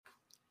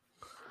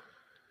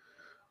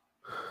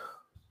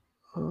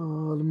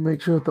Let me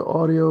make sure that the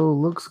audio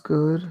looks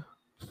good.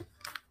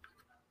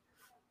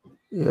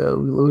 Yeah,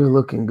 we're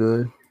looking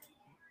good.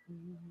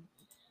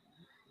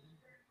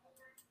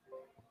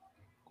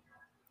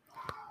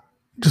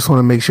 Just want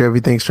to make sure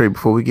everything's straight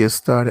before we get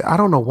started. I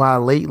don't know why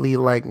lately,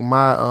 like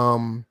my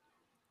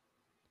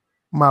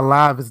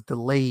live is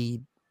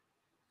delayed.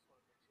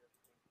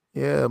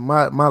 Yeah,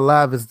 my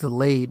live is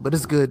delayed, but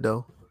it's good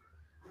though.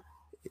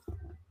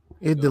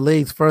 It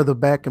delays further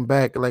back and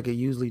back like it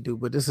usually do,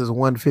 but this is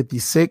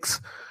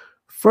 156.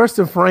 First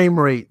and frame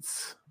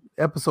rates,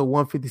 episode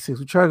 156.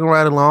 We're chugging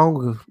right along.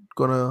 We're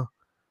gonna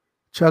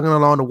chugging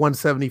along to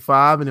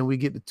 175, and then we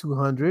get to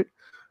 200.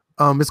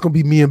 It's gonna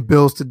be me and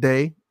Bills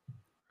today.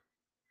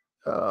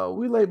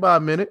 We late by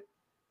a minute.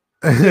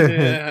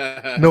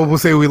 Noble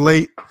say we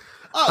late.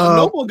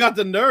 Noble got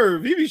the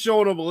nerve. He be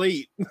showing up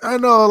late. I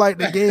know, like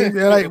the game.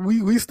 Like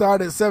we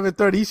start at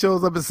 7:30. He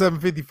shows up at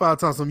 7:55.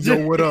 Talking some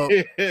yo, what up?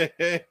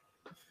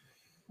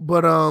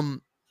 But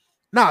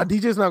nah,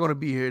 DJ's not gonna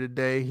be here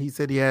today. He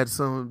said he had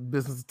some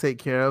business to take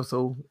care of,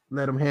 so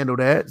let him handle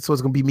that. So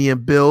it's gonna be me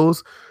and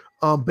Bills.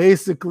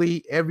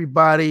 Basically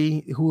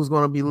everybody who's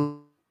gonna be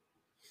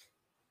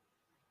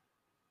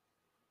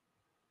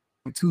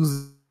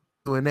Tuesday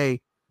and A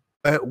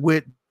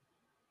with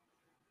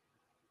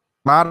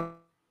a lot of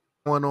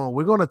going on.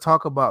 We're gonna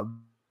talk about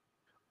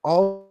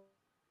all.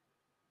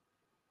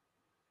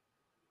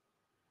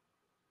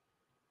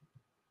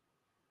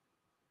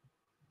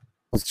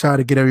 Let's try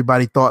to get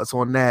everybody thoughts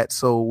on that.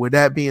 So with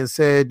that being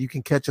said, you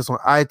can catch us on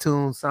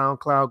iTunes,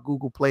 SoundCloud,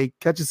 Google Play.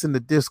 Catch us in the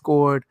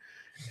Discord,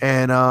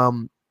 and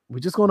we're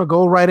just gonna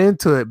go right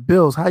into it.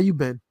 Bills, how you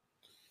been?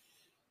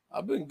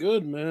 I've been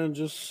good, man.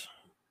 Just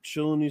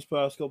chilling these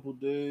past couple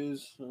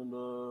days, and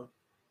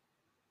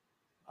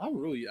I haven't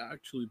really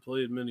actually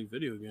played many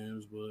video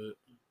games, but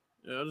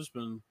yeah, I've just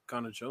been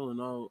kind of chilling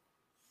out.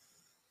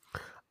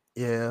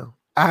 Yeah,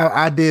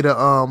 I did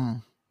a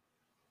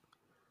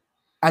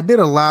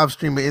live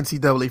stream of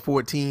NCAA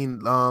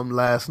 14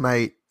 last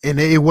night, and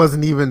it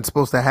wasn't even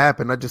supposed to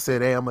happen. I just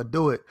said, "Hey, I'm gonna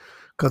do it,"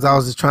 because I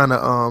was just trying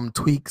to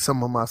tweak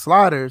some of my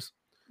sliders,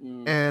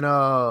 and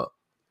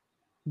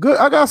good.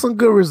 I got some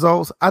good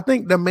results. I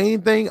think the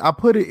main thing I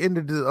put it in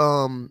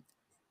the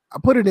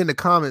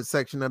comment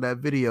section of that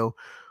video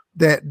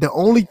that the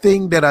only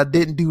thing that I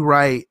didn't do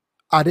right,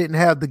 I didn't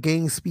have the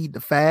game speed to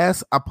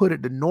fast. I put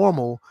it to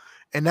normal,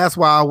 and that's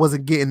why I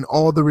wasn't getting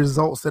all the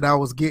results that I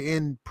was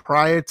getting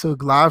prior to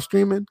live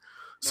streaming.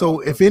 So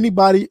if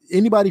anybody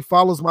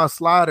follows my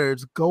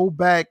sliders, go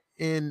back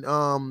and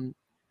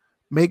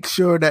make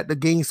sure that the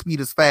game speed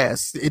is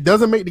fast. It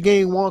doesn't make the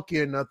game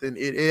wonky or nothing.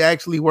 It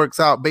actually works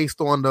out based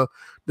on the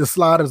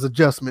sliders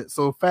adjustment.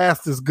 So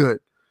fast is good.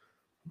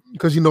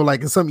 Because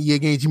like in some EA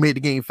games, you make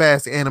the game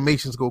fast, the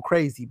animations go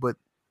crazy. But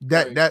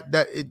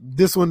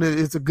this one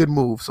is a good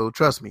move. So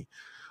trust me.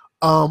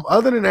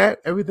 Other than that,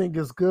 everything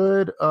is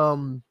good.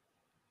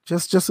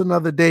 Just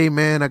another day,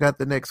 man. I got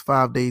the next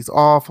 5 days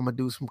off. I'm gonna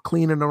do some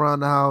cleaning around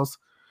the house.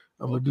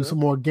 I'm gonna do some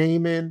more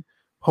gaming.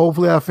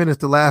 Hopefully, I finish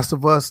The Last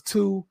of Us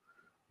 2.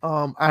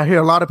 I hear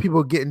a lot of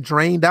people getting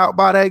drained out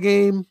by that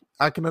game.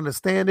 I can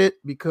understand it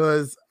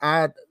because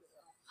I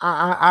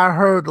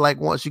heard like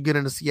once you get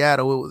into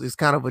Seattle, it's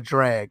kind of a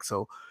drag.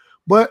 So,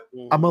 but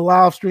I'm gonna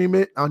live stream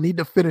it. I need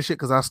to finish it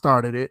because I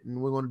started it,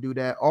 and we're gonna do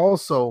that.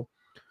 Also,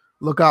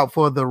 look out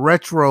for the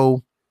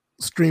retro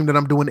stream that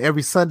I'm doing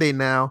every Sunday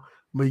now.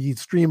 I'm gonna be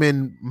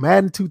streaming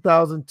Madden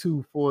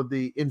 2002 for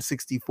the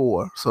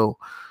N64. So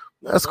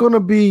that's gonna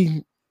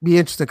be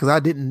interesting because I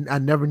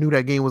never knew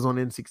that game was on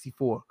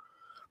N64.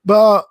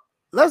 But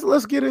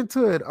let's get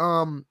into it.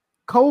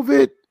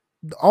 COVID,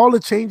 all the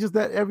changes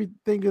that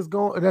everything that's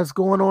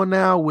going on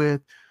now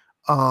with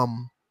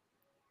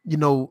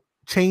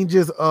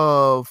changes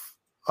of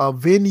a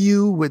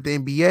venue with the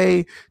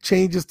NBA,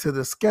 changes to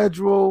the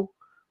schedule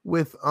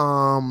with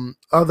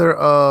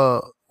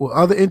other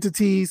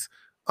entities.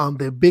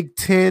 The Big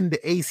Ten, the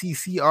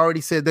ACC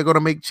already said they're going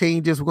to make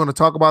changes. We're going to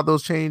talk about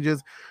those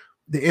changes.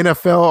 The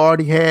NFL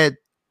already had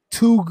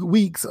 2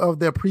 weeks of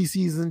their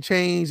preseason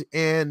change,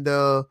 and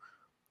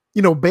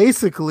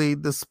basically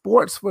the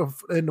sports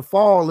in the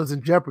fall is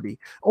in jeopardy.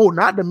 Oh,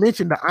 not to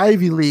mention the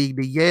Ivy League,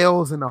 the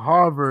Yales and the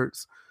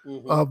Harvards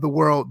of the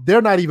world.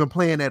 They're not even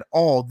playing at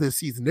all this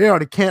season. They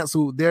already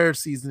canceled their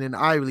season in the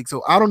Ivy League.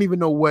 So I don't even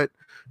know what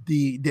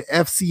the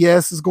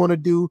FCS is going to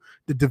do.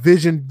 The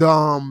Division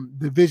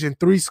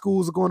 3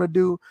 schools are going to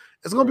do.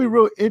 It's going to be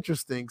real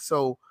interesting.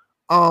 So,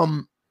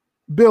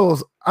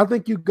 Bills, I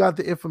think you got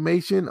the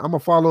information. I'm gonna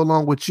follow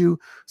along with you.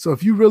 So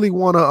if you really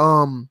want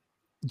to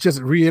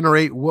just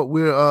reiterate what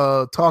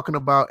we're talking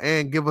about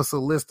and give us a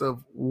list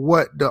of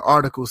what the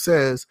article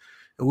says,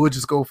 and we'll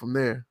just go from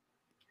there.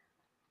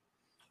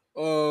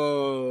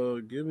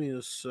 Give me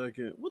a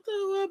second. What the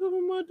hell happened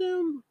with my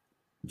damn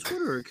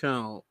Twitter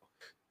account?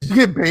 Did you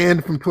get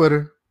banned from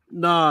Twitter?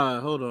 Nah,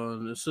 hold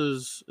on. It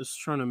says it's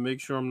trying to make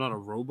sure I'm not a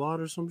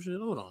robot or some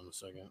shit. Hold on a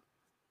second.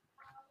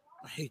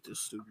 I hate this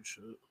stupid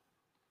shit.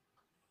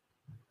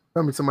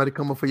 Tell me somebody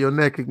coming for your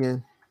neck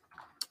again.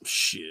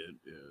 Shit,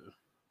 yeah.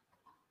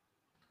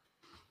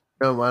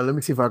 Never mind. Let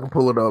me see if I can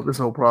pull it up. It's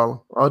no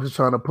problem. I was just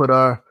trying to put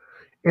our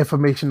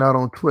information out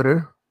on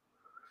Twitter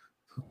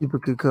so people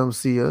could come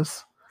see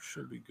us.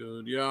 Should be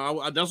good.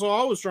 Yeah, that's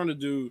all I was trying to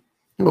do.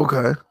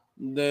 Okay.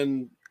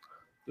 Then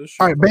this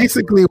All should right. pop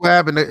Basically, what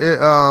happened?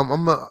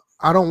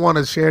 I don't want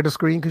to share the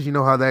screen because you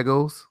know how that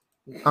goes.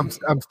 I'm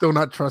still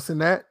not trusting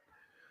that.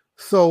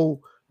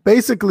 So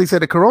basically,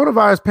 said the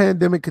coronavirus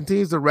pandemic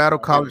continues to rattle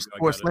college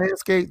sports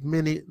landscape,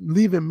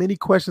 leaving many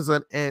questions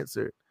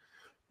unanswered.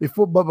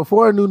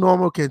 Before a new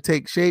normal can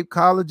take shape,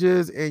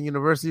 colleges and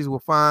universities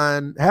will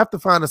have to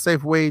find a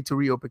safe way to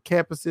reopen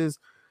campuses.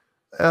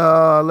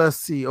 Let's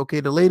see.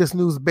 Okay, the latest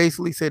news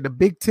basically said the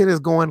Big Ten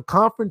is going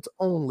conference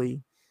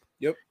only.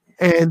 Yep.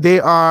 And the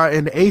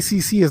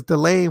ACC is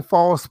delaying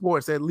fall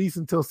sports at least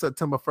until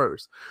September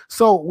 1st.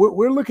 So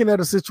we're looking at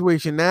a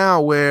situation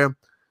now where,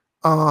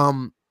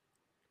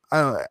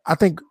 I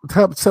think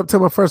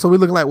September 1st. So we're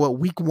looking like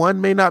week 1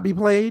 may not be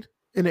played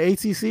in the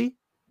ACC.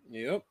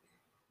 Yep.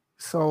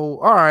 So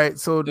all right.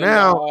 So then,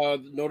 now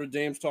Notre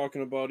Dame's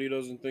talking about he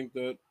doesn't think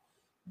that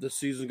the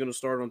season's going to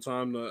start on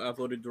time. The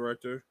athletic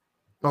director.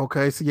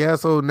 Okay, so yeah,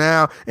 so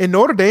now and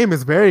Notre Dame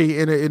is very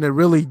in a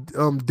really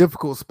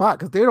difficult spot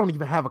because they don't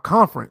even have a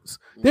conference.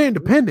 They're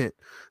independent.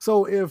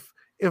 So if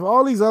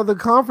all these other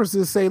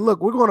conferences say,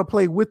 look, we're going to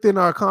play within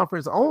our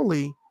conference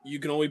only, you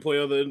can only play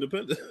other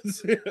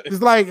independents.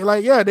 It's like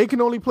yeah, they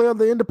can only play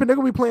other independent. They're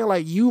gonna be playing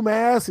like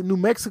UMass and New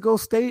Mexico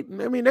State.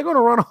 I mean, they're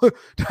gonna run.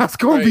 That's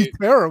gonna be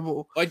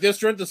terrible. Like their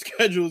strength of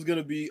schedule is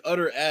gonna be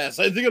utter ass.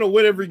 Like they're gonna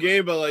win every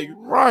game by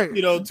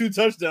 2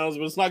 touchdowns,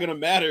 but it's not gonna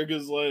matter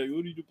because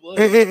who do you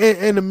play?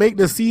 And to make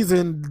the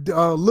season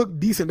look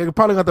decent, they're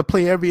probably gonna have to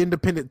play every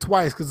independent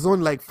twice because there's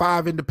only like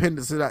 5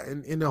 independents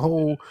in the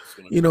whole,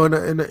 in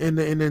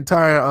the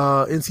entire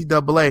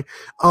NCAA.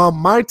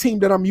 My team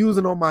that I'm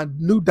using on my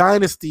new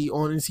dynasty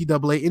on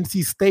NCAA,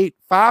 NC State,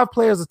 5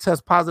 players have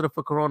tested positive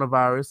for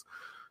coronavirus.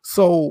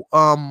 So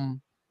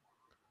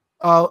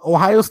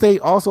Ohio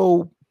State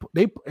also,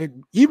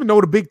 even though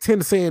the Big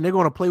Ten is saying they're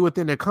going to play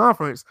within their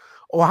conference,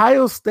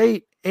 Ohio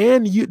State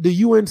and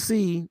the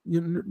UNC,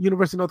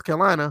 University of North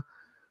Carolina,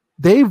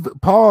 they've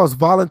paused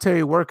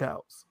voluntary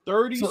workouts.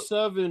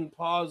 37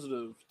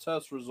 positive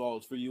test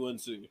results for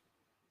UNC.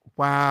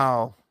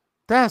 Wow,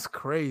 that's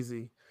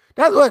crazy.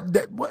 That's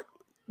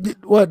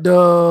what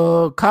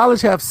the college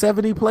have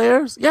 70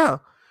 players? Yeah,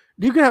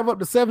 you can have up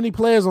to 70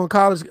 players on a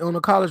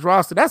college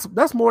roster.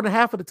 That's more than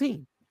half of the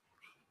team.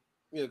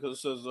 Yeah, because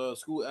it says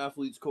school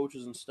athletes,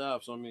 coaches, and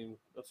staff. So I mean,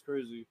 that's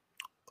crazy.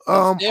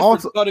 Stanford's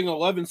also cutting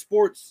 11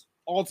 sports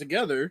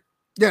altogether.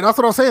 Yeah, that's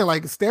what I'm saying.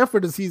 Like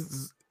Stanford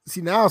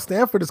now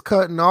Stanford is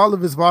cutting all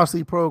of his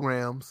varsity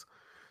programs.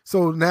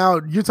 So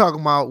now you're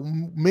talking about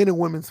men and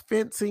women's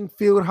fencing,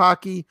 field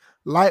hockey,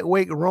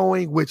 lightweight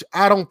rowing, which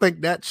I don't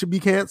think that should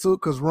be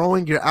canceled because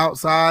rowing, you're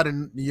outside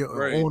and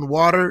you're on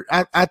water.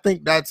 I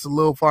think that's a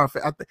little far.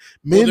 I think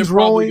men's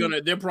rowing.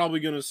 They're probably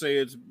gonna say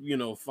it's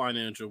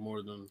financial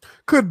more than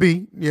could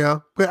be. Yeah,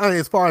 but I mean,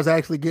 as far as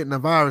actually getting the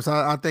virus,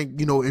 I think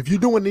if you're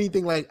doing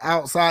anything like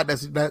outside,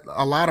 that's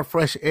a lot of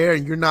fresh air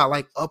and you're not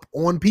like up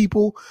on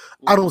people.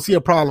 I don't see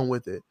a problem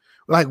with it.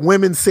 Like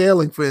women's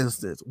sailing, for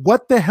instance.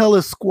 What the hell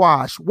is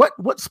squash?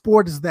 What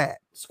sport is that?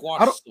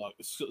 Squash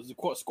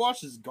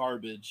is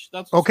garbage.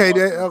 That's okay.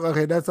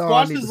 That's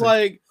all.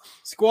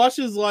 Squash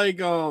is like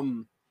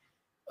oh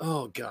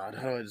god,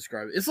 how do I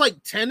describe it? It's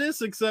like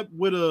tennis except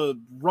with a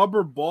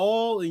rubber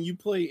ball and you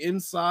play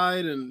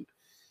inside and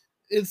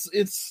it's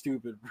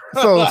stupid.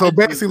 So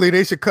basically,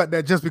 they should cut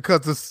that just because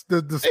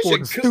the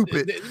sport is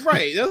stupid.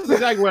 Right. That's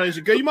exactly what they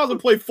should cut. You might as well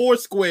play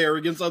Foursquare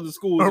against other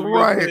schools.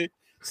 Right.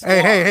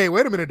 Hey!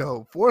 Wait a minute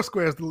though.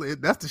 Foursquare,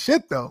 that's the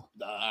shit though.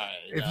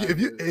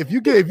 If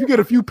you get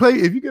a few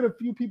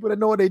people that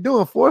know what they're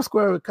doing,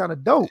 Foursquare is kind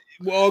of dope.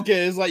 Well,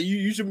 okay, it's like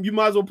you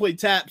might as well play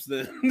taps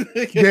then.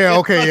 Yeah,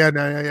 okay, yeah.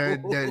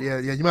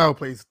 You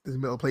might as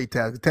well play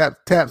taps.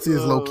 Taps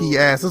is low key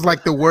ass. It's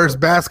like the worst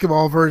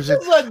basketball version.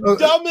 It's the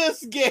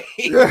dumbest game.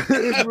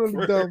 It's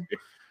really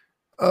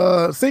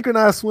dumb.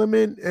 Synchronized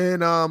swimming,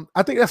 and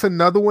I think that's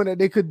another one that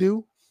they could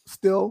do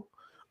still.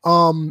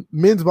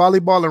 Men's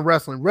volleyball and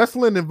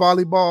wrestling and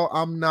volleyball,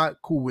 I'm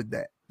not cool with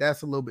that.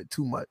 That's a little bit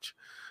too much.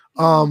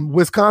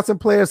 Wisconsin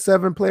players,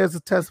 7 players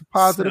have tested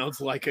positive.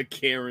 Sounds like a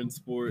Karen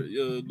sport.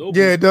 Yeah,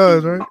 it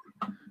does, right?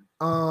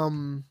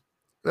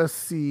 Let's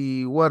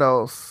see what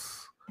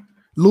else.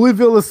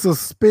 Louisville is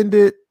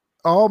suspended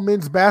all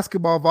men's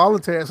basketball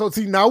voluntary. So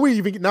see, now we're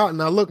getting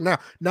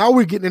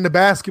into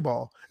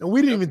basketball, and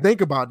we didn't even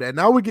think about that.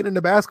 Now we're getting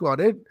into basketball.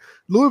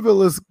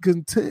 Louisville is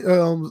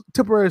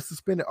temporarily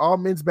suspended all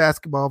men's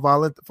basketball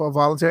for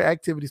voluntary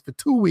activities for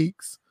 2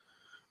 weeks.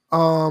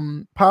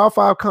 Power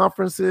 5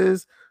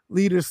 conferences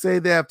leaders say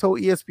they have told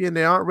ESPN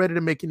they aren't ready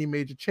to make any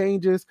major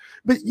changes.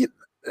 But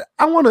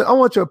I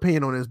want your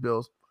opinion on this,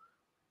 Bills.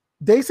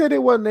 They said they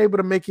wasn't able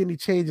to make any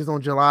changes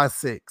on July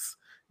 6th.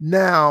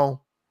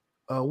 Now,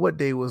 what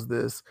day was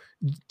this?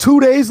 2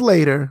 days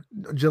later,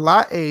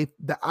 July 8th,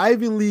 the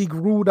Ivy League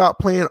ruled out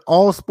playing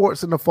all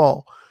sports in the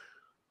fall.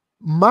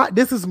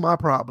 This is my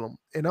problem,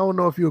 and I don't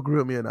know if you agree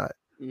with me or not.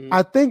 Mm-hmm.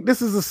 I think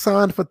this is a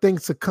sign for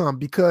things to come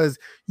because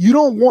you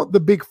don't want the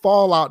big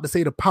fallout to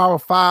say the Power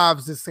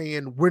Fives is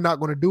saying we're not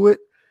going to do it.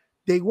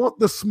 They want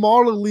the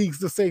smaller leagues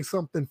to say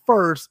something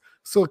first,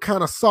 so it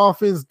kind of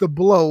softens the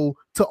blow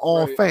to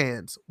all Right.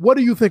 fans. What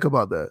do you think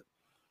about that?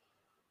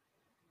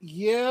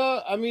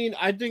 Yeah, I mean,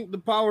 I think the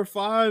Power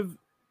Five,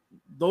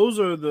 those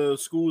are the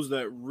schools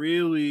that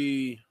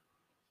really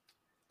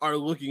are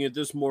looking at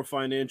this more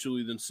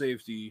financially than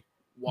safety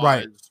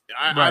Right, wise.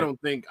 right. I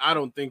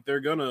don't think they're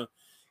gonna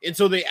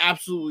until they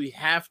absolutely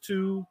have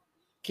to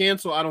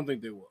cancel. I don't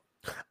think they will.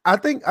 I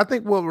think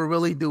what we're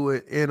really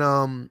doing, and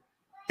I'm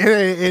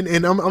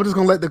just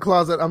gonna let the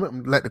closet. I'm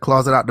gonna let the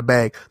closet out the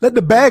bag. Let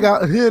the bag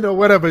out,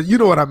 whatever. You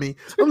know what I mean.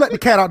 I'm gonna let the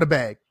cat out the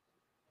bag.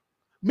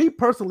 Me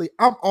personally,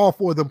 I'm all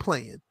for them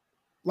playing.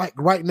 Like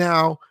right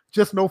now,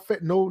 just no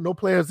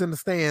players in the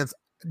stands.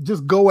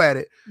 Just go at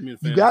it. You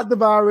got the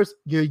virus.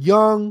 You're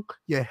young.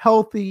 You're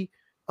healthy.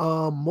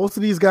 Most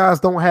of these guys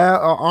don't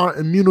have aren't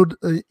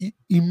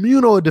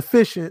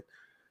immunodeficient.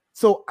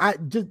 So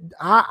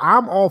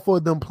I'm all for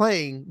them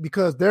playing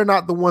because they're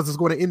not the ones that's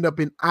going to end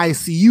up in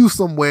ICU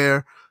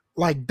somewhere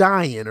like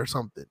dying or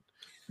something.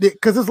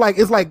 Because it's like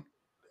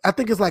I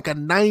think it's like a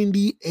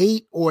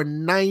 98 or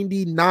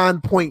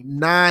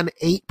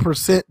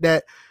 99.98%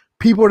 that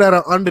people that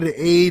are under the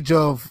age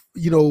of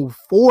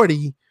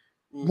 40,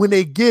 when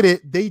they get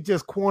it, they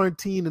just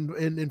quarantine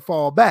and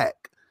fall back.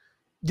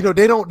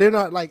 They're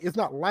not like, it's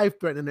not life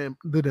threatening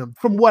to them.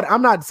 From what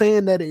I'm not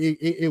saying that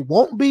it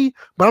won't be,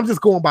 but I'm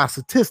just going by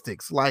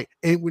statistics. Like,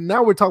 and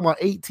now we're talking about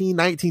 18,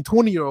 19,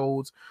 20 year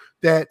olds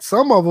that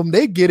some of them,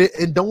 they get it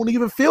and don't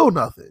even feel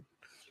nothing.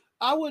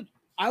 I would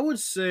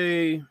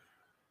say,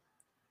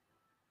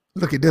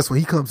 look at this one.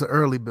 He comes to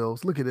early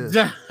Bills. Look at this.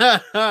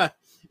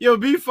 Yo,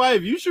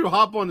 B5, you should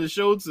hop on the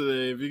show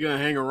today if you're gonna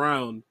hang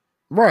around.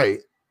 Right.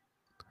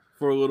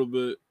 For a little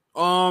bit.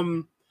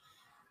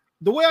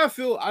 The way I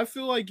feel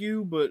like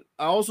you, but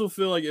I also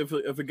feel like if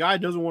a guy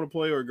doesn't want to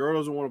play or a girl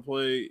doesn't want to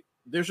play,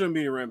 there shouldn't be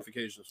any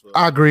ramifications for that.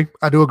 I agree.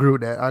 I do agree with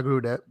that.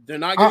 They're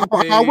not getting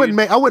paid. I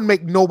wouldn't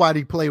make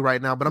nobody play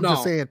right now, but I'm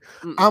just saying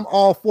I'm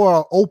all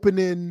for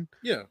opening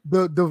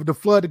the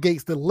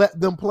floodgates to let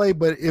them play.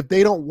 But if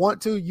they don't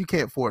want to, you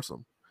can't force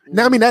them.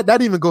 Now, I mean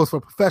that even goes for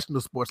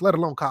professional sports, let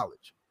alone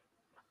college.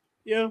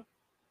 Yeah.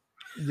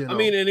 I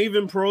mean, and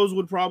even pros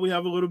would probably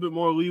have a little bit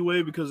more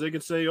leeway because they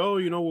could say, "Oh,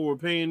 we're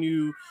paying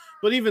you,"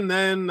 but even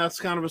then, that's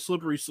kind of a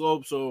slippery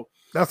slope. So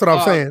that's what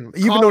I'm saying.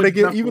 Even though they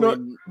get,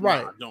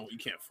 right, no, you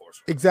can't force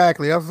them.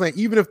 Exactly. I was saying,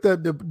 even if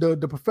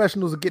the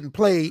professionals are getting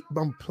played,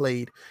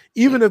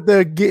 even if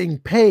they're getting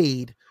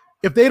paid,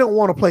 if they don't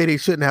want to play, they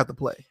shouldn't have to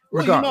play.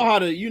 Well, you know how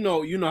the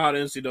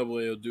NCAA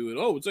will do it.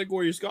 Oh, take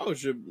away your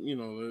scholarship.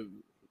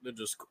 They're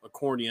just a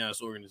corny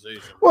ass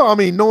organization. Well, I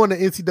mean, knowing the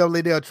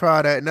NCAA, they'll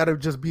try that, and that'll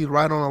just be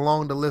right on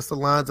along the list of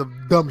lines of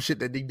dumb shit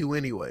that they do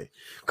anyway,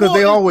 because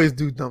they always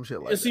do dumb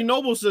shit like that. See,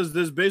 Noble says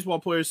this baseball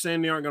players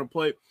saying they aren't going to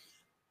play.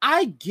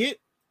 I get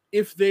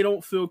if they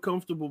don't feel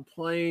comfortable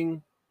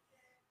playing.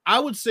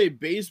 I would say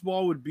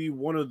baseball would be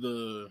one of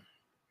the.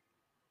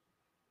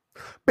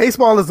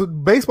 Baseball is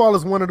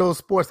one of those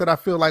sports that I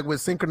feel like with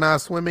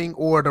synchronized swimming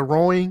or the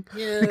rowing,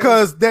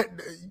 because that.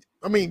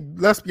 I mean,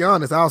 let's be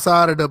honest.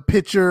 Outside of the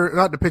pitcher,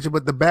 not the pitcher,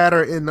 but the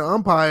batter and the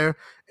umpire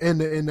and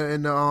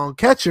the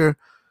catcher,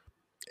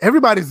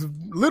 everybody's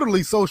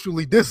literally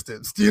socially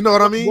distanced. Do you know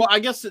what I mean? Well, I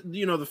guess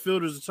the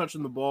fielders are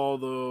touching the ball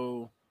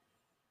though.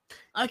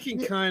 I can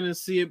kind of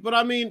see it, but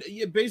I mean,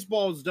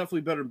 baseball is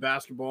definitely better than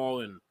basketball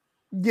and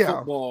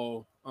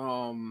football.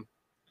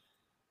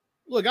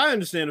 Look, I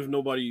understand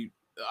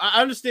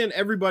I understand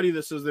everybody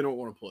that says they don't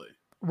want to play.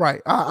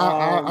 Right,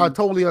 I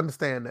totally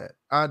understand that.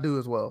 I do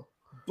as well.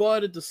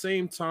 But at the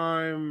same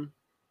time,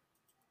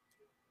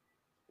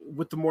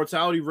 with the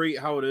mortality rate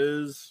how it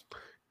is,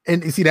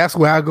 and you see, that's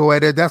where I go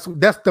at it. That's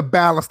the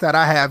balance that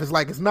I have. It's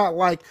like, it's not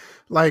like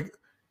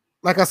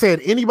I said,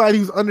 anybody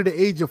who's under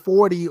the age of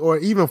 40 or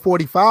even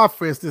 45,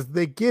 for instance,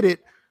 they get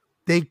it.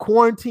 They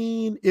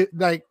quarantine it.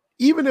 Like,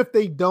 even if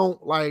they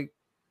don't, like,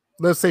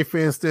 let's say, for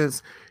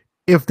instance,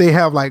 if they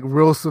have like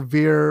real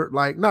severe,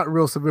 like not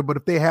real severe, but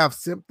if they have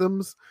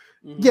symptoms,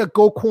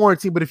 go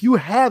quarantine. But if you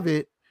have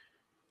it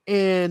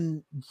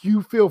and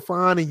you feel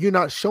fine and you're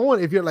not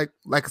showing, if you're like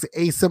I said,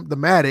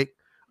 asymptomatic,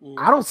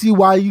 I don't see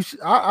why you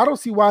I don't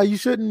see why you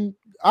shouldn't.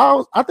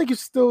 I think you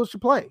still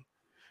should play.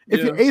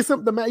 If you're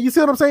asymptomatic, you see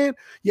what I'm saying?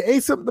 You're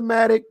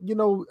asymptomatic,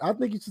 I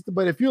think it's just,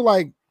 but if you're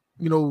like,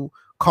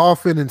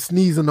 coughing and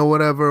sneezing or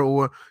whatever,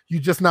 or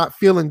you're just not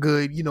feeling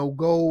good,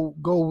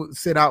 go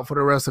sit out for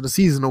the rest of the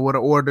season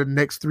or the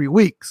next 3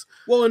 weeks.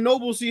 Well, and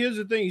Noble, see, here's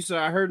the thing. He said,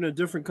 I heard in a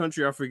different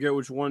country, I forget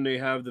which one, they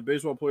have the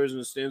baseball players in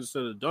the stands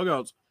instead of the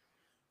dugouts.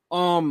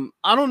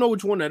 I don't know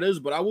which one that is,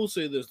 but I will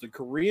say this: the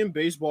Korean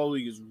Baseball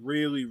League is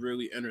really,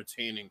 really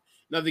entertaining.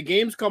 Now, the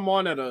games come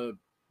on at a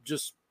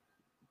just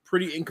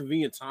pretty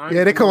inconvenient time.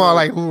 Yeah, they come on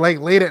like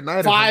late at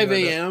night, 5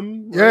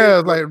 a.m. Right? Yeah,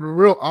 it's like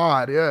real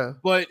odd. Yeah,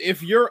 but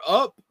if you're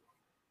up,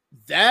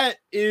 that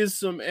is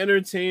some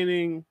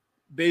entertaining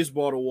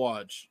baseball to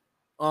watch.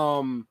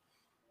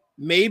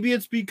 Maybe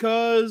it's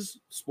because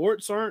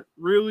sports aren't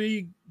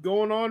really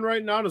going on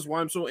right now. That's why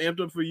I'm so amped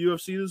up for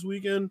UFC this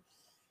weekend.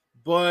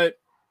 But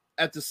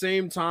at the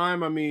same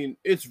time, I mean,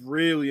 it's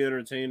really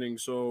entertaining.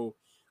 So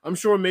I'm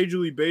sure Major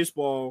League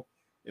Baseball,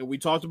 and we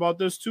talked about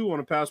this too on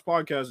a past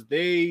podcast,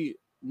 they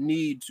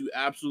need to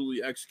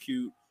absolutely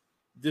execute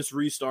this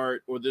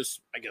restart or this,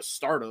 I guess,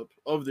 startup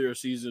of their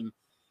season.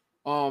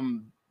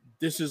 Um,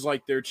 this is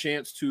like their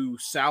chance to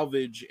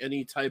salvage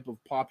any type of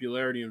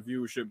popularity and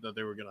viewership that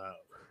they were gonna have.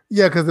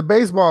 Yeah, because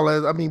baseball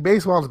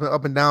has been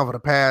up and down for the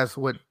past,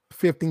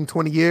 15,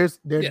 20 years.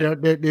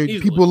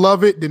 People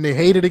love it, then they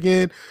hate it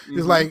again. Mm-hmm.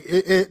 It's like,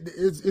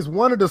 it's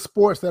one of the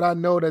sports that I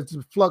know that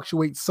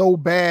fluctuates so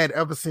bad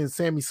ever since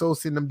Sammy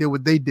Sosa and them did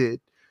what they did.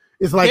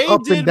 It's like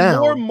they did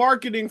more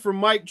marketing for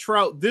Mike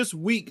Trout this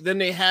week than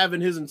they have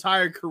in his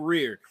entire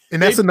career.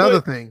 And that's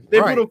another thing.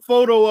 They put a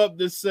photo up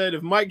that said,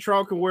 if Mike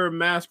Trout can wear a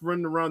mask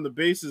running around the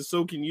bases,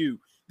 so can you.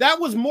 That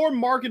was more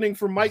marketing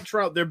for Mike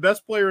Trout, their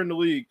best player in the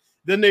league,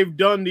 than they've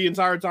done the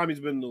entire time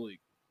he's been in the league.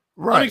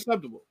 Right.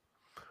 Unacceptable.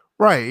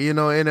 Right. And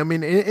I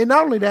mean, and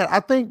not only that, I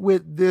think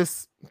with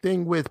this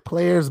thing with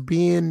players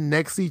being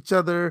next to each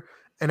other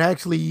and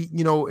actually,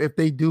 if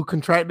they do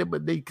contract it,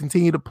 but they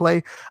continue to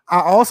play,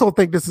 I also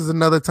think this is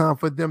another time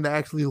for them to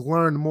actually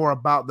learn more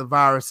about the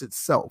virus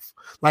itself.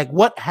 Like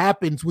what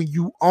happens when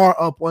you are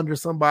up under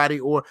somebody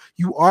or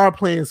you are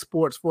playing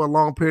sports for a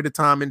long period of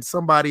time and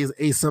somebody is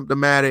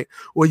asymptomatic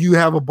or you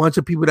have a bunch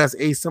of people that's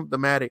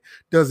asymptomatic.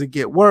 Does it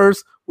get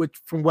worse? Which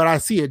from what I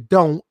see, it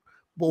don't.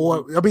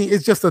 Or, I mean,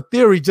 it's just a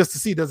theory just to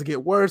see, does it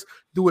get worse?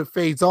 Do it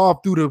fades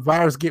off? Do the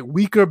virus get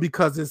weaker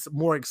because it's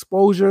more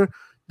exposure?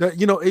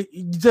 You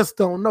just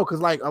don't know.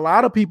 Because like a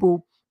lot of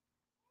people,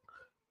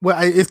 well,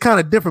 it's kind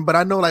of different, but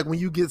I know like when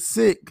you get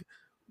sick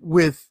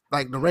with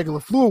like the regular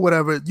flu or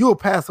whatever, you'll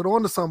pass it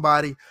on to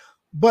somebody.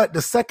 But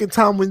the second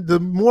time, when the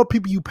more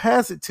people you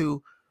pass it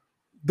to,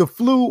 the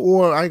flu,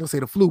 or I ain't gonna say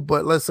the flu,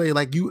 but let's say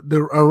like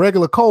a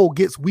regular cold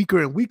gets weaker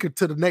and weaker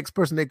to the next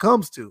person it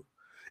comes to.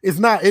 It's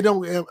not, it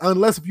don't,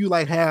 unless if you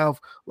like have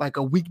like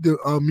a weak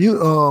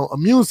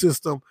immune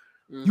system,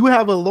 you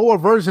have a lower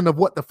version of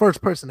what the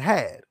first person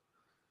had.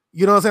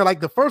 You know what I'm saying?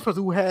 Like the first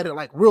person who had it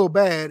like real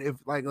bad, if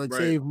like right.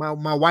 Say my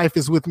wife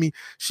is with me,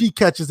 she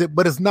catches it,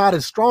 but it's not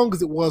as strong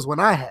as it was when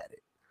I had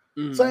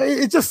it. So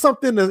it's just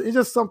something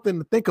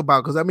to think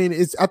about. Cause I mean,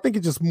 I think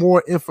it's just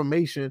more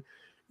information,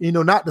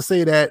 not to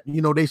say that,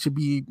 they should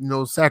be,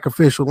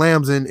 sacrificial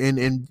lambs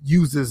and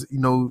use as,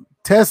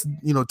 test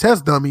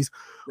dummies,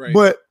 right.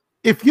 But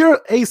if you're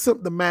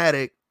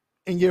asymptomatic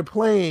and you're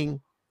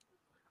playing,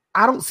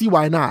 I don't see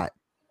why not.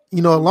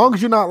 As long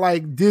as you're not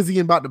like dizzy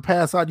and about to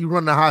pass out, you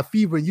running a high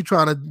fever and you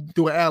trying to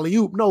do an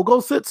alley-oop. No, go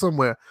sit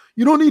somewhere.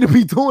 You don't need to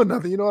be doing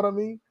nothing. You know what I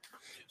mean?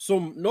 So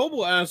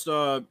Noble asked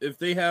if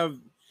they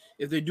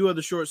do have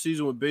the short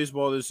season with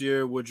baseball this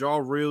year, would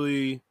y'all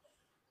really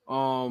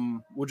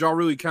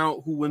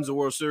count who wins the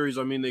World Series?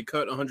 I mean, they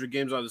cut 100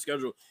 games out of the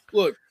schedule.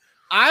 Look,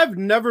 I've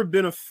never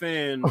been a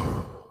fan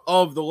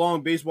of the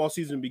long baseball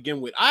season to begin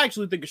with. I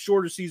actually think a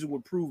shorter season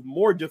would prove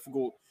more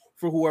difficult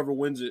for whoever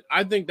wins it.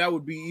 I think that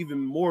would be even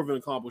more of an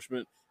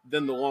accomplishment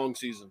than the long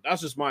season.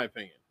 That's just my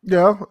opinion.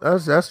 Yeah,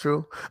 that's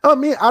true. I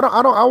mean, I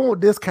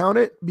won't discount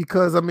it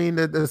because I mean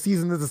the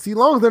season is a season. As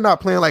long as they're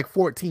not playing like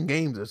 14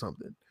 games or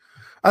something.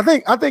 I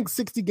think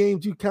 60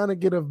 games you kind of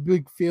get a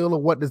big feel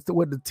of what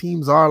the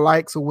teams are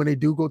like. So when they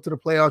do go to the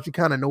playoffs, you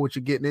kind of know what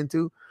you're getting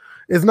into.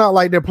 It's not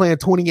like they're playing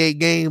 28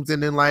 games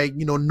and then like,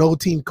 no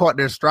team caught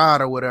their stride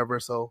or whatever.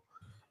 So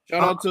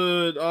shout out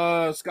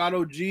to Scott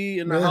OG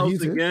in the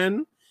house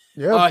again.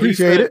 Yeah,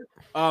 appreciate it.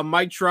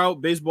 Mike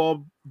Trout,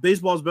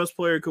 baseball's best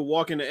player, could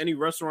walk into any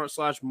restaurant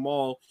 /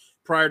 mall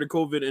prior to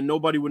COVID and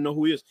nobody would know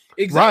who he is.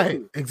 Exactly.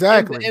 Right,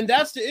 exactly. And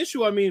that's the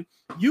issue. I mean,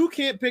 you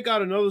can't pick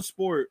out another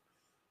sport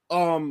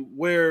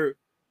where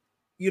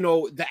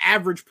the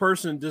average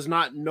person does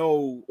not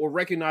know or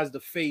recognize the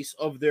face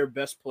of their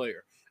best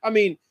player. I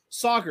mean,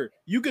 soccer,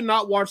 you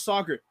cannot watch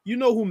soccer. You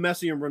know who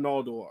Messi and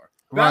Ronaldo are.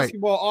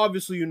 Basketball,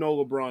 obviously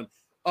LeBron.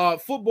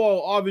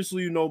 Football,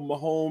 obviously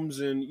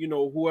Mahomes and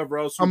whoever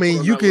else. I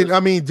mean, you can. List. I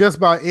mean, just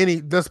about any.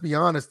 Let's be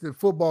honest. The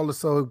football is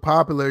so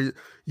popular.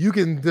 You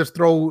can just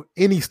throw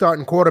any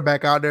starting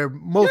quarterback out there.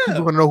 Most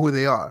people don't know who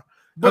they are.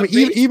 But I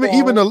mean,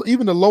 even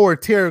the lower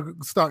tier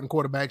starting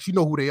quarterbacks, you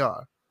know who they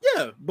are.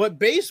 Yeah, but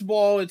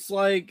baseball, it's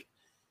like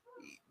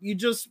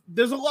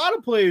there's a lot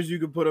of players you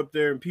could put up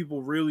there, and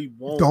people really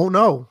don't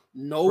know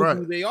right.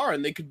 who they are,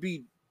 and they could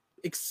be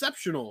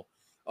exceptional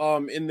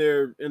in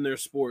their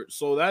sport.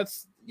 So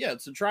it's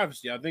a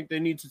travesty. I think they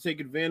need to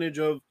take advantage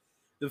of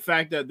the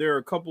fact that there are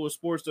a couple of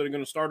sports that are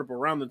going to start up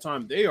around the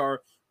time they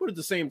are, but at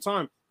the same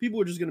time,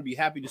 people are just going to be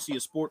happy to see a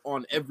sport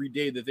on every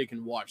day that they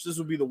can watch. This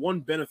will be the one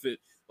benefit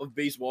of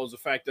baseball, is the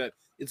fact that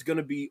it's going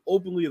to be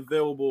openly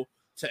available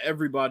to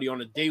everybody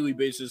on a daily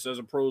basis as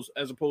opposed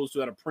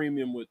to at a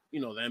premium with the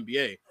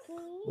NBA.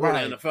 or the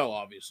Right. NFL,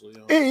 obviously.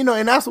 And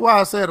that's why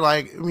I said,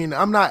 like, I mean,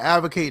 I'm not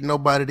advocating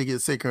nobody to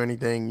get sick or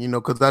anything,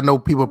 because I know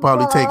people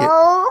probably take it.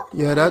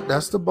 Yeah,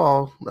 that's the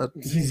ball.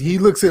 He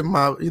looks at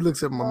my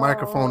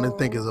microphone and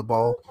think it's a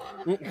ball.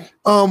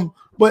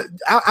 But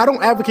I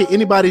don't advocate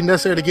anybody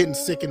necessarily getting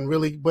sick and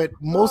really, but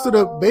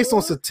based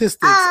on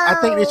statistics, I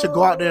think they should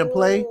go out there and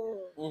play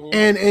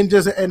and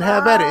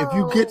have at it. If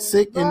you get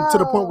sick and to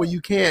the point where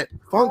you can't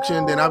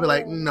function, then I'll be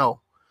like,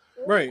 no.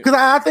 Right. Because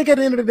I think at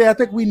the end of the day, I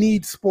think we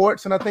need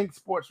sports, and I think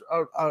sports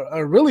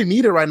are really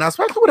needed right now,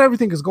 especially with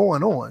everything is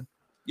going on.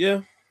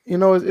 Yeah.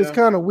 It's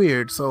kind of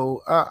weird.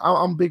 So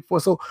I'm big for.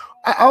 So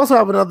I also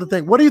have another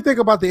thing. What do you think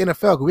about the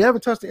NFL? We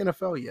haven't touched the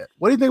NFL yet.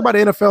 What do you think about the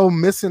NFL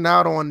missing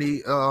out on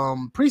the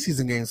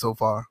preseason games so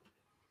far?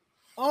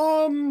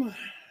 I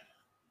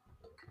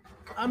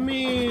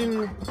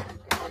mean,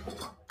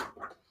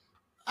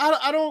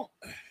 I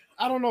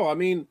don't know. I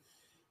mean,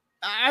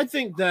 I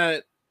think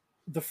that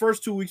the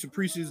first 2 weeks of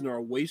preseason are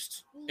a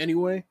waste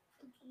anyway.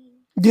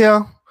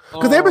 Yeah,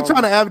 because they've been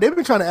trying to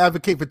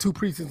advocate for 2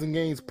 preseason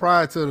games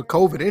prior to the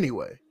COVID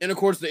anyway. And of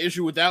course, the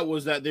issue with that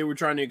was that they were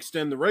trying to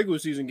extend the regular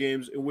season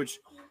games, in which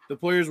the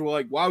players were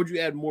like, "Why would you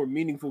add more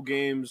meaningful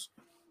games?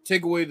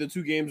 Take away the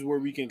 2 games where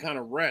we can kind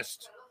of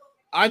rest."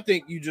 I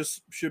think you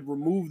just should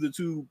remove the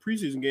 2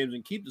 preseason games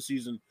and keep the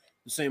season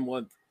the same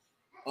length.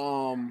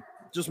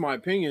 Just my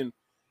opinion.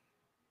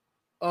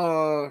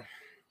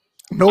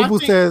 Noble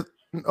says,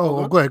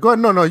 "Oh, go ahead. Go ahead.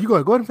 No, you go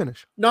ahead. Go ahead and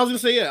finish." No, I was gonna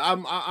say, yeah.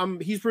 I'm.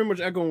 He's pretty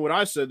much echoing what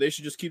I said. They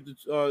should just keep it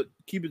to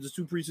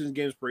 2 preseason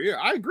games per year.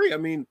 I agree. I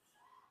mean,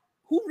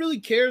 who really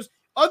cares?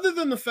 Other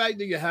than the fact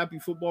that you're happy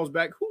football's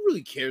back, who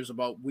really cares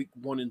about week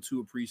 1 and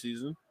 2 of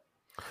preseason?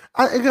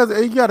 Because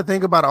you got to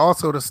think about it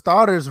also. The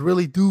starters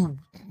really do.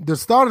 The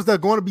starters that are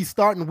going to be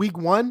starting week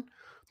 1,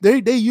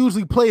 they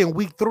usually play in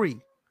week 3.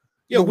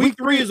 Yeah, week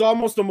 3 is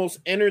almost the most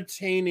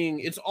entertaining.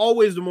 It's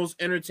always the most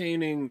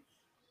entertaining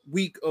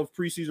week of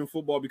preseason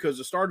football because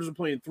the starters are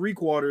playing 3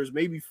 quarters,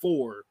 maybe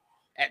 4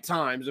 at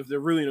times if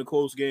they're really in a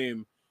close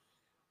game.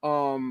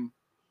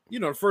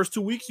 The first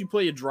 2 weeks you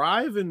play a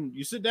drive and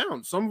you sit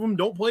down. Some of them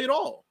don't play at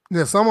all.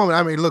 Yeah, some of them.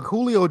 I mean, look,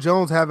 Julio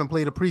Jones haven't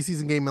played a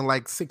preseason game in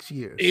like 6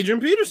 years. Adrian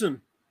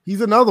Peterson,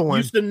 he's another one.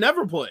 Used to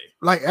never play.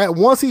 Like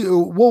what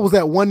was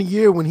that 1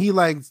 year when he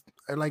like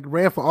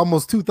ran for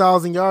almost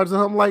 2,000 yards or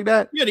something like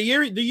that? Yeah,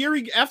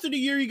 after the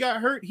year he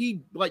got hurt,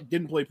 he like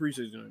didn't play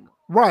preseason anymore.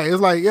 Right. It's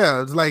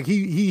like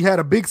he had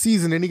a big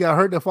season and he got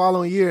hurt the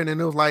following year, and then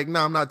it was like,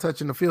 no, I'm not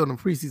touching the field in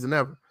preseason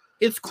ever.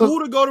 It's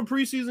cool to go to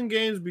preseason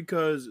games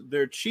because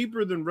they're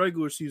cheaper than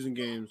regular season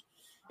games.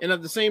 And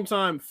at the same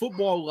time,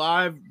 football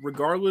live,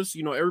 regardless,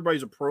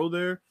 everybody's a pro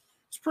there.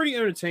 It's pretty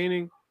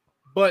entertaining.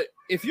 But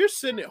if you're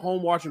sitting at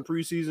home watching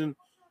preseason,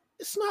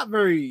 it's not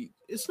very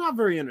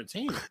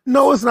entertaining.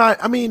 No, it's not.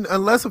 I mean,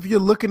 unless if you're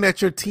looking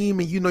at your team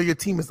and your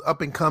team is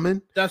up and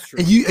coming. That's true.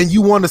 And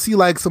you want to see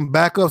like some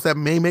backups that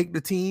may make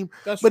the team.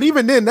 But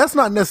even then, that's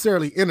not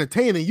necessarily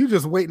entertaining. You're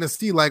just waiting to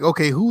see like,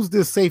 okay, who's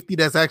this safety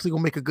that's actually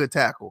gonna make a good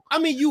tackle? I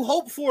mean, you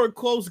hope for a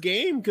close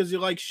game because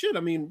you're like, shit. I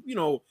mean,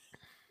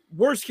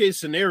 worst case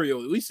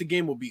scenario, at least the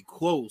game will be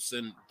close,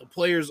 and the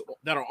players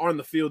that are on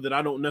the field that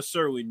I don't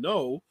necessarily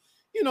know,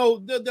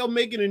 they'll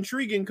make it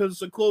intriguing because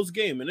it's a close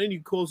game, and any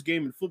close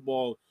game in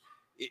football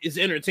is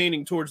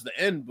entertaining towards the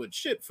end. But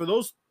shit, for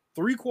those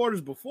 3 quarters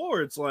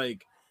before, it's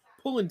like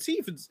pulling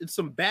teeth. It's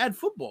some bad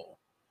football.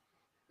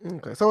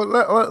 Okay, so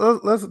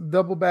let's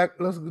double back.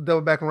 Let's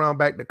double back around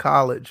back to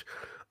college.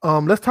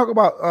 Let's talk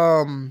about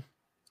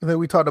I think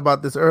we talked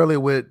about this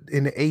earlier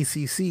in the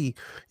ACC.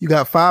 You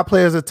got 5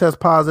 players that test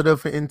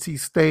positive for NC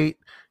State.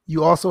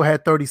 You also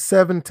had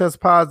 37 test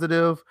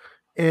positive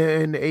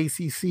in the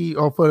ACC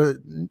or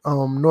for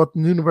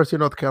University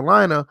of North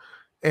Carolina,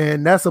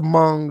 and that's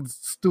among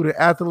student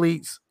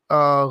athletes,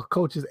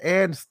 coaches,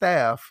 and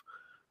staff.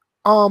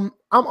 I'm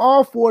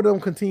all for them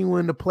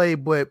continuing to play,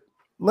 but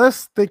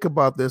let's think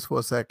about this for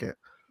a second.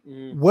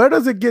 Where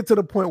does it get to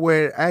the point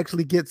where it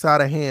actually gets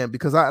out of hand?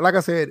 Because like I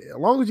said, as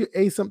long as you're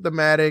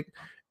asymptomatic,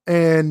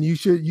 and you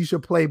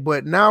should play.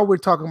 But now we're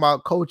talking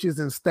about coaches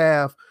and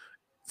staff.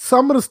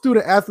 Some of the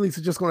student athletes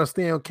are just going to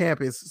stay on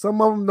campus.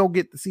 Some of them don't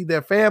get to see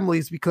their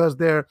families because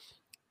they're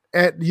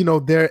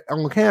they're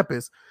on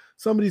campus.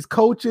 Some of these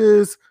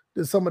coaches,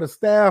 some of the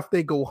staff,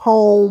 they go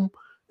home.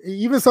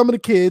 Even some of the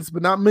kids,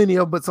 but not many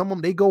of them, but some of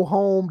them, they go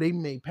home. They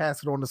may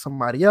pass it on to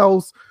somebody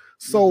else.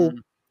 So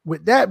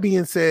with that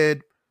being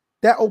said,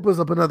 that opens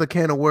up another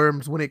can of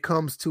worms when it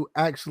comes to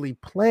actually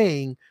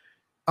playing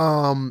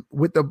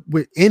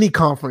with any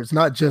conference,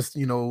 not just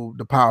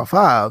the Power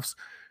Fives.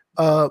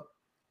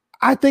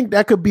 I think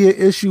that could be an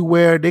issue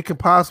where they could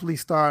possibly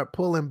start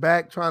pulling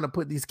back, trying to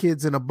put these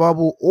kids in a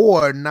bubble,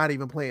 or not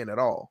even playing at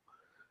all.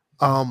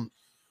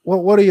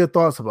 What are your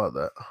thoughts about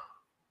that?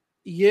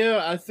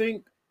 Yeah, I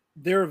think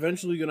they're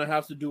eventually going to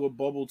have to do a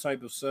bubble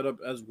type of setup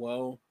as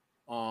well.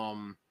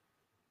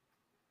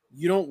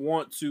 You don't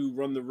want to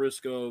run the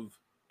risk of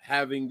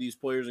having these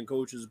players and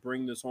coaches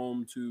bring this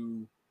home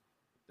to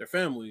their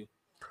family.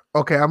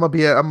 Okay, I'm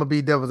gonna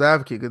be devil's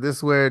advocate because this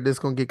is where this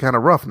gonna get kind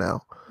of rough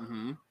now.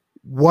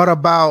 What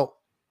about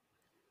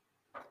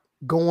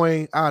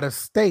going out of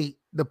state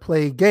to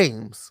play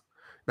games.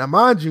 Now,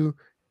 mind you,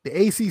 the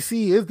ACC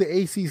is the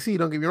ACC.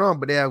 Don't get me wrong,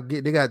 but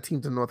they got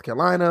teams in North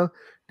Carolina.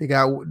 They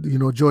got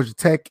Georgia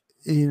Tech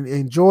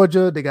in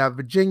Georgia. They got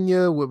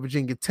Virginia with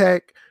Virginia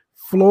Tech,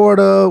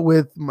 Florida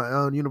with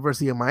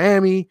University of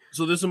Miami.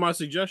 So this is my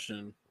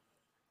suggestion.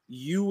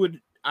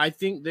 I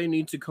think they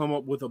need to come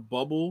up with a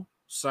bubble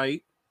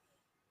site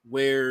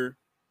where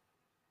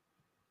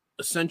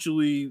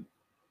essentially,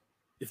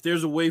 if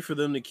there's a way for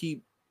them to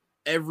keep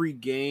every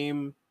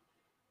game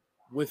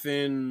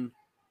within,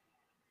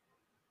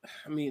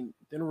 I mean,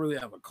 they don't really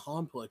have a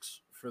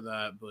complex for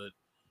that, but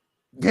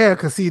yeah,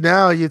 because see,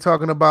 now you're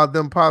talking about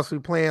them possibly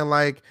playing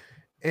like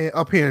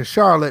up here in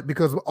Charlotte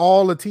because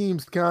all the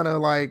teams kind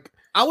of like.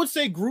 I would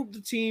say group the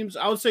teams.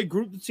 I would say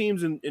group the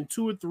teams in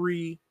 2 or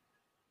 3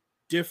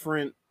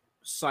 different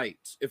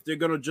sites if they're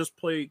gonna just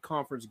play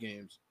conference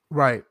games,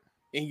 right?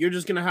 And you're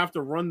just gonna have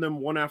to run them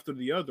one after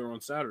the other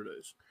on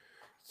Saturdays.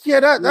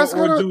 Yeah, that's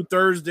or do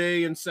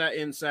Thursday and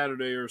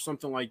Saturday or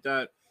something like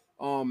that.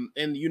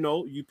 And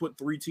you put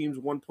 3 teams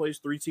one place,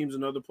 3 teams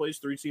another place,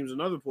 3 teams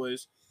another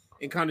place,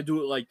 and kind of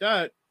do it like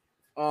that.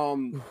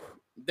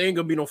 They ain't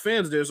gonna be no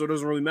fans there, so it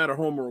doesn't really matter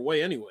home or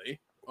away anyway.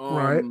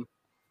 Right.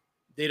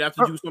 They'd have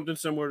to do something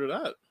similar to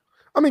that.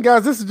 I mean,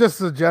 guys, this is just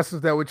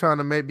suggestions that we're trying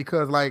to make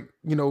because,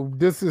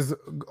 this is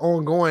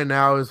ongoing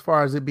now as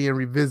far as it being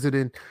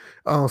revisited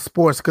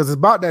sports because it's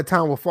about that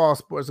time where fall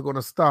sports are going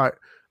to start.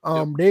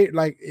 They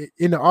like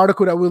in the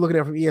article that we're looking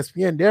at from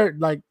ESPN, they're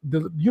like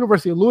the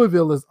University of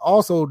Louisville is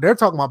also they're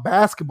talking about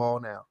basketball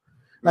now.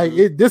 Like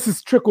this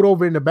is trickled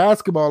over into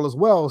basketball as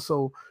well.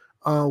 So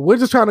we're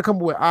just trying to come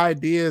up with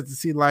ideas to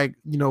see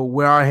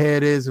where our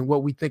head is and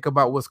what we think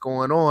about what's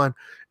going on,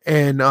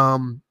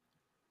 and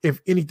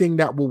if anything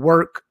that will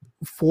work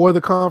for the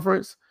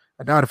conference.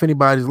 I doubt if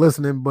anybody's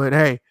listening, but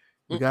hey,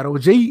 we got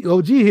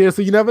OG here,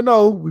 so you never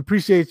know. We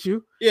appreciate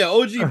you. Yeah,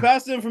 OG,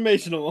 pass the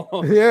information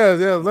along. yeah,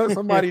 let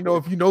somebody know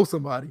if you know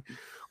somebody.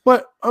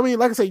 But I mean,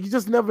 like I said, you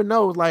just never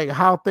know like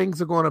how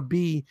things are going to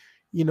be,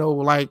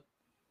 like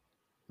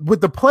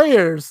with the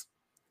players,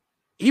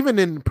 even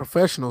in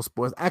professional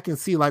sports, I can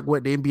see like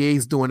what the NBA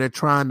is doing. They're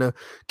trying to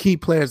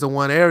keep players in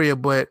one area,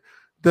 but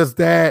does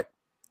that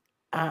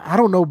I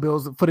don't know,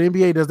 Bills. For the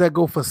NBA, does that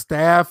go for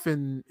staff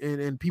and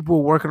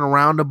people working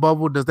around the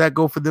bubble? Does that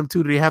go for them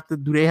too? Do they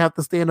have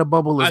to stay in the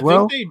bubble as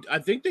well? I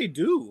think they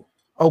do.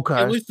 Okay.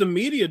 At least the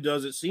media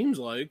does, it seems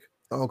like.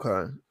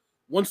 Okay.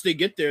 Once they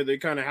get there, they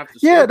kind of have to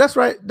Yeah, that's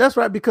right. That's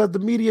right, because the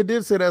media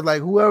did say that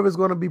like whoever's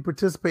going to be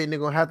participating, they're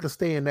going to have to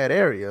stay in that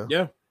area.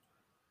 Yeah.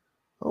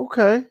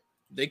 Okay.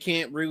 They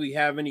can't really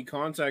have any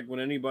contact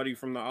with anybody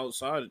from the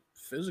outside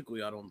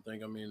physically, I don't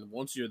think. I mean,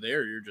 once you're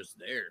there, you're just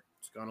there.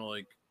 It's kind of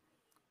like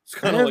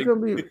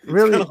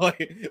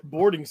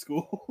boarding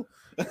school.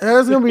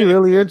 It's gonna be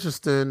really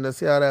interesting to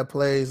see how that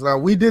plays. Now,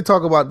 we did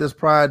talk about this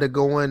prior to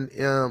going.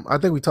 I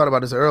think we talked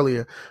about this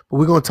earlier, but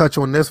we're gonna touch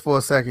on this for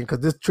a second because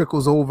this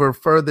trickles over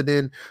further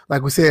than,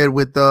 like we said,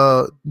 with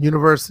the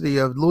University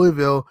of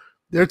Louisville.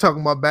 They're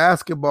talking about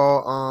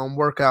basketball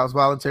workouts,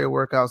 voluntary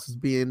workouts is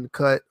being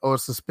cut or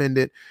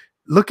suspended.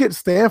 Look at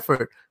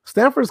Stanford.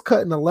 Stanford's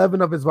cutting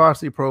 11 of its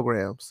varsity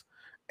programs,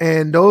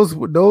 and those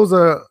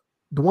are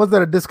the ones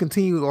that are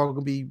discontinued are going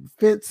to be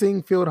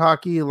fencing, field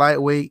hockey,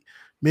 lightweight,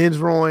 men's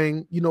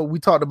rowing. We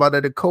talked about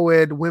that, the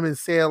co-ed, women's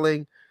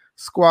sailing,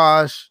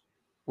 squash,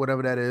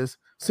 whatever that is,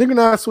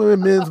 synchronized swimming,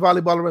 men's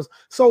volleyball, the rest.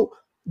 So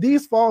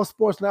these fall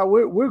sports now,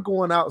 we're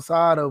going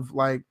outside of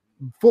like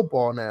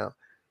football now.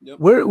 Yep.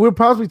 We're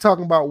possibly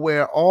talking about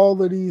where all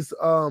of these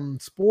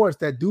sports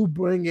that do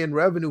bring in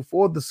revenue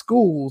for the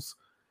schools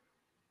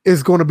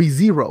is going to be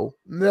zero,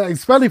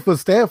 especially for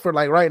Stanford.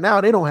 Like right now,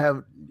 they don't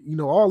have,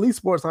 all these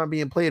sports aren't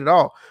being played at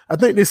all. I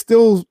think they're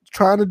still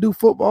trying to do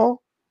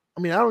football.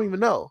 I mean, I don't even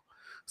know.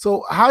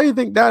 So how do you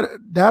think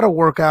that'll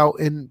work out?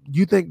 And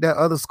you think that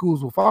other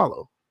schools will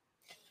follow?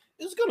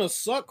 It's going to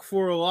suck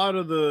for a lot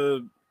of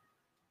the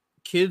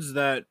kids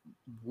that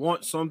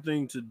want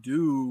something to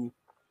do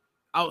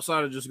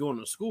outside of just going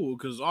to school,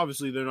 because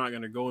obviously they're not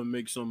going to go and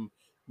make some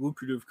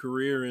lucrative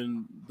career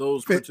in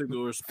those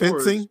particular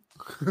sports. Fencing.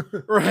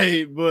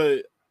 Right,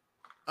 but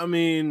I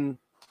mean,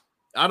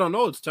 I don't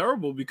know, it's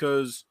terrible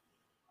because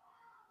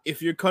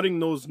if you're cutting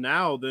those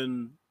now,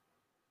 then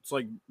it's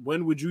like,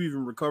 when would you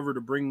even recover to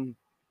bring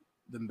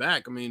them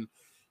back? I mean,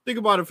 think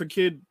about if a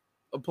kid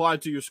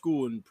applied to your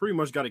school and pretty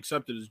much got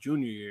accepted his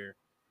junior year,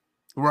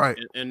 right,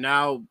 and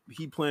now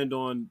he planned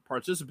on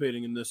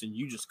participating in this and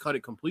you just cut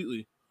it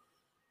completely.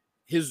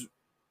 His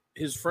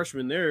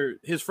freshman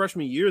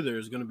year there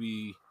is going to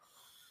be,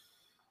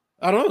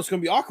 I don't know, it's going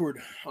to be awkward.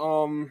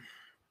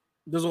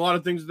 There's a lot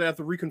of things they have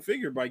to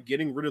reconfigure by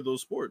getting rid of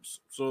those sports.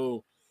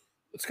 So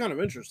it's kind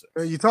of interesting.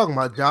 You're talking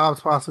about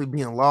jobs possibly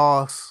being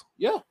lost.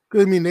 Yeah.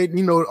 I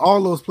mean,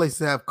 all those places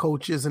have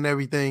coaches and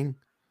everything.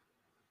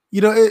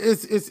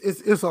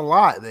 It's a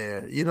lot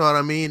there. You know what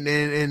I mean?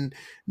 And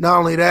not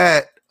only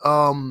that,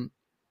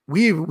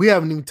 we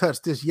haven't even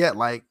touched this yet.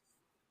 Like,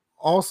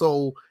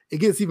 also, it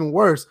gets even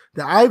worse.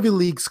 The Ivy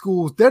League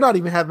schools, they're not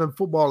even having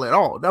football at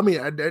all. I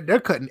mean, they're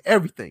cutting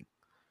everything.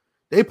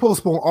 They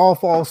postpone all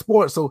fall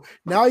sports. So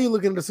now you're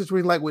looking at a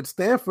situation like with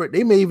Stanford.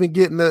 They may even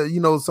get in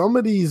the, some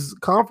of these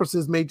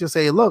conferences may just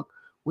say, look,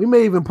 we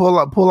may even pull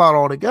out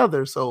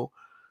altogether. So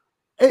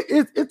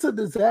it's a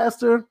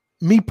disaster.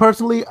 Me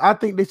personally, I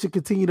think they should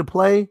continue to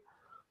play,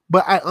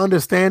 but I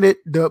understand it.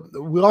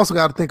 We also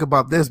got to think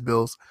about this,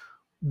 Bills.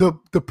 The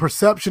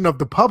perception of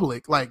the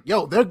public, like,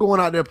 yo, they're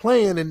going out there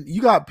playing, and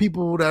you got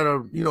people that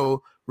are,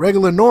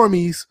 regular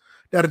normies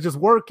that are just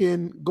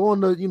working,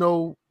 going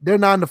to, their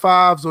 9 to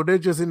 5s, or they're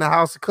just in the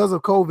house because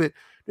of COVID.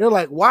 They're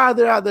like, why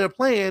they're out there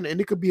playing? And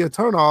it could be a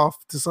turnoff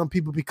to some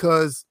people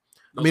because,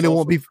 it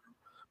won't be,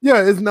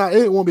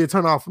 it won't be a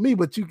turnoff for me,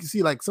 but you can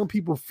see like some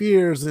people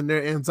fears and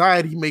their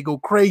anxiety may go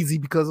crazy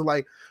because of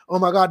like, oh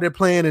my God, they're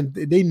playing and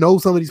they know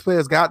some of these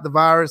players got the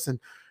virus, and,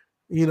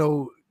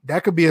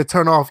 that could be a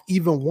turnoff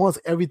even once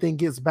everything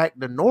gets back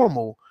to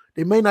normal.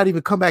 They may not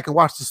even come back and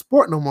watch the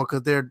sport no more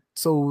because they're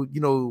so,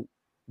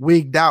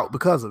 wigged out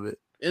because of it.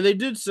 And they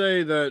did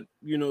say that,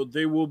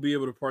 they will be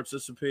able to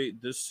participate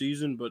this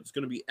season, but it's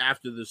going to be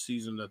after this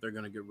season that they're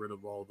going to get rid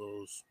of all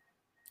those.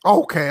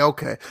 Okay.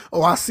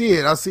 Oh, I see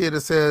it.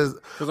 It says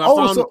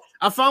because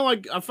I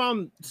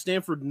found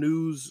Stanford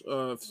news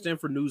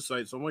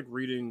site, so I'm like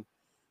reading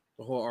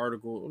the whole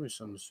article. Let me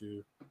send this to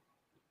you.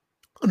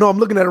 No, I'm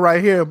looking at it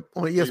right here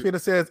on ESPN.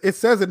 It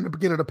says it in the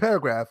beginning of the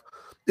paragraph.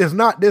 It's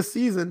not this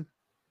season.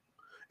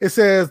 It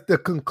says the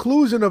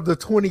conclusion of the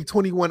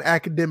 2021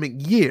 academic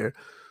year.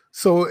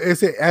 So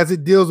it's as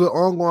it deals with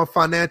ongoing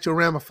financial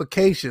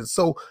ramifications.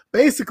 So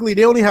basically,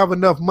 they only have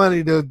enough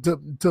money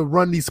to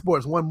run these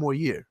sports one more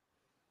year.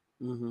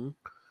 Mm-hmm.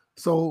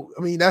 So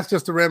that's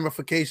just the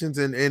ramifications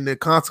and the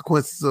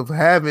consequences of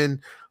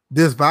having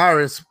this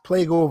virus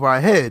plague over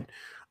our head.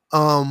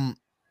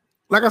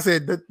 Like I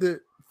said,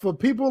 for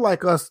people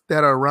like us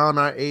that are around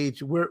our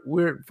age,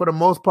 we're for the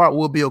most part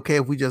we'll be okay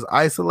if we just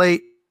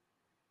isolate.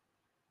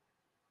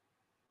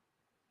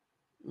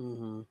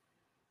 Mm-hmm.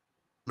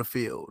 The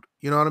field,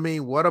 you know what I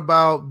mean? What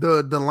about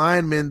the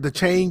linemen, the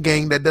chain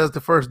gang that does the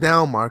first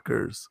down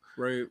markers?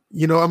 Right.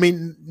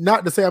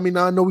 Not to say, I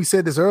know we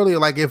said this earlier,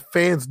 like if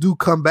fans do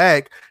come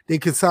back, they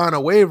can sign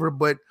a waiver,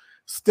 but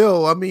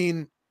still,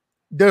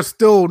 there's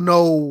still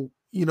no,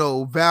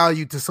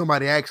 value to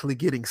somebody actually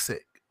getting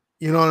sick.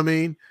 You know what I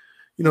mean?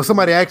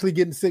 Somebody actually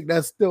getting sick,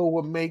 that still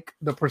would make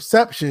the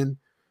perception,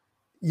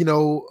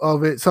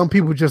 of it. Some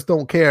people just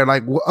don't care.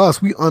 Like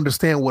us, we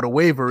understand what a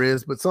waiver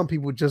is, but some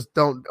people just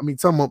don't.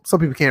 Some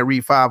people can't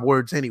read 5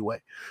 words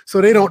anyway,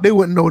 so they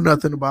wouldn't know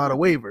nothing about a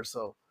waiver.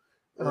 So,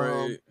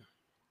 right.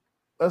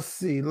 Let's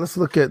see. Let's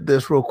look at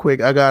this real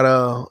quick. I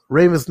got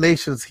Ravens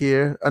Nations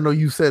here. I know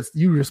you said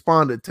you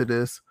responded to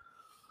this.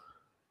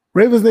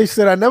 Ravens Nation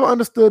said, I never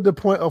understood the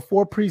point of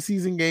 4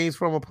 preseason games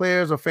from a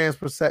player's or fans'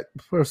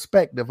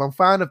 perspective. I'm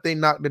fine if they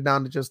knocked it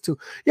down to just 2.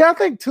 Yeah, I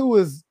think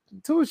 2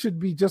 should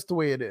be just the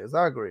way it is.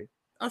 I agree.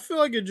 I feel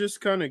like it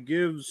just kind of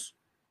gives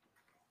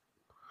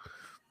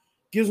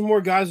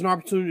more guys an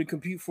opportunity to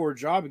compete for a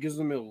job. It gives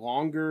them a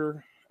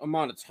longer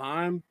amount of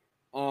time.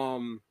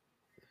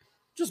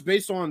 Just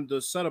based on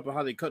the setup of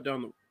how they cut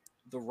down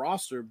the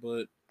roster,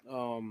 but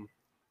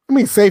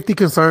safety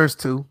concerns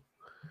too.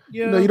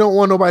 Yeah, you don't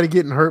want nobody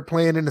getting hurt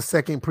playing in the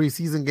second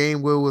preseason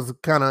game where it was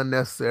kind of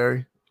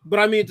unnecessary. But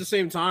at the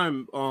same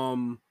time,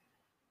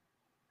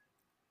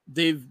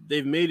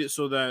 they've made it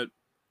so that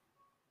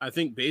I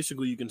think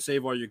basically you can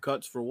save all your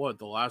cuts for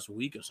the last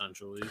week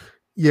essentially.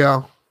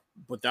 Yeah,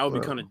 but that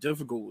would be kind of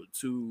difficult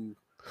to.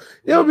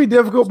 It would be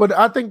difficult, but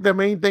I think the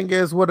main thing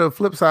is, what the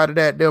flip side of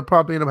that, they'll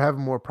probably end up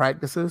having more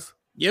practices.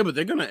 Yeah, but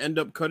they're gonna end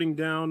up cutting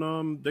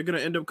down. They're gonna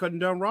end up cutting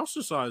down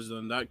roster size.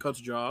 Then that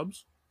cuts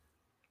jobs.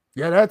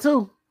 Yeah, that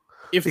too.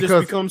 If this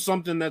becomes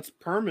something that's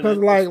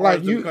permanent,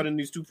 like you cutting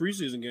these 2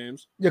 preseason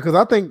games. Yeah, because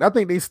I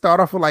think they start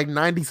off with like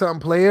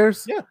 90-something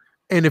players. Yeah,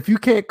 and if you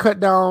can't cut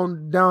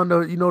down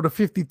to the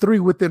 53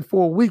 within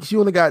 4 weeks, you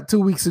only got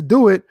 2 weeks to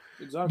do it.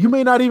 Exactly. You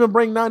may not even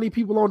bring 90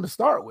 people on to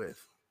start with.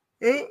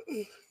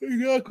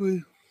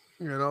 Exactly.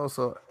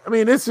 So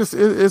it's just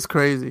it's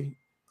crazy.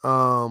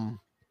 You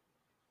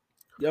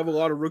have a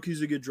lot of rookies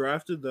that get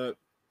drafted that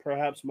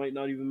perhaps might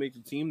not even make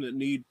the team, that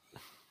need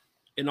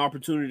an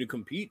opportunity to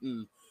compete,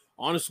 and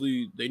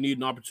honestly, they need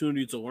an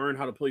opportunity to learn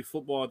how to play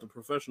football at the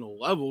professional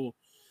level.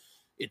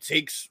 It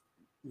takes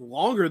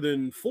longer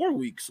than 4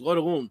 weeks, let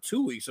alone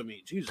 2 weeks.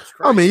 Jesus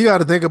Christ. You got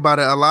to think about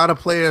it. A lot of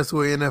players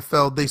who are in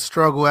NFL, they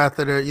struggle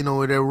after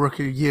their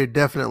rookie year.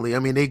 Definitely.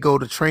 They go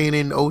to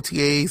training,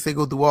 OTAs, they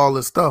go through all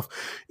this stuff,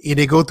 and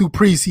they go through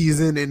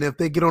preseason. And if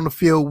they get on the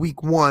field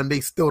week 1, they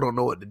still don't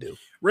know what to do.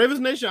 Ravens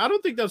Nation, I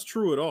don't think that's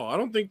true at all. I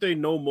don't think they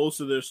know most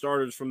of their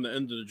starters from the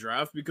end of the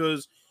draft,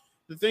 because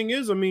the thing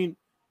is,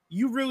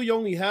 you really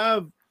only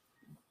have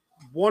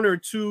 1 or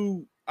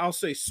 2, I'll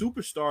say,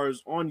 superstars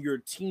on your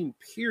team,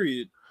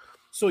 period.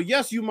 So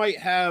yes, you might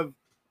have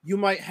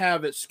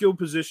at skill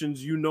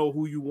positions,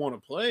 who you want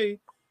to play,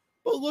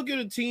 but look at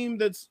a team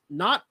that's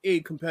not a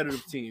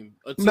competitive team.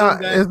 It's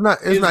not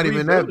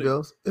even that,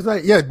 Bills. It's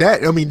not. Yeah,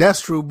 that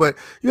that's true. But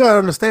you gotta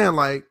understand,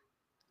 like,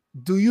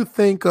 do you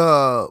think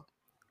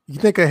You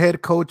think a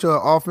head coach or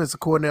offensive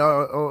coordinator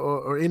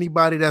or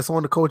anybody that's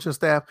on the coaching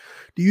staff,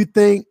 do you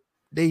think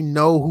they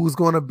know who's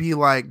going to be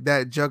like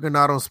that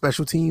juggernaut on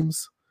special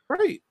teams?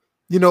 Right.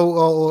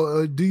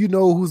 Or do you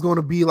know who's going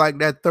to be like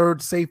that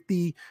third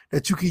safety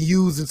that you can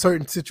use in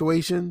certain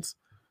situations?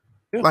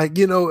 Yeah. Like,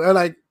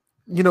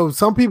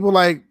 some people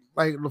like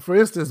for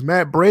instance,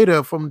 Matt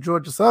Breda from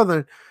Georgia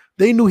Southern,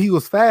 they knew he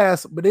was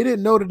fast, but they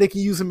didn't know that they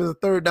could use him as a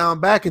third down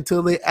back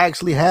until they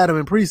actually had him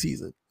in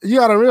preseason. You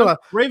got to realize,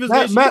 Ravens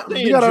Nation, you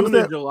say you in got to June and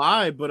understand.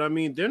 July, but I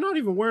mean, they're not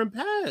even wearing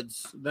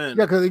pads then.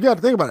 Yeah, because you got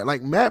to think about it.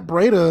 Like Matt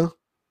Breda,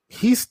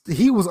 he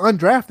was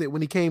undrafted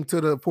when he came to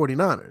the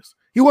 49ers.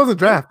 He wasn't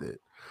drafted.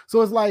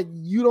 So it's like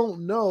you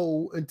don't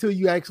know until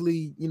you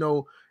actually,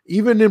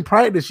 even in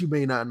practice, you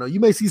may not know. You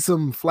may see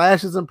some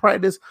flashes in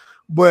practice,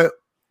 but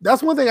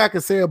that's one thing I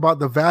can say about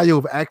the value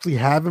of actually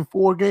having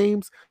 4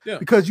 games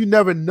because you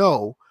never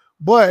know.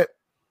 But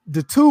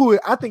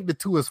I think the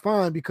 2 is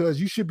fine because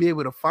you should be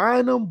able to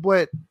find them.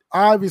 But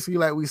obviously,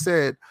 like we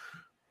said,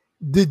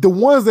 the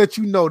ones that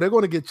they're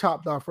going to get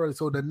chopped off first.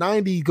 So the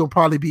 90 going to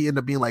probably end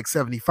up being like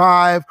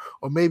 75,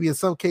 or maybe in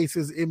some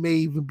cases it may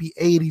even be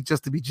 80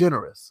 just to be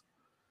generous.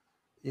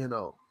 Yeah.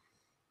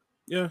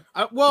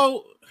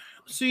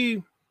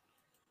 See,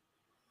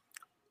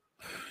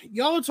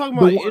 y'all are talking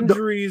about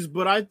injuries,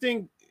 but I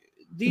think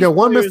these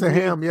one Mr.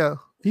 Ham,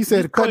 he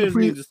said players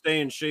need to stay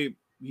in shape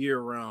year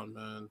round,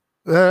 man.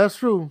 Yeah, that's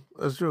true.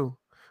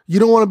 You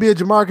don't want to be a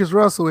Jamarcus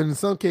Russell, and in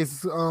some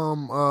cases,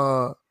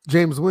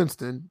 James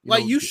Winston.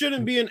 You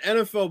shouldn't be an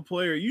NFL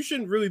player. You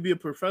shouldn't really be a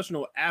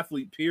professional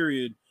athlete,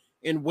 period,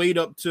 and wait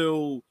up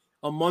till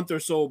a month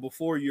or so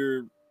before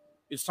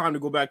it's time to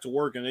go back to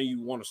work, and then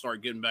you want to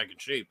start getting back in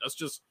shape.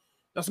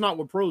 That's not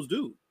what pros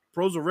do.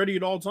 Pros are ready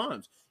at all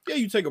times. Yeah,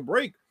 you take a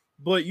break,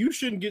 but you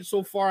shouldn't get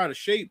so far out of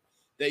shape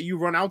that you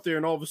run out there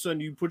and all of a sudden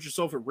you put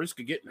yourself at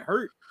risk of getting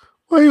hurt.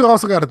 Well, you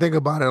also got to think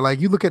about it.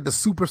 Like you look at the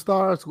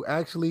superstars who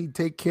actually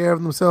take care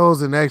of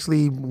themselves and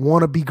actually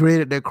want to be great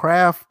at their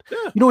craft.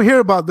 Yeah. You don't hear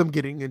about them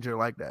getting injured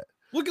like that.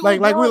 Look at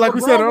like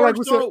we said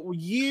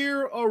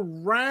year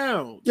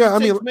around. Yeah,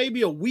 takes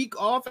maybe a week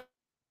off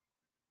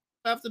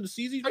after the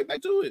season, right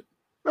back to it.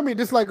 I mean,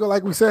 just like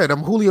we said,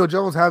 Julio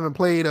Jones haven't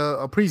played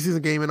a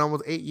preseason game in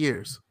almost 8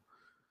 years.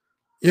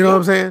 You know what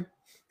I'm saying?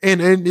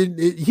 And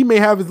he may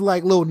have his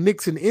like little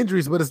nicks and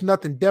injuries, but it's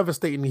nothing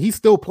devastating. He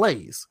still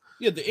plays.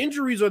 Yeah, the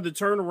injuries are the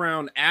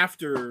turnaround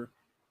after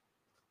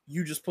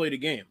you just played a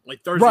game,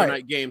 like Thursday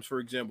night games, for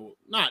example.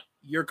 Not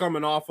you're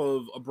coming off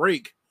of a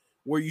break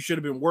where you should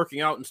have been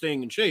working out and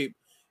staying in shape,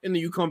 and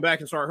then you come back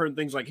and start hurting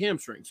things like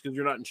hamstrings because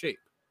you're not in shape.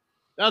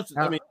 That's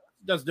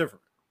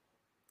different.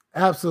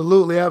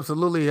 Absolutely. I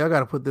got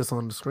to put this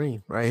on the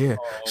screen right here.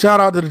 Shout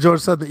out to the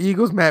Georgia Southern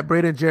Eagles, Matt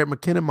Brady and Jared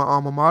McKinnon, my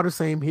alma mater.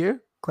 Same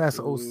here, class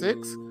of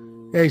 06.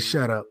 Hey,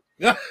 shut up.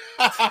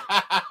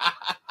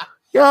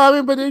 Yeah, I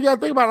mean, but you got to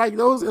think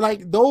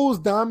about those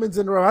diamonds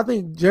in the row. I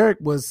think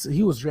Jarek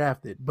was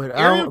drafted, but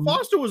Arian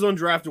Foster was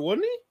undrafted,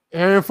 wasn't he?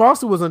 Arian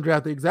Foster was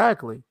undrafted,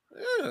 exactly.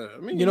 Yeah, I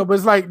mean, but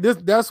it's like this.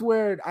 That's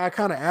where I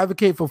kind of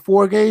advocate for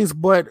 4 games,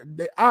 but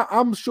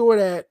I'm sure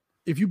that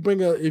if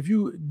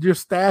your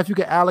staff, you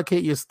can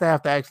allocate your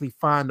staff to actually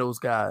find those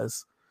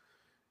guys.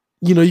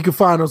 You can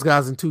find those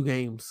guys in 2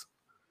 games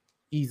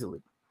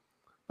easily.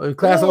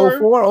 Class of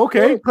 04,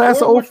 okay,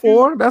 class of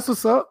 04. That's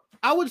what's up.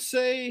 I would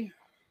say.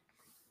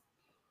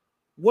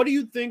 What do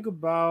you think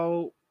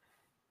about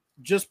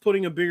just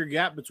putting a bigger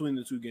gap between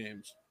the 2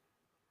 games?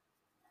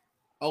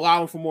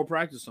 Allowing for more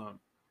practice time.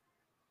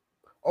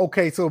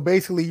 Okay, so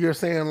basically you're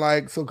saying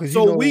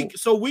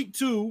week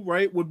 2,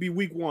 right, would be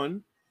week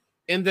 1,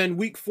 and then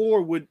week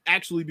 4 would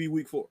actually be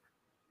week 4.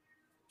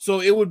 So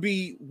it would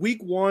be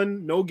week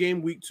 1, no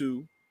game week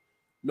 2,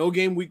 no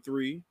game week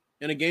 3,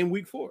 and a game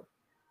week 4.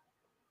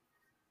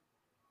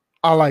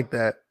 I like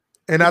that.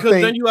 And because I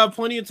think then you have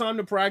plenty of time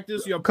to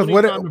practice, you have plenty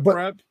of time to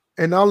prep.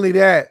 And not only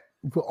that,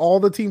 for all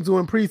the teams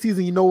doing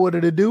preseason, you know what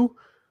it'll do?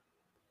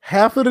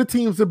 Half of the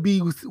teams will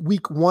be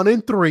week 1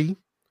 and 3,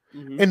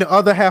 and the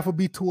other half will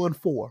be 2 and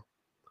 4.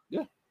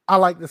 Yeah, I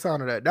like the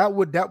sound of that. That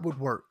would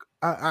work.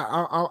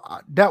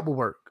 That would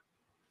work.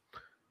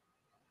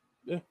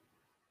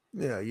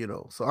 Yeah,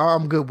 So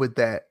I'm good with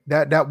that.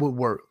 That would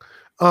work.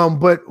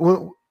 But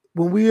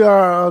when we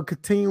are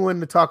continuing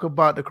to talk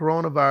about the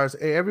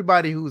coronavirus,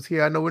 everybody who's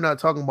here, I know we're not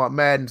talking about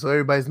Madden, so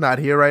everybody's not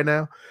here right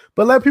now.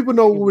 But let people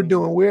know what we're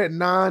doing. We're at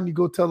 9. You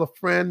go tell a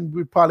friend.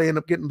 We probably end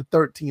up getting to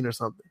 13 or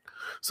something.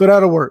 So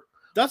that'll work.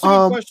 That's a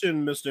good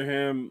question, Mr.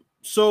 Ham.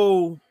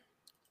 So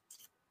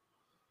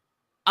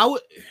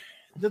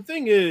the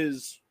thing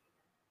is,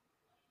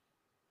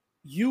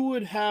 you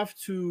would have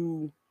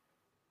to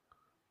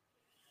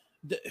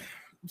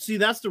see,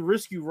 that's the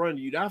risk you run.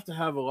 You'd have to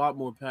have a lot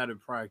more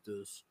padded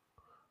practice.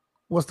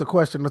 What's the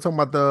question? I'm talking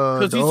about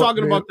because he's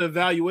talking about the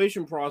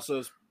evaluation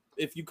process.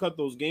 If you cut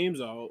those games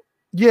out,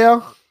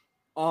 yeah.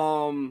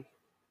 But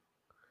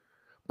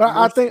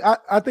I think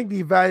the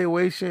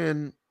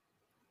evaluation.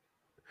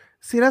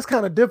 See, that's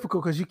kind of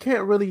difficult because you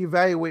can't really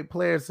evaluate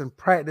players in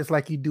practice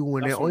like you do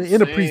when they're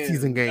in a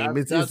preseason game.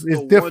 It's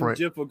different. One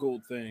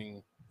difficult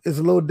thing. It's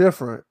a little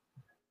different.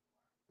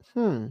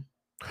 Hmm.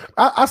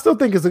 I still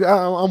think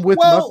I'm with him.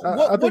 Well, I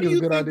what think do it's a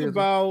you good think idea.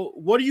 about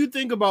what do you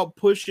think about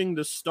pushing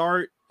the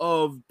start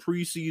of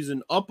preseason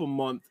up a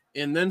month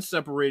and then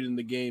separating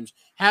the games,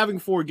 having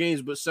 4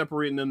 games but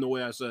separating them the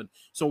way I said.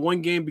 So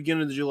one game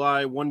beginning of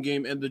July, one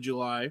game end of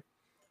July,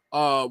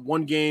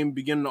 one game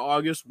beginning of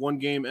August, one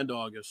game end of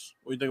August.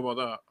 What do you think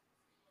about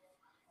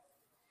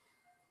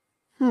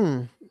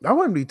that? That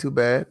wouldn't be too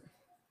bad.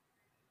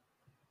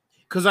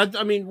 Because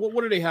I mean, what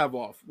do they have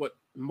off? What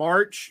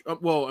March?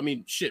 Well, I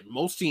mean, shit.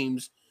 Most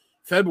teams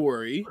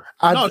February.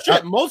 No, I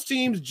shit. Most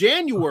teams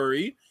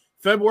January,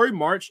 February,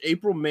 March,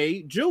 April,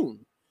 May,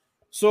 June.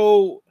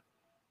 So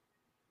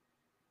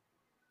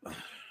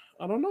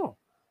I don't know.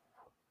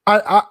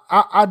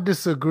 I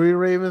disagree,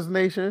 Ravens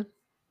Nation.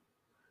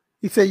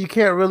 He said you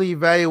can't really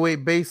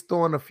evaluate based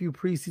on a few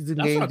preseason That's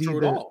not games true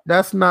at either. all.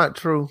 That's not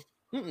true.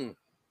 Mm-mm.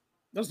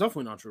 That's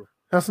definitely not true.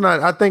 That's not.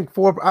 I think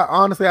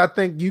honestly, I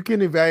think you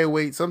can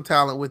evaluate some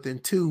talent within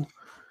 2. Yeah.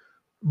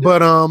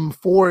 But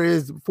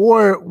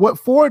 4 what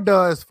 4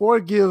 does. 4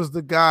 gives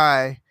the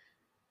guy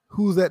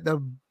who's at the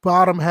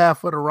bottom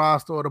half of the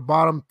roster or the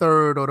bottom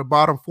third or the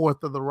bottom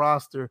fourth of the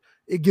roster.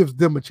 It gives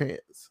them a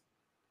chance.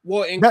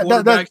 Well, in That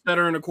quarterbacks that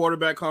are in a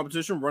quarterback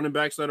competition, running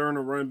backs that are in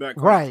a running back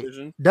right.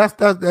 competition.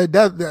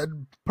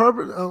 That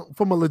perfect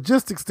from a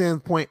logistics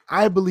standpoint.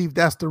 I believe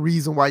that's the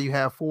reason why you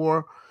have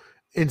 4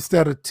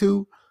 instead of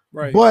 2.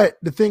 Right. But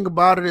the thing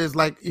about it is,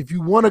 like, if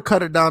you want to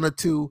cut it down to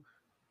 2,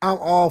 I'm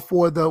all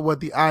for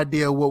the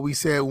idea of what we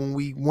said when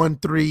we won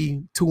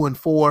 3, 2, and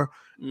 4,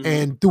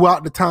 and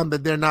throughout the time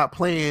that they're not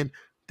playing,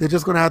 they're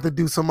just going to have to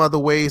do some other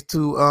ways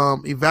to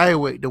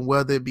evaluate them,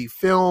 whether it be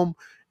film,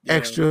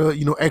 extra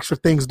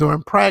things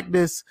during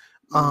practice.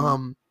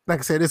 Like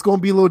I said, it's going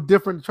to be a little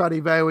different to try to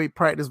evaluate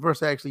practice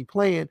versus actually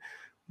playing.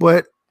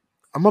 But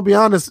I'm gonna be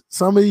honest,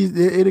 some of these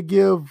it'll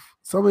give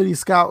some of these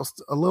scouts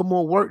a little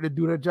more work to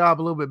do their job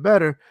a little bit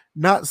better.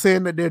 Not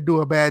saying that they're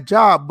doing a bad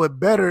job, but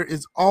better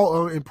is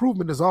all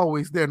improvement is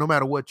always there, no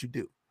matter what you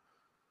do.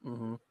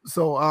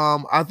 So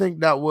I think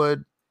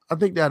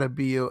that'd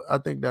be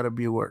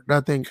a work.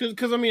 I think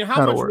because I mean, how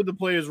that'll much work. would the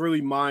players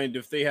really mind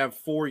if they have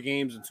 4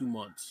 games in 2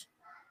 months?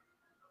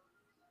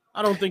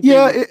 I don't think they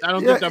Yeah, would. I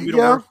don't think that'd be the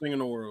yeah, worst thing in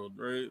the world,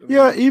 right? I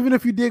yeah. mean, Even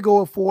if you did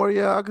go at 4,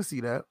 yeah, I can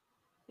see that.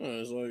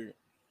 it's like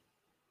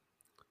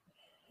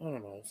I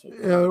don't know. It's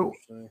Yeah.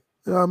 interesting.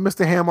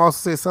 Mr. Ham also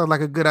said sounds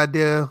like a good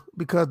idea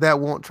because that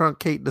won't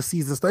truncate the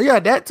season stuff. Yeah,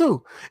 that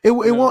too. It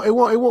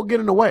won't get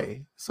in the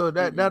way. So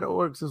that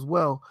works as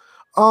well.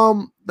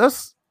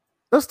 Let's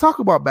talk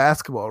about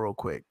basketball real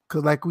quick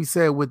because, like we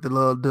said, with the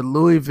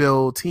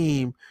Louisville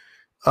team,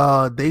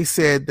 they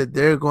said that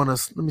they're gonna.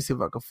 Let me see if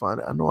I can find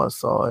it. I know I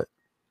saw it.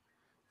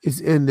 It's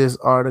in this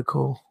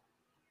article.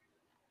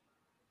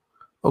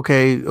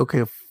 Okay.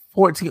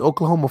 14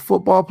 Oklahoma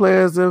football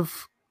players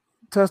have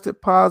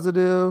tested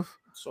positive.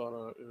 Saw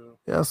that.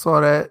 Yeah, I saw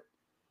that.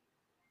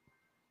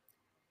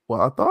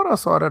 Well, I thought I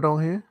saw that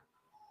on here.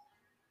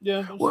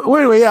 Yeah. Well,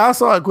 anyway, yeah, I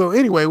saw it. Well,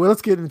 anyway,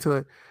 let's get into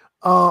it.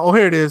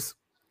 Here it is.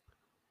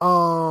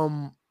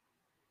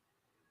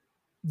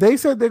 They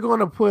said they're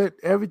going to put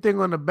everything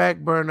on the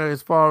back burner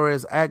as far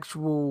as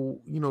actual,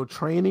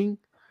 training.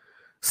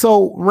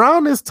 So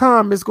around this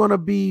time, it's going to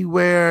be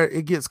where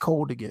it gets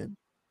cold again.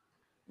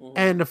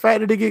 And the fact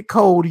that they get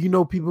cold,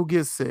 people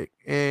get sick.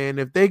 And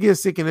if they get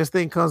sick and this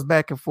thing comes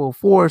back in full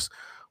force,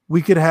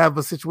 we could have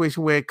a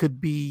situation where it could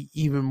be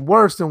even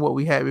worse than what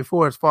we had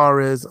before, as far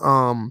as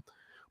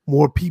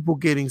more people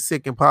getting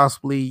sick and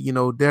possibly,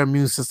 their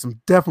immune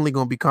system definitely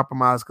going to be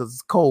compromised because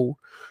it's cold.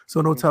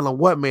 So no telling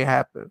what may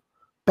happen.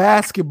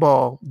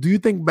 Basketball. Do you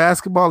think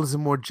basketball is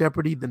in more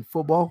jeopardy than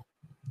football?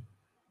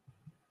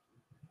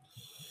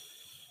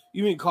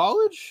 You mean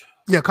college?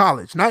 Yeah,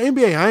 college, not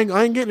NBA. I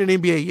ain't getting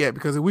an NBA yet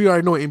because we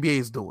already know what NBA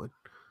is doing.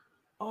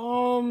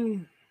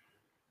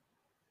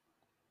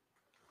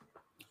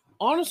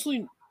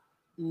 Honestly,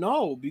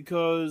 no,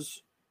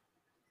 because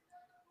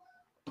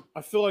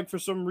I feel like for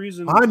some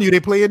reason I knew they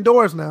play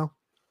indoors now.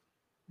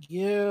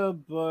 Yeah,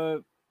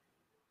 but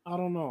I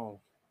don't know.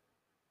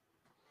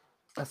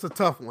 That's a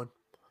tough one.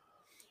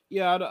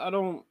 Yeah, I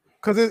don't.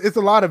 Because it's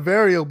a lot of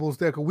variables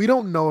there. Because we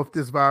don't know if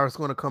this virus is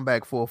going to come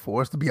back full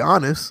force. To be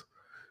honest,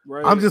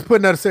 Right. I'm just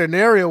putting that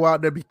scenario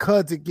out there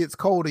because it gets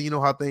cold, and you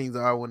know how things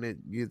are when it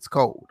gets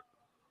cold.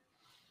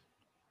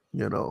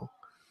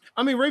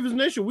 I mean, Ravens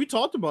Nation, we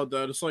talked about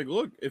that. It's like,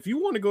 look, if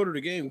you want to go to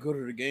the game, go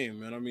to the game,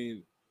 man. I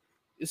mean,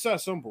 it's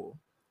that simple.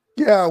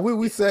 Yeah,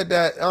 we said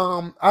that.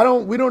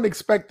 We don't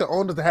expect the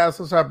owners to have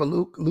some type of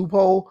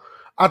loophole.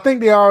 I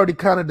think they already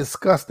kind of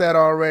discussed that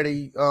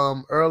already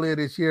earlier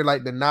this year,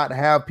 like to not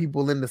have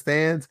people in the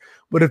stands.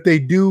 But if they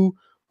do,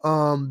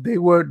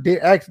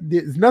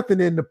 there's nothing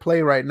in the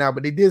play right now.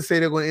 But they did say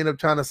they're going to end up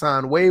trying to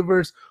sign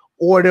waivers,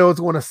 or they was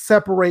going to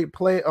separate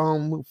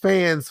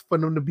fans for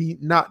them to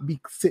not be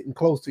sitting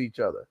close to each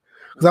other.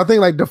 Because I think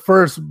like the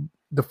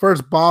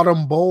first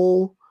bottom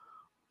bowl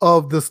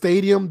of the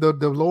stadium, the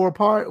lower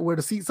part where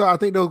the seats are, I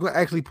think they're going to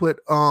actually put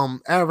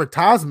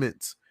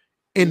advertisements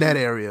in that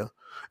area.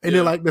 And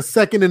then like the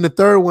second and the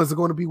third ones are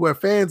going to be where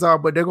fans are,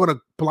 but they're going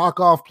to block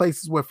off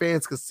places where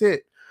fans could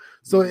sit.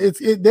 So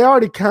they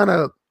already kind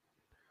of.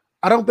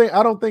 I think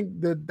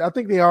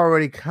they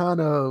already kind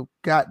of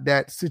got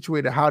that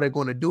situated how they're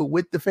going to do it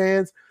with the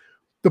fans.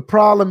 The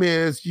problem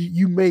is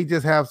you may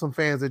just have some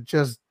fans that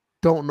just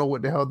don't know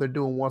what the hell they're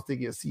doing once they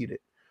get seated.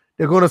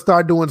 They're going to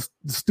start doing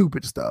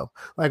stupid stuff.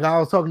 Like I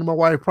was talking to my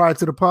wife prior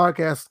to the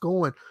podcast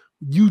going,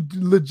 you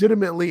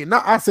legitimately,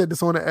 now I said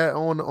this on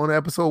the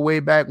episode way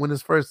back when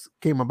this first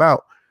came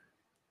about.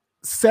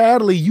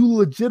 Sadly, you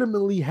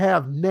legitimately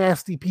have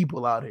nasty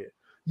people out here.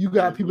 You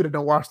got people that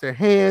don't wash their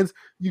hands.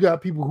 You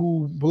got people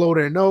who blow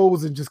their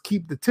nose and just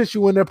keep the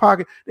tissue in their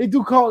pocket. They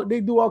do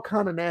all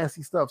kind of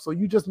nasty stuff. So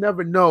you just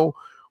never know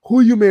who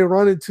you may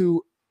run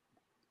into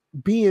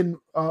being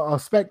a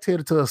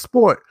spectator to a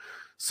sport.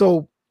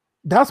 So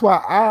that's why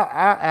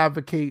I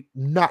advocate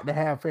not to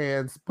have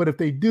fans. But if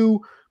they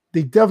do,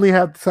 they definitely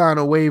have to sign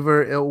a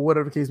waiver or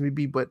whatever the case may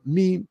be. But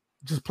me,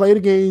 just play the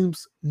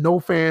games,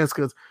 no fans,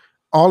 because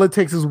all it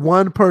takes is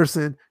one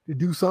person to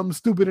do something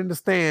stupid in the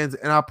stands,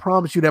 and I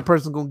promise you that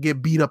person's going to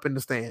get beat up in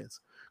the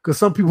stands because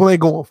some people ain't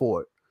going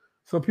for it.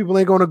 Some people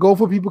ain't going to go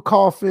for people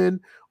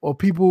coughing or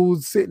people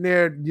sitting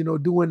there,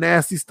 doing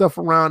nasty stuff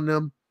around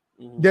them.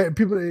 That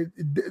people,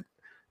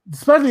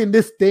 especially in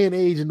this day and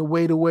age and the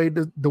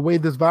way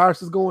this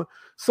virus is going,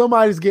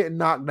 somebody's getting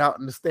knocked out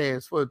in the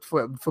stands for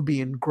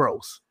being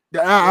gross.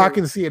 I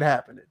can see it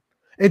happening.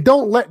 And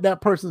don't let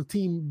that person's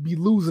team be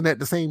losing at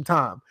the same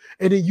time.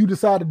 And then you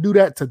decide to do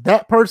that to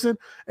that person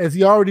as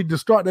he already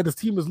distraught that his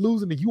team is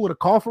losing and you want to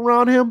cough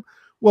around him.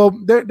 Well,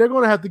 they're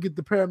going to have to get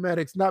the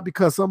paramedics, not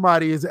because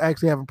somebody is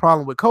actually having a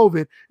problem with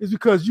COVID. It's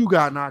because you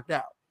got knocked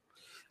out.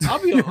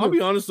 I'll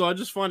be honest, though. I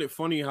just find it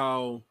funny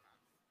how,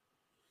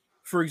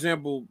 for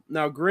example,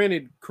 now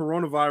granted,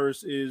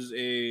 coronavirus is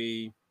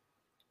a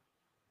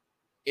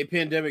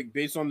pandemic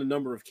based on the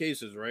number of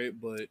cases, right?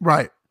 But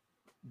right.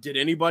 Did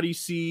anybody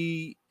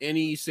see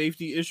any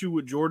safety issue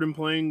with Jordan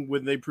playing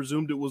when they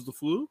presumed it was the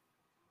flu?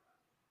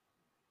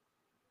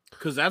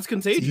 Because that's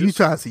contagious. You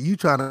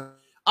trying to.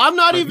 I'm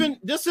not even.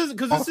 This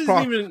isn't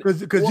even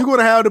because you're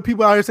gonna have the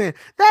people out here saying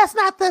that's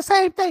not the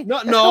same thing.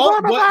 No.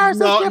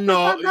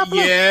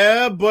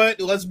 Yeah, but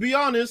let's be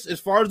honest. As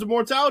far as the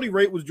mortality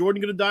rate, was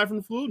Jordan gonna die from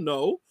the flu?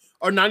 No.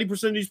 Are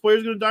 90% of these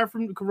players gonna die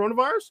from the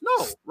coronavirus?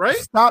 No. Right?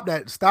 Stop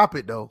that. Stop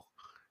it though.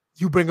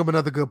 You bring up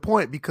another good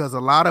point because a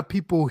lot of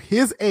people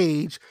his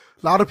age,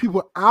 a lot of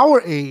people our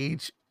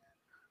age,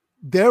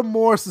 they're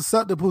more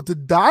susceptible to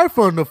die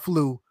from the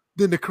flu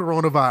than the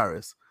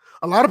coronavirus.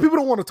 A lot of people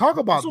don't want to talk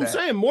about that. That's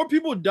what I'm saying. More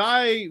people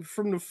die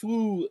from the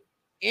flu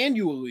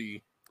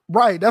annually.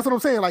 Right. That's what I'm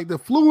saying. Like the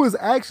flu is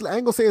actually, I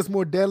ain't gonna say it's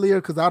more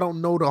deadlier because I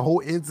don't know the whole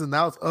ins and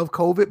outs of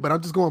COVID, but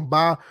I'm just going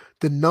by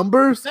the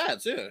numbers.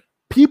 That's it.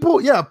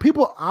 People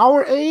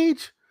our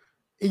age,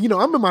 and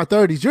I'm in my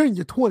 30s, you're in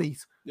your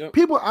 20s. Yep.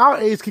 People our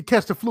age could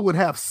catch the flu and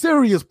have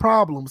serious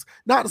problems.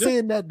 Not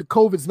saying that the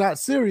COVID's not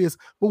serious,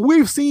 but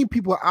we've seen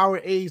people our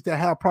age that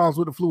have problems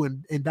with the flu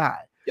and die.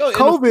 Yo,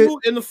 COVID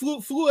and the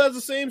flu has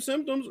the same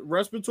symptoms,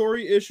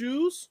 respiratory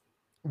issues.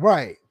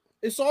 Right.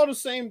 It's all the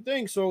same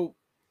thing. So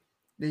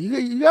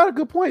you got a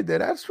good point there.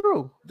 That's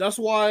true. That's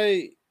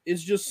why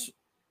it's just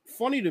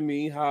funny to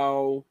me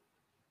how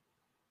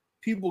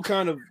people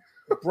kind of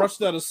brush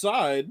that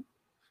aside.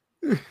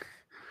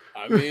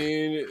 I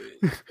mean,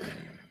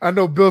 I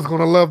know Bill's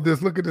gonna love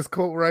this. Look at this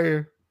quote right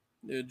here.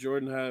 Yeah,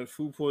 Jordan had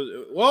food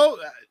poisoning. Well,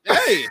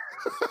 hey,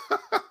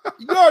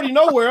 you already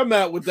know where I'm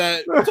at with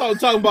that.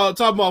 Talking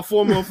about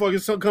four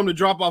motherfuckers come to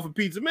drop off a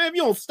pizza. Man, if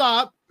you don't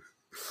stop,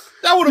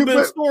 that would have been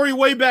a story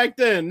way back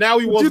then. Now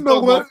he wants to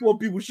talk about 4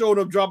 people showing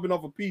up dropping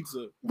off a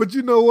pizza. But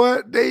you know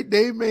what? They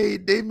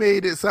made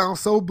it sound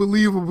so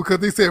believable because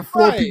they said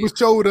 4 people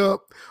showed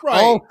up.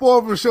 Right. All 4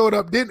 of them showed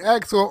up, didn't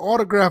ask for an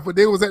autograph, but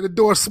they was at the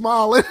door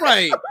smiling.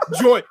 Right.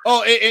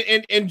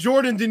 And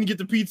Jordan didn't get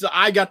the pizza.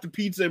 I got the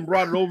pizza and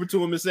brought it over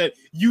to him and said,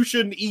 "You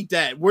shouldn't eat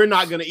that. We're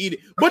not gonna eat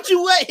it." But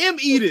you let him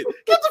eat it.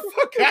 Get the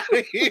fuck out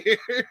of here.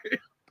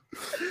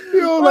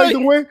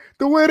 Like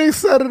the way they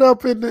set it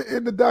up in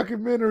the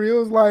documentary, it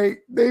was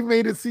like they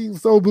made it seem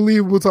so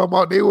believable. Talking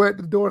about they were at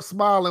the door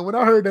smiling. When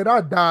I heard that,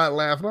 I died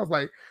laughing. I was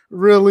like,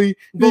 "Really?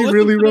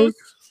 Really?"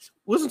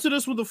 Listen to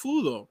this with the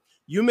flu, though.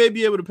 You may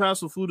be able to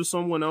pass the flu to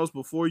someone else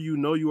before you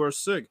know you are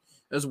sick,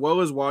 as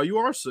well as while you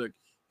are sick.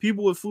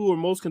 People with flu are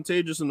most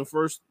contagious in the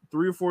first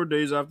 3 or 4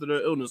 days after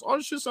their illness. All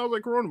this shit sounds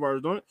like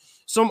coronavirus, don't it?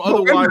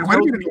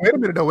 Wait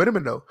a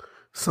minute though.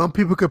 Some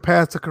people could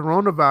pass the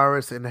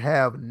coronavirus and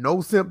have no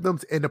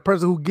symptoms, and the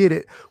person who get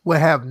it will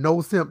have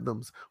no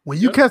symptoms. When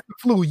you catch the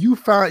flu, you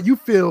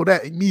feel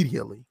that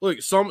immediately.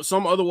 Look, some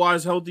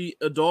otherwise healthy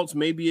adults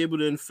may be able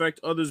to infect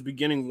others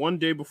beginning 1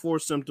 day before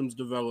symptoms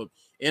develop,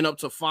 and up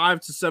to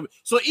 5 to 7.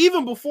 So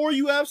even before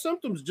you have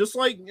symptoms, just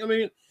like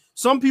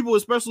some people,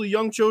 especially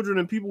young children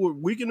and people with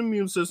weakened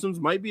immune systems,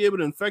 might be able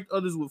to infect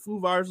others with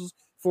flu viruses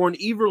for an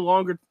even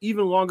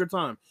longer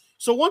time.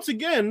 So once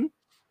again,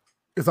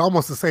 it's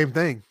almost the same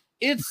thing.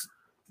 It's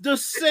the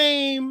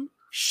same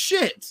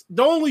shit.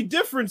 The only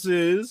difference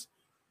is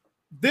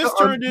this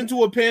turned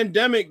into a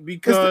pandemic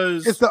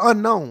because it's the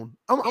unknown.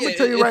 I'm gonna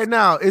tell you right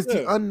now, it's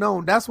the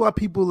unknown. That's why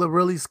people are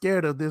really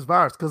scared of this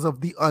virus, because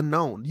of the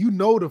unknown. You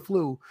know, the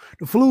flu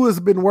has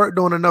been worked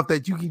on enough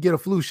that you can get a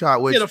flu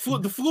shot. Which the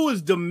flu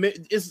is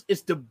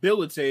it's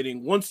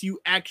debilitating. Once you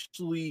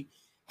actually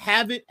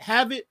have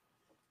it,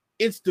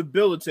 it's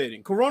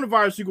debilitating.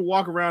 Coronavirus, you can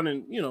walk around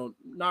and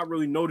not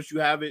really notice you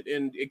have it,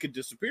 and it could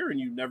disappear, and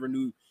you never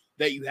knew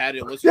that you had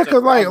it. Yeah,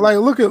 because like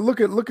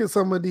look at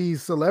some of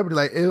these celebrities,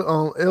 like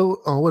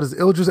what is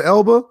it, Idris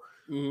Elba?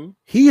 Mm-hmm.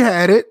 He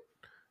had it.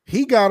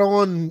 He got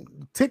on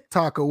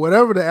TikTok or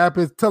whatever the app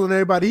is, telling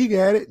everybody he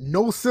had it,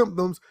 no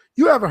symptoms.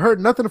 You haven't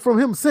heard nothing from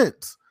him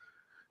since.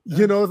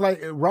 Yeah. It's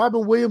like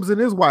Robin Williams and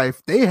his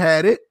wife, they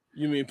had it.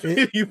 You mean what's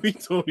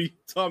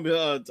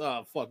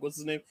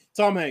his name?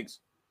 Tom Hanks.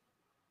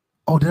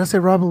 Oh, did I say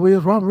Robin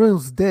Williams? Robin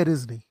Williams is dead,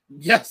 isn't he?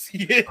 Yes,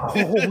 he is.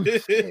 Oh,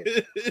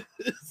 shit.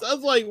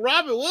 Sounds like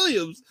Robin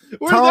Williams.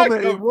 Where did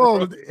that come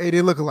from? Hey,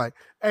 they look alike.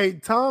 Hey,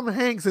 Tom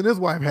Hanks and his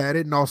wife had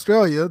it in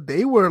Australia.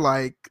 They were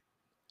like,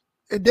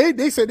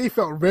 they said they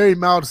felt very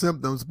mild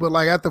symptoms, but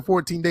like after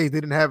 14 days, they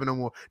didn't have it no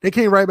more. They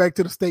came right back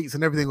to the States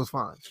and everything was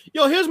fine.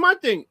 Yo, here's my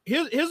thing.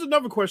 Here's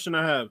another question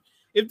I have.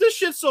 If this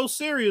shit's so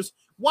serious,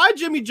 why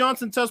Jimmy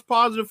Johnson test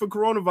positive for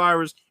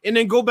coronavirus and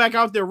then go back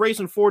out there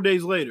racing 4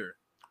 days later?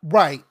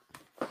 Right.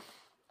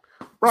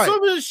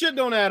 Some of this shit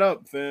don't add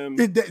up, fam.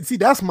 See,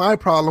 that's my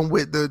problem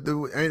with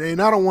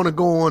and I don't want to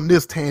go on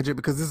this tangent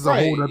because this is a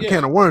whole other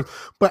can of worms.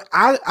 But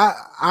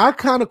I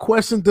kind of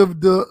question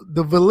the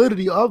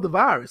validity of the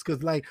virus,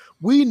 because like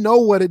we know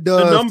what it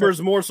does. The numbers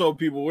more so,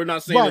 people. We're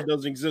not saying it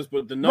doesn't exist,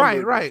 but the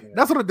numbers. Right.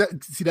 That's what what I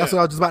was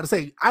just about to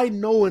say. I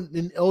know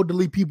in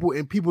elderly people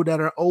and people that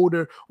are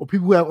older or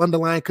people who have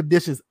underlying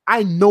conditions,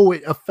 I know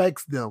it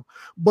affects them.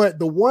 But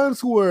the ones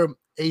who are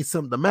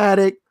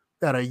asymptomatic,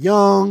 that are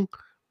young,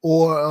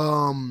 or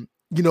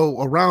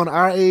around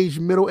our age,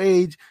 middle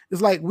age,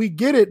 it's like we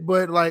get it,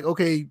 but like,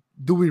 okay,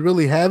 do we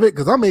really have it?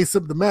 Because I'm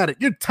asymptomatic.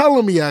 You're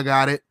telling me I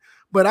got it,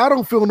 but I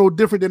don't feel no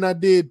different than I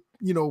did,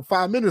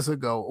 5 minutes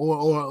ago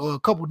or a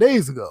couple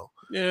days ago.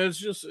 Yeah,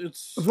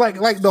 it's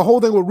like the whole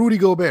thing with Rudy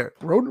Gobert.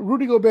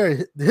 Rudy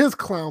Gobert, his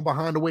clown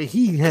behind the way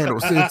he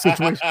handles the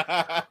situation.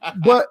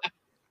 But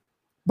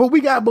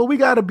we got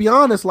to be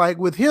honest, like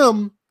with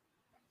him.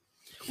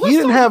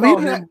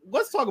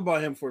 Let's talk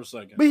about him for a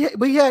second.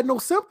 But he had no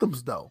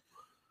symptoms, though.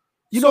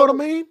 You know what I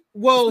mean?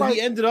 Well,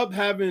 he ended up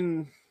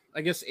having,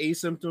 I guess, a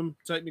symptom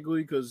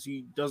technically, because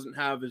he doesn't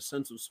have his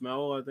sense of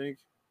smell, I think.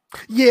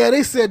 Yeah,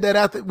 they said that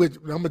after. Which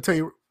I'm gonna tell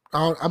you,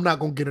 I'm not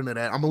gonna get into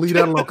that. I'm gonna leave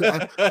that alone.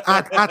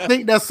 I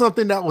think that's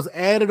something that was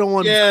added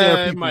on to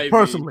scare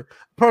people.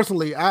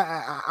 Personally,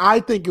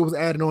 I think it was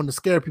added on to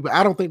scare people.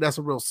 I don't think that's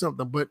a real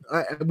symptom, but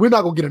we're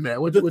not gonna get into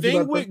that. The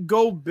thing with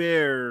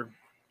Gobert,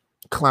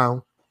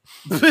 clown.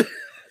 The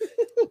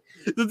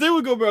thing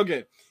with Gobert,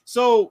 okay,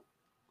 so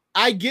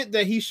I get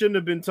that he shouldn't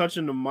have been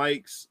touching the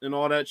mics and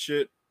all that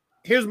shit.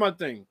 Here's my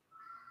thing.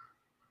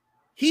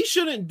 He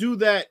shouldn't do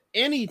that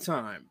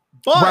anytime.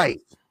 But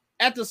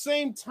at the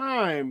same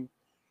time,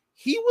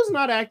 he was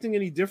not acting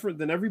any different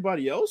than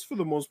everybody else, for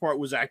the most part,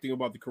 was acting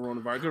about the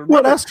coronavirus. Remember,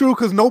 well, that's true,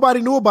 because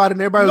nobody knew about it,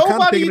 and everybody was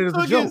kind of taking it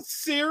as a joke. It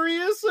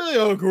serious?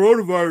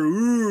 Coronavirus.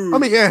 Ooh. I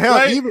mean, yeah, hell,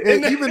 right?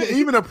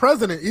 even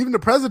the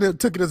president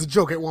took it as a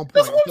joke at one point.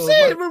 That's what I'm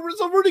saying.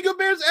 So Rudy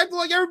Gobert's acting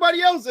like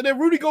everybody else, and then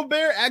Rudy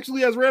Gobert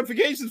actually has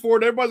ramifications for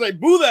it. And everybody's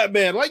like, boo that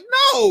man. Like,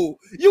 no,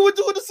 you were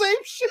doing the same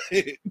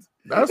shit.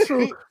 That's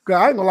true.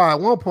 I ain't gonna lie.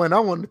 At one point, I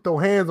wanted to throw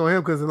hands on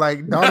him because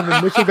like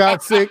Donovan Mitchell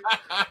got sick.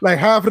 Like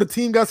half of the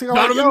team got sick.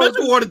 Donovan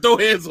Mitchell wanted to throw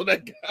hands on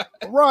that guy.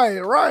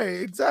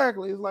 Right.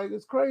 Exactly. It's like,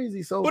 it's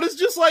crazy. So, but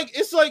it's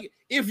like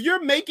if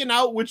you're making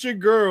out with your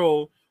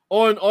girl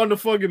on the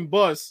fucking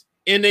bus,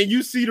 and then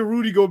you see the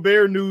Rudy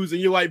Gobert news, and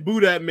you're like,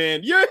 boo that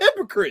man. You're a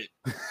hypocrite.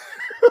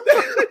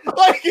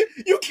 Like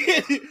you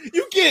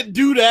can't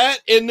do that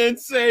and then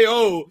say,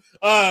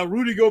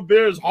 Rudy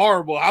Gobert is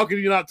horrible. How can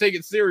you not take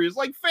it serious?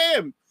 Like,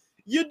 fam,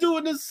 you're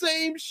doing the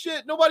same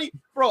shit.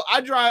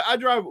 I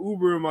drive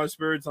Uber in my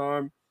spare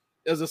time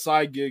as a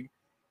side gig.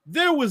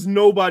 There was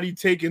nobody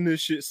taking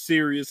this shit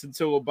serious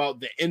until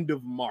about the end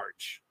of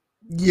March.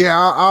 Yeah,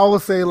 I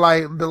would say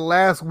like the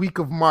last week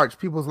of March,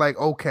 people's like,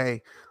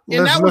 okay.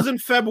 And that was in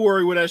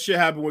February when that shit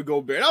happened with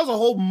Gobert. That was a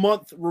whole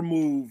month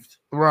removed.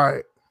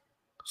 Right.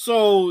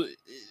 So,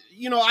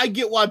 I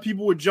get why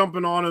people were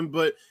jumping on him,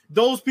 but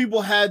those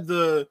people had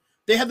the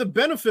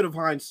benefit of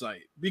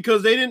hindsight,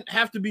 because they didn't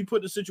have to be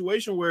put in a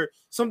situation where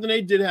something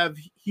they did have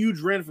huge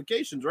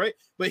ramifications, right?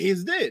 But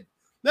his did.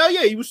 Now,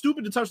 yeah, he was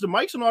stupid to touch the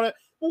mics and all that.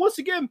 But once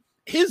again,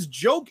 his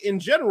joke in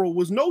general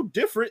was no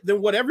different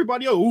than what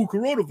everybody else,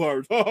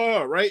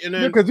 coronavirus, right? And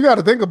then because you got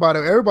to think about it,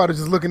 everybody's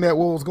just looking at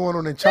what was going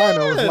on in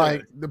China. It's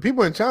like the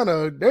people in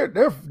China,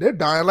 they're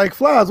dying like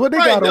flies. What they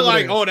got over they're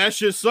like, there? that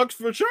shit sucks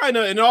for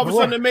China, and all of a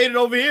sudden they made it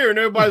over here, and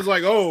everybody's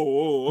like,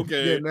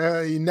 okay.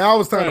 Yeah,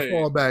 now it's time to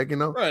fall back,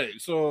 Right.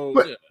 So,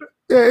 but,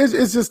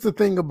 it's just the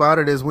thing about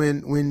it is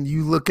when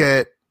you look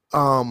at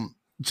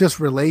just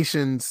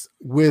relations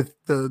with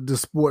the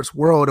sports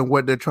world and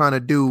what they're trying to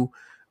do.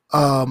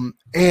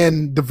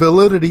 and the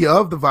validity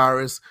of the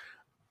virus,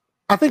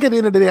 I think at the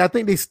end of the day, I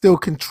think they still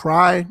can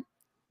try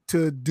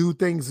to do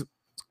things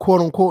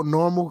quote unquote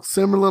normal,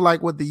 similar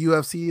like what the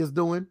UFC is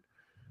doing.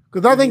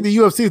 Because I think the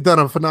UFC has done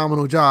a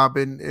phenomenal job.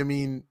 And I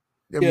mean,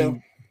 Yeah.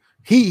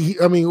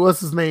 I mean,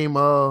 what's his name?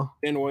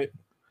 Dana White.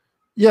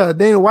 Yeah,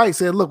 Dana White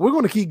said, look, we're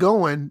going to keep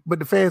going, but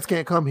the fans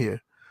can't come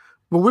here.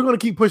 But we're going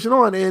to keep pushing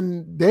on.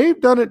 And they've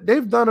done it.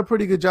 They've done a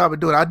pretty good job of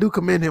doing it. I do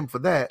commend him for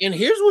that. And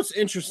here's what's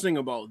interesting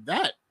about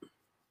that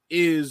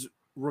is,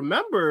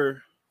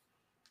 remember,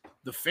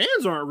 the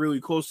fans aren't really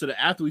close to the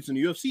athletes in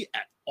the UFC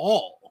at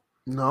all.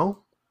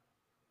 No.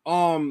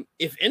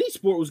 If any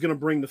sport was going to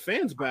bring the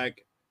fans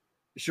back,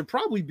 it should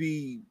probably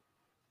be,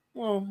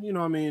 well, you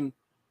know, I mean,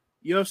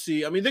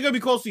 UFC. I mean, they're going to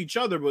be close to each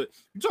other, but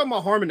you're talking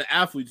about harming the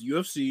athletes.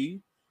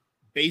 UFC,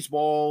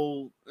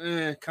 baseball,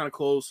 kind of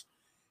close.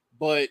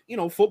 But, you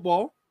know,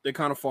 football, they're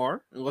kind of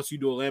far, unless you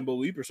do a Lambeau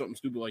leap or something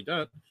stupid like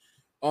that.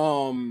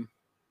 You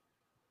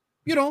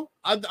know,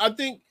 I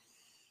think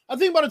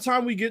by the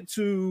time we get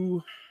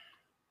to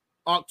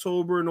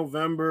October,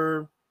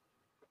 November,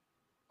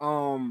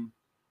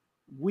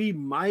 we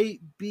might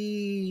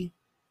be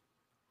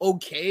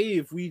okay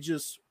if we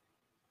just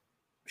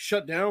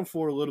shut down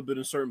for a little bit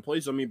in certain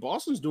places. I mean,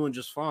 Boston's doing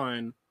just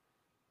fine.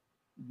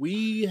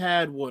 We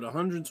had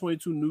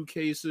 122 new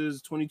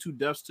cases, 22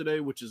 deaths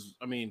today, which is,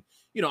 I mean,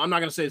 you know, I'm not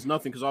gonna say it's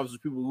nothing because obviously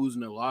people are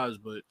losing their lives,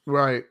 but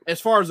right.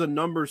 As far as the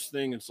numbers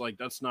thing, it's like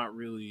that's not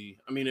really.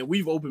 I mean,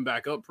 we've opened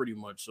back up pretty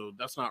much, so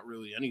that's not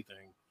really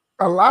anything.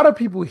 A lot of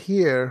people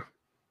here,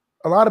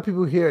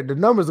 the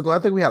numbers are going.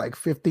 I think we had like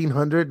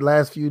 1,500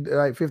 last few,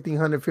 like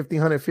 1,500,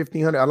 1,500,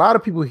 1,500. A lot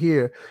of people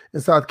here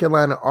in South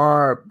Carolina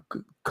are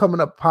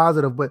coming up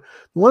positive, but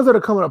the ones that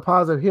are coming up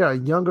positive here are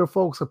younger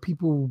folks or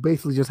people who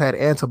basically just had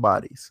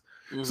antibodies.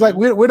 Mm-hmm. It's like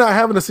we're not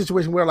having a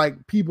situation where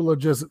like people are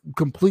just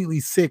completely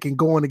sick and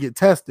going to get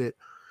tested.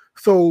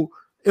 So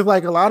it's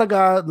like a lot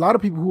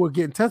of people who are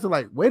getting tested,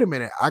 like, wait a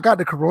minute, I got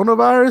the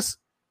coronavirus.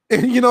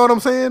 And you know what I'm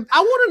saying?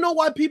 I want to know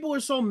why people are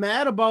so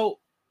mad about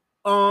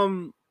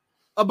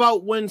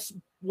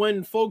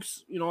when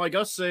folks, you know, like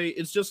us say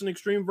it's just an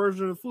extreme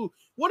version of the flu.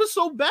 What is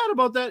so bad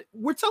about that?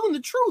 We're telling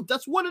the truth.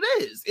 That's what it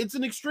is. It's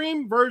an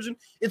extreme version.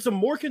 It's a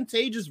more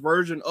contagious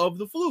version of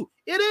the flu.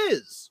 It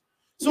is.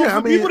 So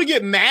for people to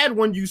get mad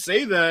when you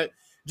say that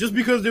just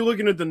because they're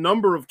looking at the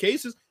number of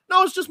cases,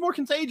 no, it's just more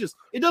contagious.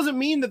 It doesn't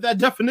mean that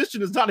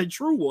definition is not a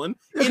true one.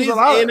 It is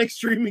an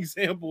extreme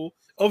example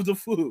of the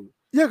flu.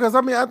 Yeah, because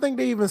I mean, I think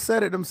they even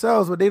said it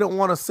themselves, but they don't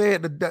want to say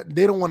it.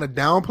 They don't want to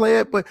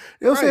downplay it. But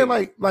they'll say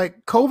like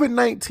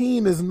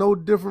COVID-19 is no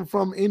different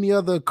from any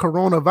other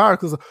coronavirus,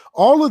 because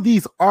all of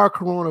these are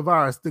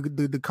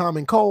coronavirus. The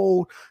common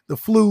cold, the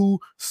flu,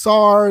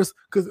 SARS.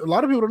 Because a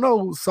lot of people don't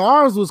know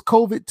SARS was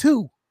COVID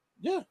too.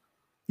 Yeah,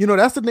 you know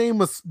that's the name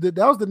of that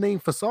was the name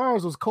for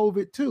SARS was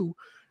COVID too,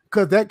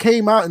 because that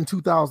came out in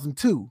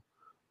 2002.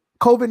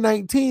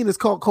 COVID-19 is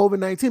called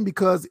COVID-19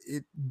 because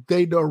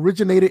they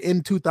originated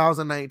in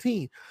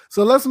 2019.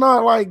 So let's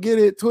not like get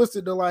it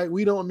twisted to like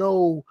we don't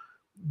know.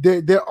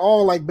 They're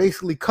all like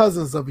basically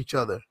cousins of each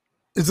other.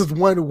 It's just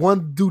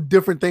one do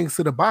different things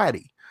to the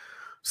body.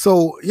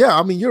 So yeah,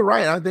 I mean you're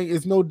right. I think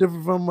it's no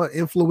different from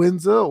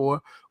influenza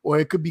or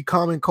it could be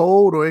common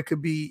cold or it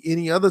could be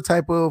any other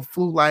type of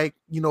flu-like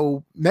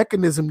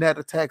mechanism that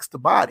attacks the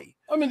body.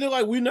 I mean they're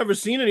like we've never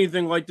seen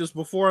anything like this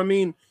before. I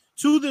mean.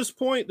 To this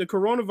point, the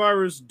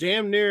coronavirus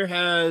damn near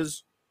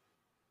has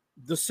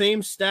the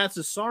same stats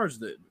as SARS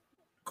did.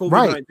 COVID-19.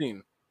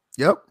 Right.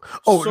 Yep.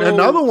 Oh, so,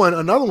 another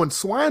one.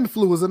 Swine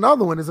flu is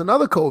another one. Is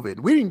another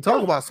COVID. We didn't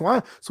talk about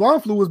swine. Swine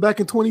flu was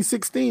back in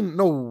 2016.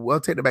 No,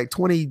 I'll take it back.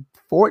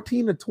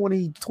 2014 or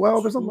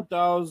 2012 or something.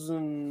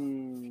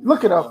 2000.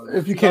 Look it up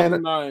if you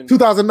 2009. Can.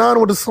 2009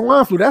 with the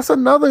swine flu. That's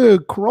another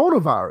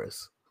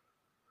coronavirus.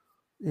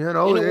 You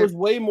know, and it was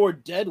way more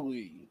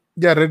deadly.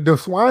 Yeah, the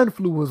swine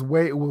flu was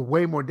way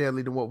more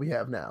deadly than what we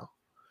have now.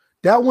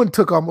 That one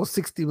took almost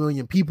 60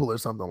 million people or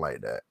something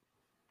like that.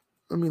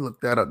 Let me look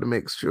that up to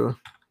make sure.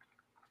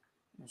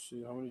 Let's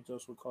see how many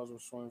deaths were caused by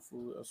swine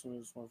flu.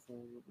 Estimated swine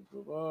flu.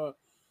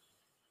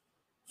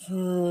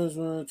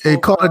 They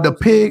call it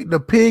the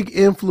pig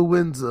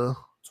influenza.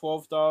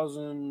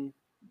 12,000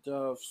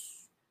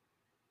 deaths.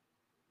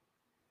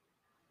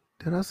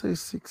 Did I say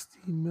 60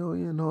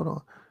 million? Hold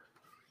on.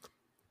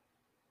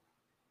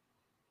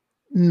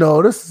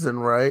 No, this isn't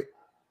right.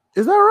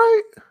 Is that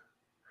right?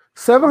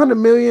 700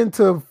 million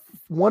to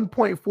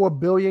 1.4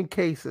 billion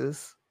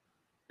cases.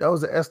 That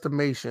was the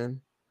estimation.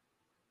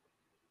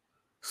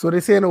 So they're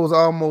saying it was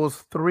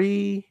almost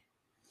 3.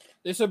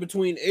 They said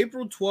between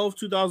April 12,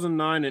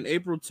 2009 and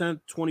April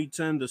 10,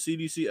 2010, the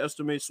CDC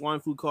estimates swine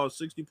flu caused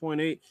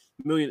 60.8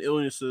 million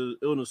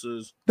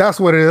illnesses.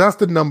 That's what it is. That's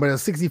the number.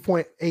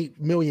 60.8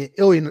 million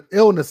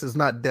illnesses,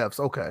 not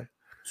deaths. Okay.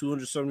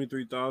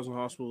 273,000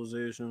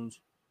 hospitalizations.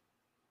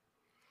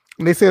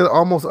 And they said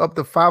almost up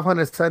to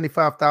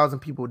 575,000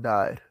 people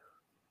died.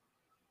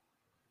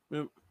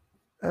 Yep.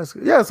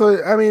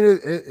 So I mean,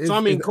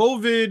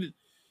 COVID.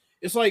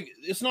 It's like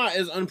it's not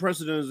as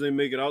unprecedented as they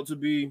make it out to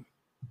be.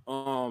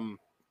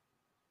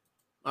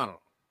 I don't know,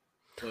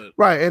 but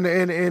Right,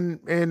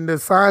 and the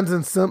signs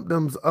and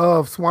symptoms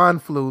of swine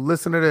flu.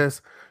 Listen to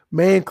this.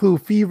 May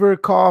include fever,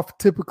 cough,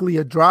 typically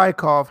a dry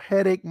cough,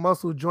 headache,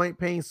 muscle, joint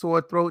pain,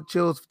 sore throat,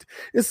 chills.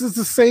 This is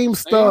the same same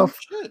stuff.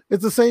 shit.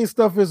 It's the same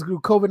stuff as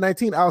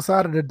COVID-19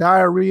 outside of the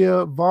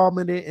diarrhea,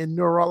 vomiting, and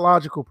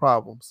neurological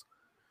problems.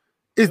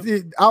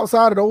 Yep.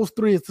 Outside of those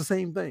three, it's the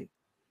same thing.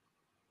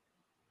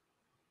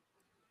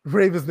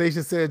 Ravens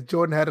Nation said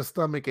Jordan had a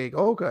stomach ache.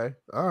 Okay,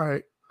 all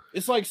right.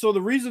 It's like, so the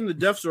reason the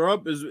deaths are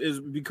up is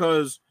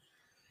because,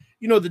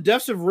 you know, the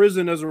deaths have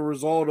risen as a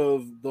result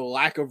of the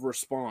lack of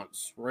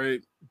response,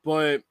 right?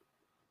 But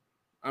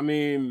I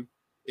mean,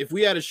 if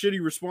we had a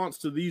shitty response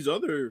to these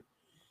other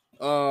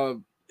uh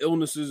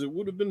illnesses, it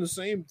would have been the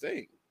same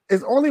thing.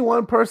 It's only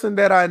one person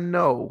that I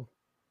know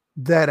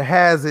that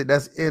has it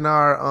that's in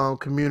our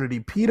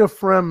community. Peter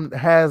Frem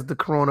has the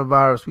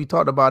coronavirus. We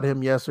talked about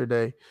him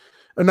yesterday.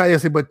 Or not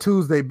yesterday, but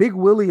Tuesday. Big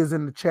Willie is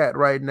in the chat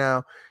right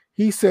now.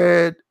 He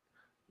said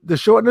the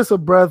shortness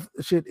of breath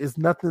shit is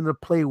nothing to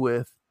play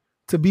with.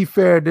 To be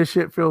fair, this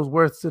shit feels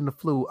worse than the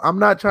flu. I'm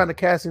not trying to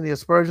cast any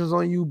aspersions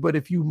on you, but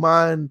if you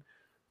mind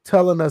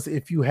telling us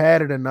if you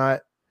had it or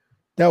not,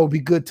 that would be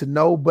good to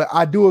know. But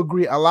I do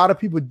agree. A lot of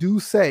people do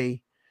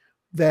say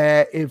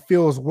that it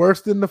feels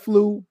worse than the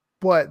flu,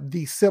 but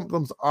the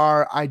symptoms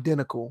are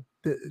identical.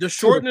 The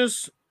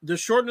shortness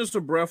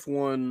of breath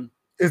one.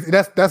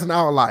 That's an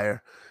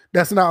outlier.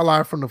 That's an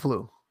outlier from the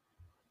flu.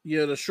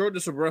 Yeah, the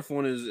shortness of breath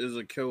one is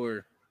a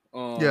killer.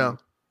 Yeah.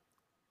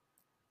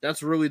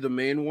 That's really the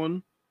main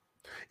one.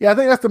 Yeah, I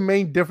think that's the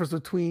main difference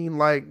between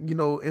like,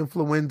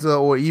 influenza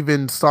or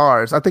even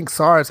SARS. I think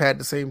SARS had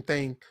the same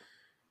thing.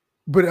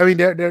 But I mean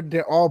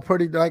they're all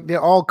pretty like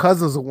they're all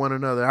cousins of one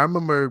another. I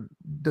remember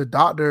the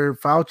doctor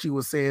Fauci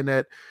was saying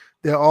that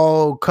they're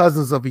all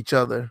cousins of each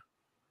other.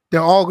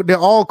 They're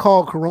all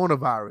called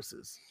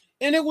coronaviruses.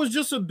 And it was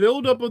just a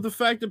buildup of the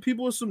fact that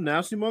people are some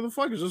nasty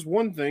motherfuckers. That's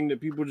one thing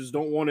that people just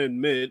don't want to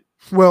admit.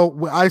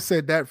 Well, I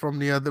said that from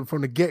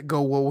the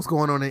get-go what was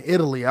going on in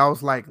Italy. I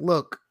was like,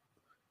 look,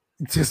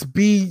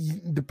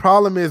 the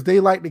problem is they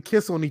like to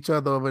kiss on each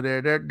other over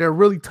there. They're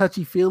really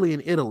touchy-feely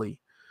in Italy.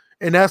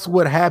 And that's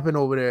what happened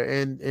over there.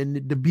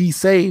 And to be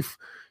safe,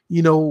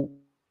 being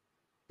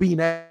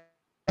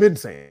been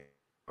saying.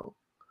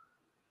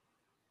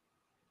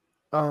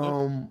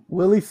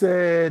 Willie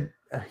said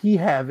he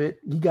have it.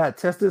 He got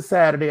tested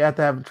Saturday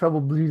after having trouble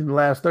breathing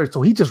last Thursday.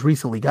 So he just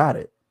recently got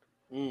it.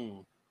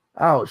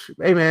 Ouch.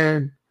 Hey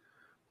man,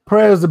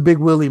 prayers to Big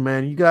Willie,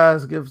 man. You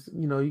guys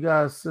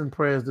send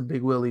prayers to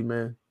Big Willie,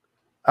 man.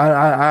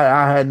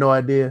 I had no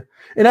idea.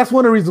 And that's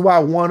one of the reasons why I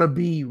want to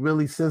be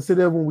really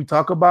sensitive when we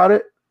talk about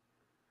it.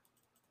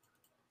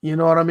 You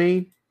know what I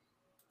mean?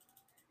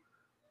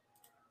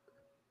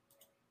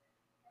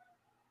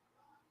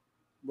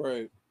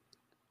 Right.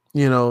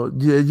 You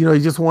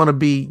just want to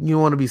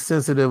be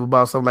sensitive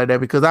about something like that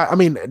because I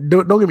mean,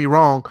 don't get me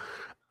wrong.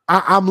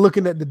 I'm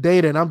looking at the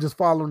data and I'm just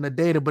following the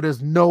data, but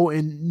there's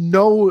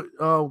no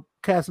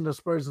casting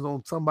aspersions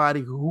on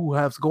somebody who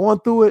has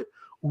gone through it,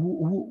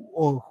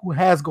 who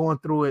has gone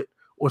through it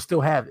or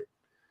still have it.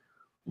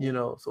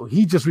 So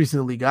he just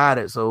recently got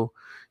it. So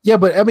yeah,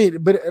 but I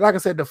mean, but like I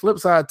said, the flip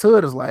side to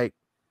it is like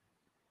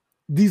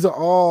these are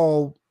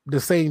all the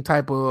same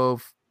type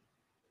of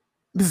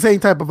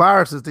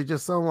viruses. They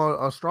just some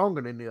are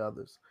stronger than the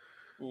others.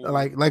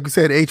 Like we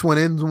said,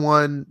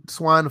 H1N1,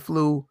 swine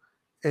flu,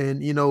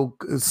 and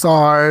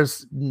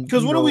SARS.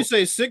 Because what do we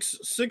say?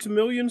 6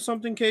 million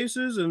something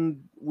cases,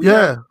 and we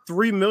Yeah, have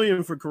 3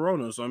 million for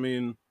Corona. So I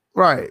mean,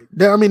 right.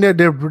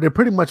 They're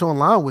pretty much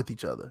online with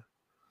each other.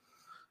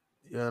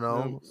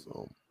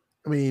 So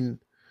I mean,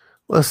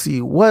 let's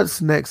see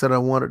what's next that I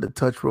wanted to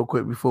touch real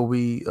quick before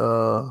we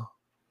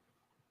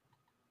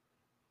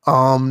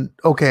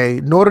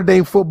okay, Notre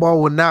Dame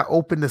football will not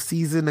open the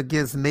season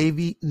against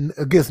Navy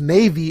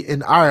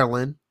in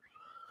Ireland.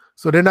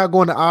 So they're not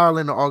going to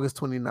Ireland on August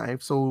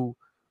 29th. So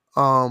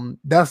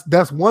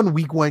that's one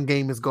week one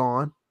game is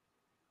gone.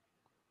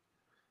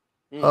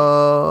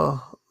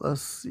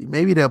 Let's see.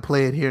 Maybe they'll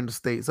play it here in the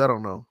States. I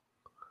don't know.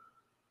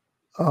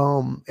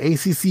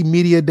 ACC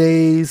Media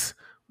Days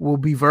will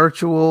be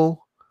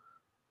virtual.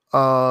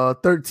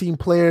 13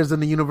 players in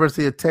the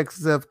University of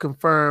Texas have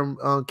confirmed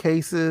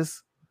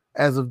cases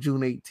as of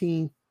June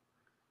 18th.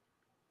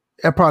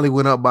 That probably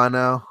went up by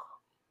now.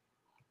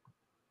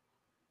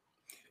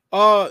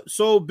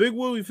 So Big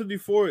Willie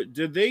 54,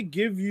 did they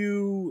give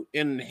you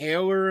an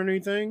inhaler or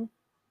anything?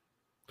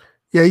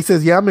 Yeah, he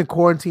says, yeah, I'm in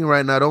quarantine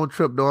right now. Don't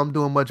trip, though. I'm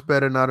doing much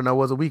better now than I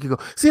was a week ago.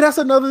 See, that's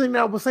another thing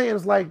that I was saying.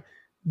 It's like,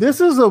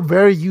 this is a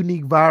very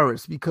unique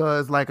virus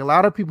because, like, a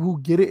lot of people who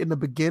get it in the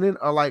beginning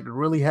are, like,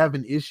 really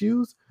having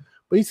issues.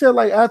 But he said,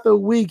 like, after a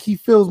week, he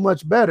feels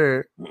much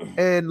better.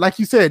 And like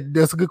you said,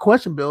 that's a good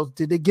question, Bill.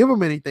 Did they give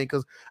him anything?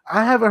 Because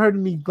I haven't heard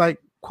any, like,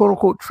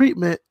 quote-unquote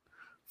treatment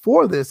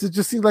for this. It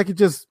just seems like it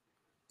just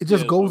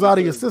goes out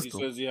of your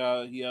system. He says,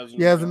 yeah, he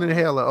has an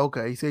inhaler.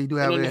 Okay, he said you do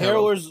have an inhaler.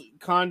 Inhaler's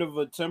kind of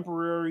a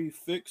temporary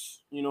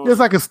fix, It's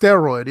like a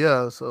steroid,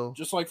 yeah. So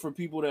just like for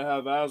people that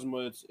have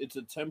asthma, it's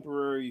a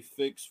temporary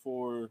fix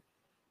for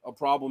a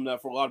problem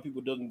that for a lot of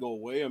people doesn't go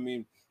away. I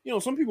mean,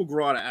 some people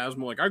grow out of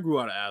asthma. Like I grew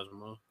out of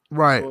asthma,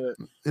 Right. but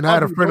And a I lot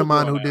had of a people friend of don't grow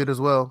mine out who of did as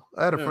asthma. well.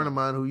 I had a friend Yeah, of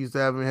mine who used to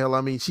have inhale.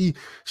 I mean, she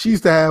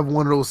used to have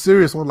one of those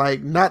serious ones,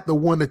 like not the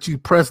one that you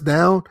press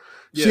down.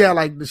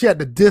 yeah, She had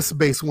the disc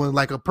based one,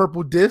 like a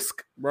purple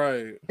disc.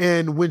 right.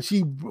 And when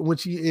she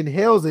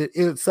inhales it,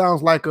 it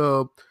sounds like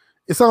one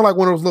of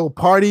those little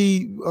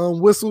party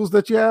whistles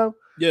that you have.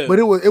 Yeah, But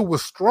it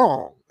was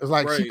strong. It's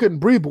like she right. couldn't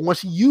breathe, but once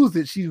she used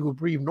it, she would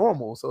breathe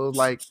normal. So it was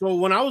like, So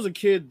when I was a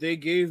kid, they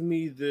gave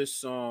me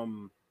this.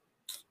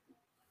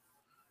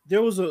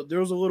 There was a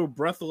little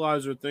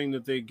breathalyzer thing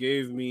that they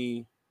gave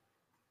me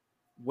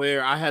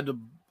where I had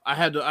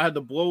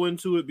to blow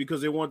into it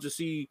because they wanted to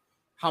see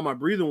how my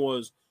breathing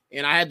was,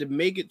 and I had to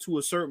make it to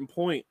a certain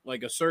point,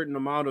 like a certain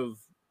amount of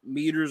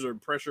meters or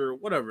pressure, or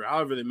whatever,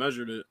 however they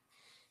measured it.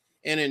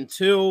 And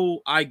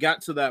until I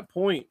got to that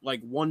point,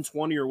 like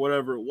 120 or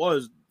whatever it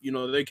was,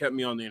 they kept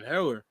me on the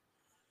inhaler.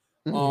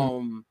 mhm,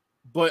 Um,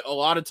 but a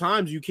lot of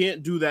times you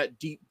can't do that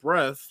deep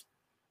breath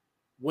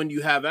when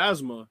you have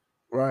asthma.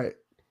 right.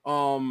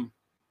 Um,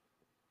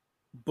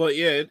 but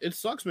yeah, it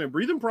sucks, man.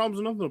 Breathing problems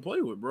are nothing to play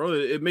with, bro.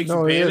 It makes you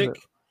No, it panic, isn't.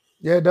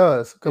 Yeah, it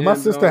does. Because my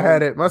and sister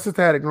had it. My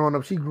sister had it growing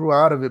up. She grew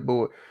out of it,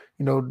 but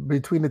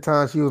between the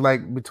time she was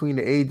like between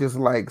the ages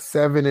of like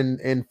 7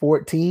 and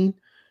 14,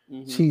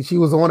 mhm. she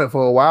was on it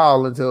for a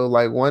while until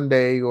like one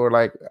day or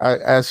like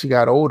as she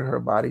got older, her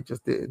body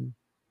just didn't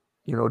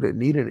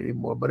need it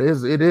anymore. But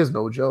it is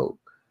no joke.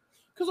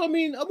 Because I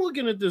mean, I'm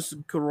looking at the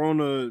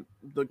corona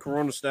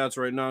stats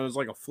right now. It's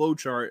like a flow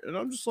chart, and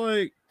I'm just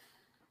like,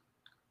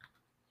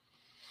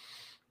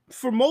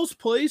 for most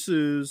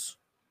places,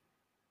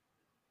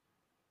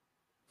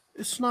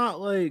 it's not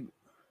like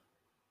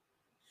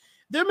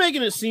they're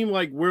making it seem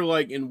like we're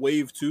like in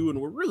wave 2,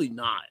 and we're really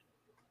not.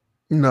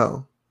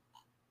 No,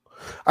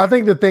 I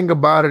think the thing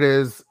about it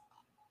is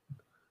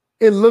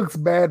it looks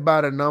bad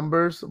by the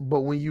numbers,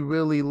 but when you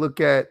really look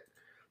at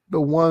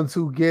the ones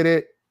who get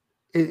it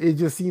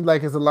just seems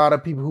like it's a lot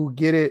of people who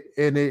get it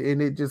and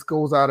it just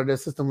goes out of their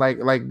system,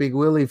 like Big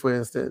Willie, for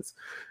instance.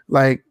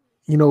 Like,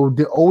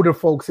 the older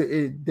folks,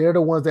 they're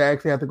the ones that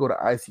actually have to go to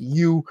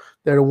ICU.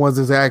 They're the ones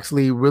that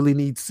actually really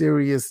need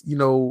serious,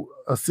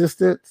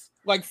 assistance.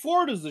 Like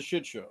Florida's the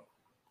shit show.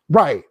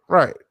 Right,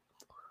 right.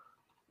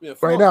 Yeah,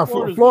 Right now,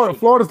 Florida's the shit show.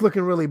 Florida's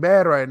looking really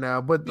bad right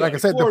now. But Yeah, like I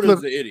like said,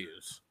 Florida's the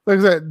idiots.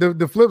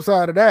 the flip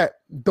side of that,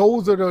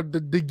 those are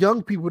the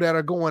young people that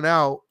are going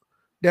out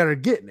that are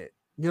getting it.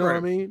 You know what I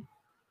Right. mean?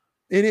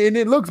 And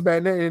it looks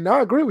bad. And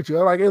I agree with you.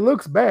 Like, it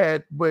looks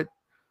bad, but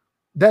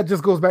that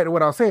just goes back to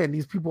what I was saying.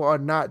 These people are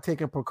not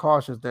taking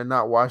precautions. They're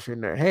not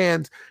washing their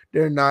hands.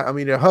 They're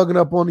hugging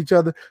up on each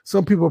other.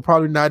 Some people are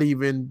probably not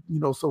even,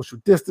 social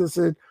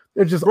distancing.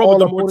 They're just Bro, but all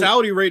the up on it.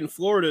 mortality rate in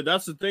Florida,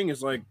 that's the thing,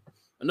 is like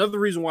another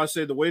reason why I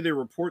say the way they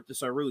report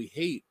this, I really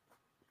hate,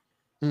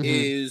 Mhm.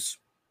 is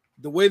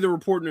the way they're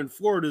reporting in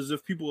Florida is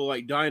if people are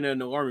like dying at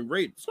an alarming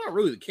rate. It's not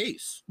really the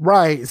case.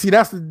 Right. See,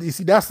 that's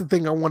the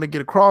thing I want to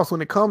get across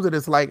when it comes to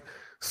this. Like,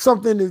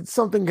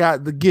 something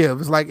got the give.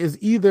 It's like it's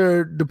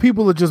either the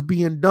people are just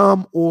being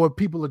dumb or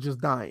people are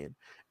just dying.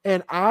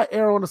 And I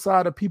err on the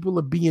side of people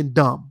are being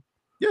dumb.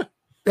 Yeah.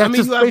 That's I mean,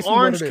 just you have basically what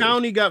Orange it is.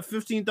 County got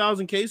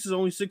 15,000 cases,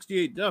 only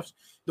 68 deaths.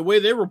 The way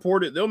they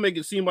report it, they'll make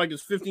it seem like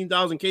it's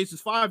 15,000 cases,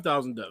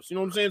 5,000 deaths. You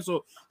know what I'm saying?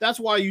 So that's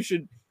why you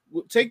should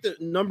take the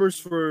numbers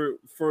for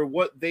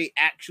what they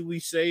actually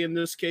say in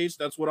this case.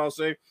 That's what I'll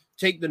say.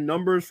 Take the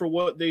numbers for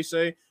what they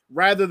say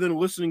rather than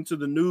listening to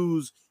the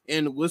news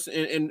and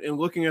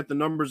looking at the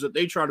numbers that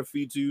they try to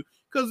feed to you,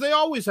 because they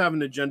always have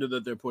an agenda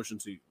that they're pushing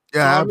to you. So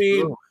Yeah, I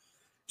absolutely. mean,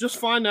 just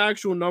find the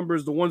actual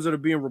numbers, the ones that are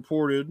being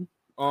reported,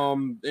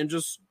 and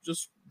just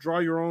draw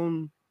your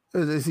own See,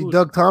 conclusion.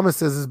 Doug Thomas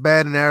says it's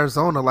bad in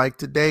Arizona. Like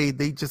today,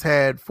 they just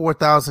had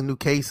 4,000 new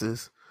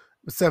cases,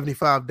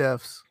 75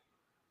 deaths.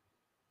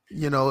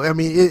 I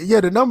mean,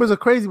 yeah, the numbers are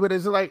crazy, but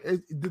it's like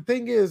the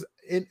thing is,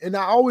 and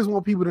I always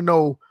want people to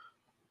know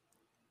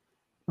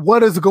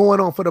what is going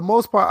on. For the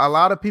most part, a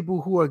lot of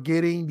people who are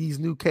getting these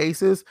new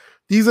cases,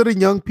 these are the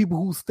young people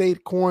who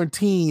stayed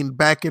quarantined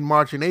back in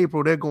March and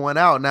April. They're going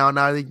out now.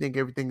 Now they think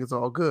everything is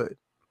all good.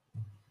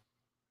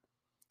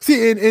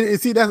 See, and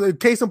see, that's a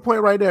case in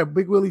point right there.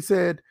 Big Willie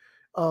said,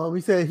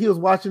 he said he was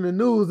watching the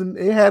news and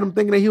it had him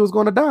thinking that he was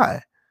going to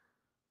die.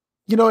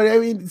 I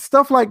mean,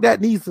 stuff like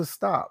that needs to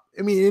stop.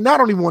 I mean, and I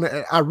don't even want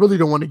to. I really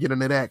don't want to get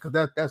into that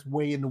because that's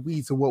way in the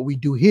weeds of what we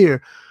do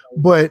here.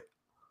 But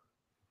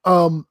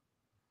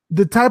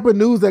the type of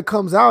news that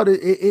comes out,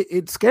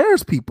 it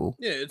scares people.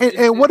 Yeah,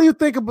 And what do you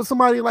think about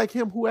somebody like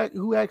him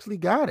who actually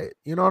got it?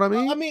 You know what I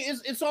mean? I mean,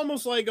 it's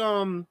almost like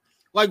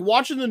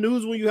watching the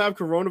news when you have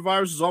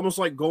coronavirus is almost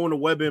like going to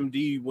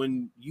WebMD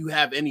when you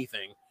have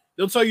anything.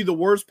 They'll tell you the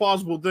worst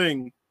possible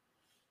thing.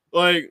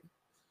 Like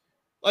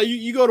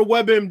you go to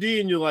WebMD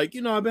and you're like,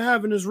 I've been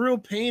having this real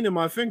pain in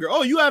my finger.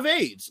 Oh, you have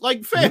AIDS.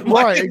 Like, fam.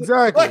 Right, like,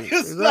 exactly. Like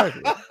it's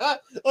Exactly. Not,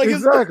 like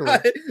Exactly.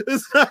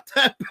 It's not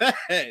that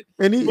bad.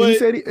 And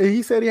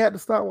he said he had to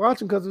stop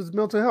watching because of his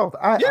mental health.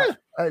 Yeah.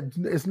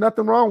 It's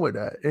nothing wrong with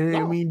that. And I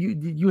No. mean,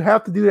 you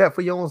have to do that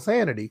for your own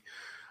sanity.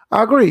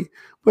 I agree.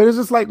 But it's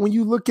just like when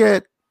you look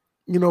at,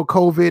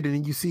 COVID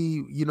and you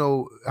see,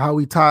 how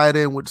we tie it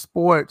in with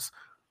sports.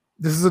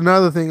 This is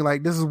another thing.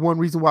 Like, this is one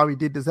reason why we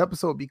did this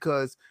episode,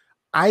 because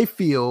I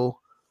feel,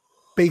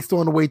 based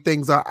on the way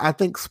things are, I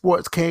think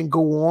sports can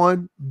go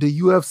on. The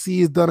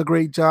UFC has done a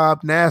great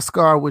job.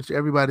 NASCAR, which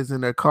everybody's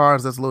in their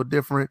cars, that's a little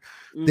different.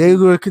 Mm-hmm. They're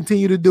going to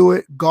continue to do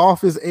it.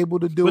 Golf is able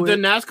to do it. But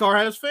then NASCAR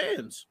has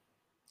fans.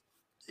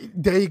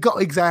 There you go.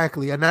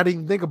 Exactly. And I didn't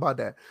even think about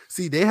that.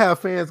 See, they have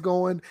fans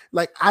going.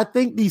 Like, I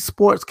think these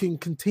sports can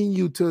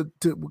continue to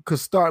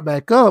start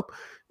back up.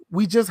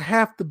 We just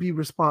have to be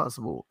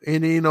responsible.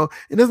 And, and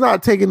it's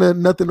not taking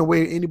nothing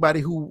away anybody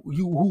who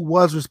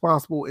was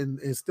responsible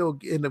and still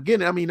end up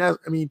getting it.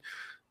 I mean,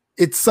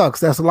 it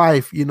sucks. That's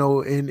life,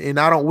 and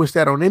I don't wish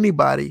that on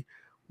anybody.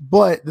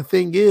 But the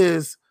thing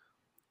is,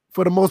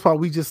 for the most part,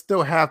 we just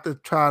still have to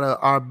try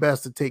our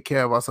best to take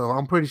care of ourselves.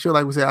 I'm pretty sure,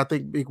 like we said, I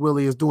think Big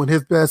Willie is doing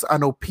his best. I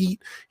know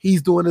Pete,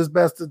 he's doing his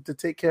best to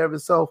take care of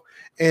himself.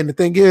 And the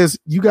thing is,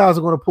 you guys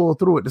are going to pull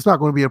through it. It's not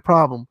going to be a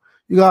problem.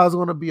 You guys are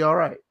going to be all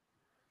right.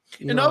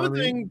 Another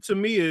thing to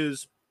me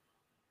is,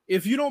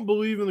 if you don't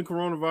believe in the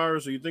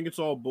coronavirus or you think it's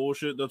all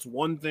bullshit, that's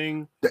one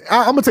thing.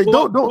 I'm going to say,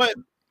 don't. Go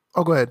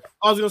ahead.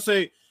 I was going to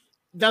say,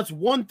 that's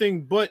one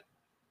thing, but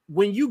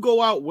when you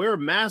go out, wear a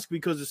mask,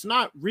 because it's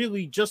not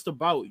really just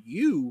about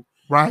you.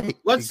 Right.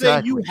 Let's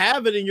say you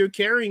have it and you're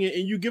carrying it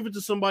and you give it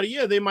to somebody.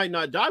 Yeah, they might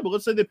not die, but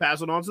let's say they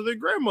pass it on to their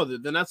grandmother.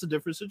 Then that's a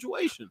different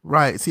situation.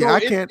 Right. See, so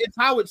it's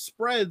how it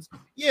spreads.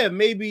 Yeah,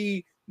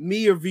 maybe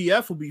me or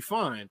VF will be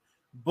fine,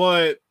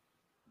 but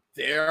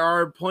there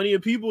are plenty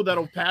of people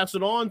that'll pass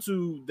it on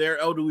to their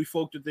elderly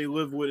folk that they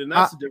live with, and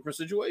that's a different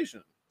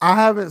situation. I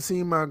haven't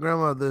seen my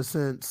grandmother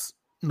since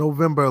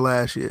November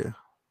last year.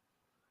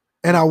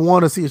 And I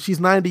want to see her. She's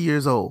 90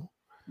 years old.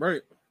 Right.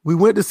 We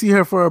went to see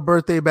her for her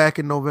birthday back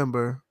in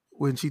November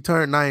when she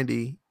turned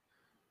 90.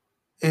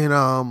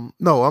 And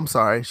no, I'm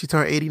sorry. She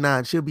turned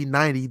 89. She'll be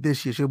 90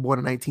 this year. She was born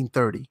in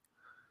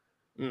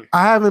 1930.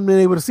 I haven't been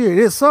able to see her.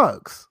 It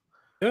sucks.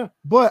 Yeah.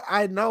 But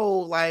I know,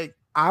 like,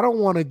 I don't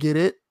want to get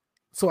it.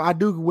 So I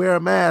do wear a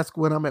mask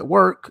when I'm at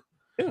work.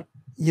 Yeah.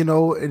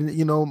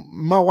 And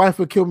my wife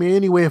would kill me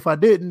anyway if I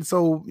didn't.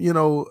 So,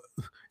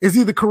 it's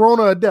either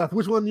corona or death.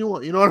 Which one you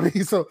want? You know what I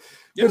mean? So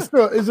yeah. it's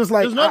just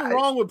like, there's nothing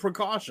wrong with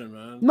precaution,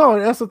 man. No,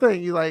 that's the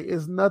thing. You like,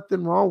 there's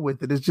nothing wrong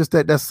with it. It's just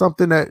that's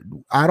something that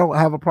I don't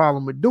have a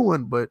problem with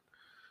doing, but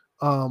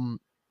that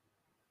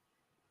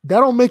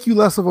don't make you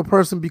less of a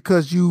person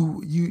because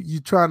you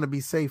trying to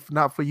be safe,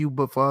 not for you,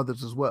 but for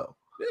others as well.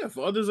 Yeah,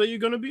 for others that you're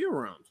going to be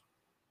around.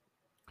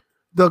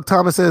 Doug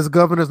Thomas says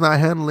governor's not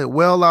handling it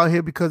well out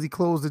here because he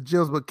closed the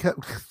gyms, but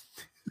kept.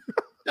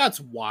 That's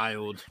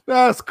wild.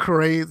 That's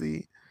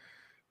crazy.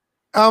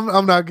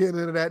 I'm not getting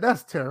into that.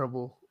 That's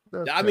terrible.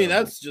 I mean,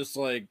 that's just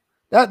like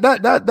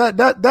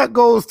that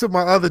goes to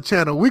my other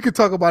channel. We could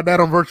talk about that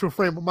on Virtual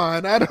Frame of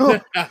Mind. I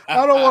don't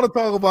want to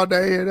talk about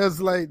that here. That's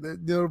like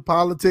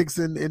politics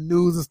and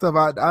news and stuff.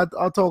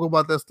 I'll talk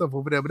about that stuff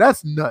over there. But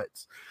that's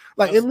nuts.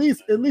 Like at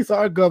least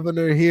our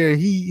governor here,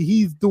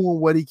 he's doing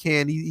what he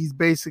can. He's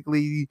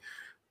basically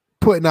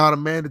putting out a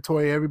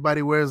mandatory.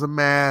 Everybody wears a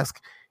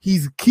mask.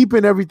 He's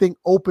keeping everything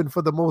open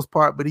for the most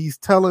part, but he's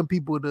telling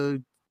people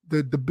the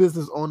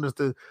business owners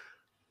to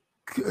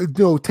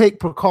take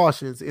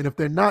precautions, and if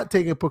they're not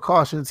taking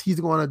precautions, he's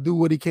going to do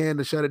what he can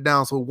to shut it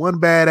down. So one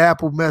bad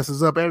apple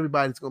messes up,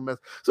 everybody's going to mess.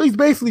 So he's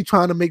basically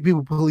trying to make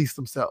people police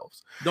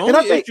themselves. The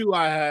only issue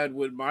I had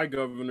with my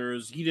governor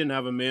is he didn't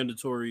have a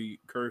mandatory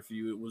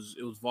curfew. It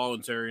was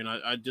voluntary, and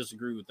I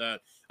disagree with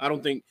that. I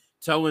don't think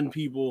telling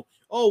people,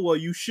 oh well,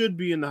 you should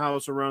be in the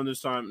house around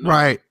this time. No,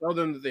 right? Tell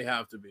them that they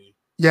have to be.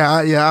 Yeah,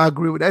 I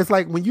agree with that. It's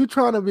like when you're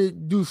trying to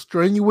do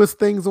strenuous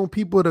things on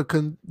people to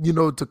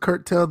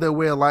curtail their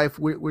way of life,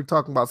 we're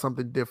talking about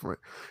something different.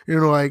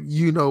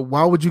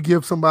 Why would you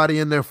give somebody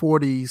in their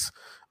 40s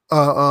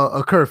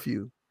a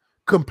curfew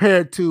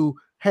compared to,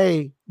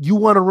 hey, you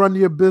want to run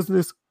your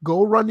business,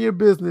 go run your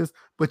business,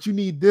 but you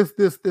need this,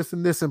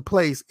 and this in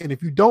place. And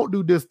if you don't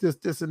do this,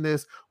 and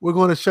this, we're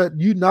going to shut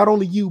you, not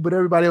only you, but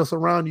everybody else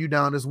around you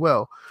down as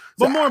well.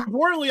 But more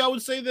importantly, I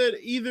would say that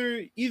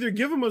either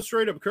give them a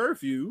straight up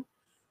curfew,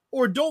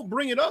 or don't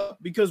bring it up,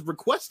 because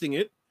requesting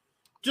it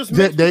just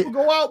makes people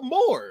go out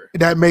more.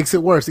 That makes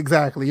it worse.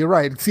 Exactly. You're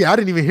right. See, I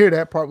didn't even hear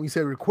that part when you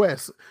said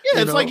request.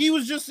 Yeah, it's like he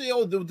was just,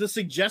 the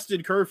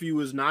suggested curfew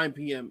is 9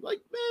 p.m. Like,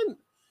 man,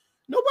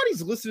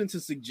 nobody's listening to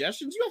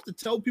suggestions. You have to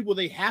tell people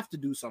they have to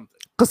do something.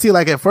 Because see,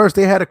 like at first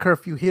they had a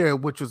curfew here,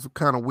 which was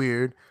kind of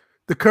weird.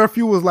 The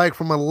curfew was like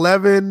from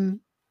 11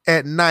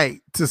 at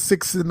night to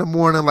 6 in the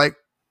morning, like,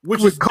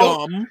 which is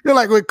dumb. You're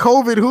like, with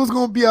COVID, who's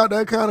going to be out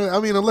that kind of? I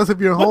mean, unless if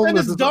you're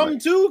homeless. But then it's dumb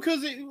too,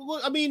 because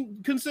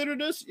consider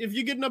this: if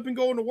you're getting up and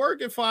going to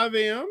work at 5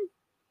 a.m.,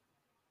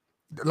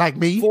 like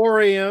me,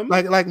 4 a.m.,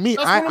 like me,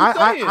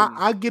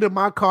 I get in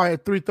my car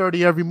at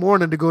 3:30 every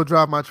morning to go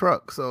drive my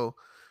truck. So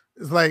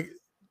it's like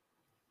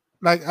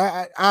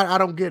I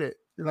don't get it.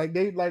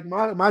 Like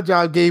my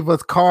job gave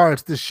us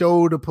cards to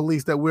show the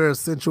police that we're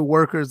essential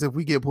workers if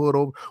we get pulled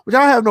over, which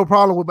I have no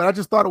problem with, but I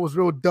just thought it was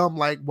real dumb.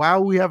 Like, why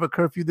would we have a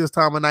curfew this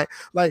time of night?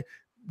 Like,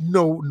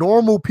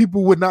 normal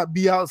people would not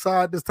be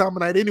outside this time of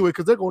night anyway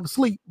because they're going to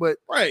sleep. But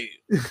right,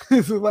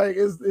 it's like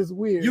it's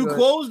weird. you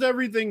closed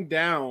everything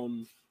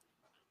down,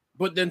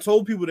 but then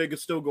told people they could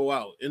still go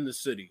out in the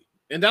city,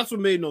 and that's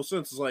what made no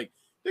sense. It's like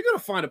they're gonna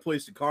find a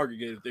place to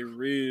congregate if they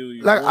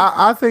really like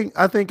want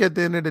I think at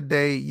the end of the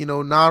day,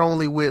 not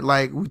only with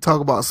like we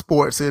talk about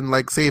sports and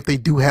like say if they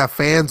do have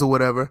fans or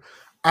whatever,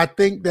 I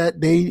think that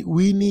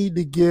we need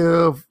to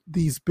give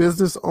these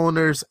business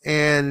owners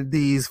and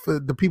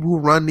the people who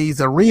run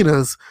these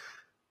arenas,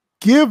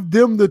 give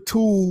them the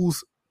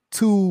tools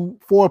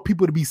for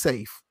people to be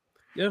safe.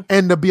 Yeah.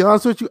 And to be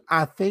honest with you,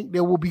 I think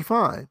they will be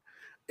fine.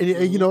 And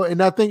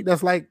and I think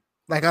that's like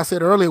I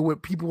said earlier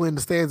with people in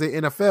the stands at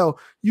NFL,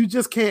 you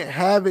just can't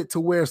have it to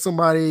where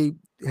somebody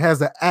has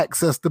the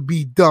access to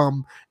be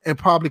dumb and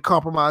probably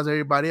compromise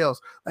everybody else.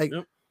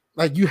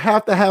 Like you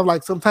have to have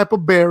like some type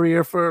of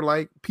barrier for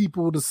like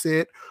people to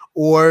sit,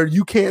 or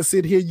you can't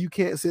sit here, you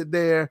can't sit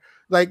there.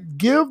 Like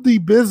give the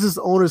business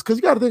owners, because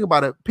you got to think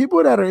about it.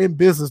 People that are in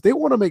business, they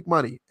want to make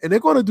money, and they're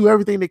going to do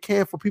everything they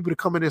can for people to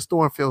come in their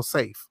store and feel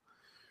safe.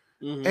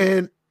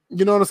 And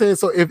you know what I'm saying?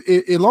 So if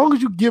as long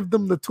as you give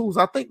them the tools,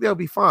 I think they'll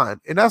be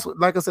fine. And that's what,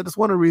 like I said, that's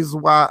one of the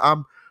reasons why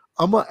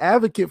I'm an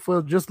advocate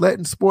for just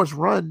letting sports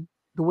run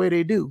the way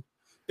they do.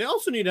 They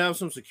also need to have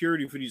some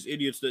security for these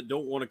idiots that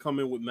don't want to come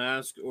in with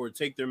masks or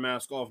take their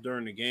mask off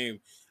during the game.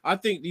 I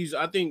think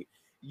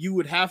you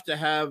would have to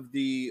have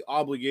the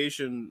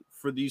obligation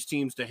for these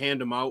teams to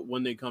hand them out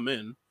when they come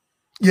in.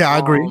 Yeah, I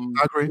agree.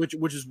 I agree.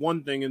 Which is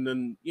one thing, and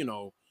then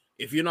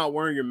if you're not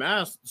wearing your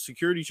mask,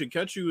 security should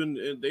catch you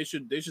and they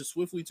should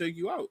swiftly take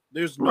you out.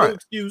 There's no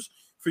excuse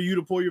for you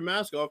to pull your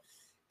mask off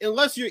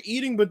unless you're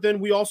eating. But then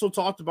we also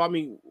talked about, I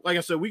mean, like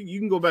I said, you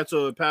can go back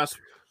to a past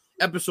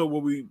episode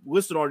where we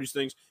listed all these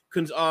things.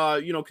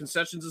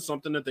 Concessions is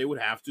something that they would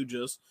have to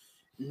just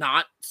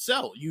not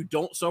sell. You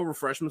don't sell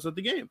refreshments at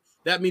the game.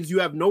 That means you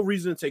have no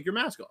reason to take your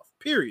mask off,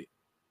 period.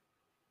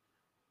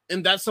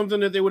 And that's something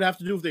that they would have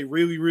to do if they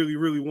really, really,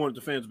 really wanted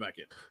the fans back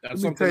in.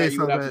 That's something that you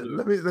would have to do.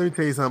 Let me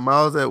tell you something.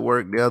 I was at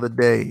work the other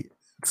day.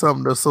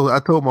 So I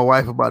told my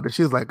wife about it.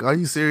 She was like, "Are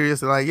you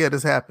serious?" And like, yeah,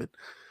 this happened.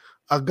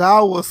 A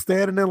guy was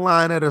standing in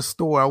line at a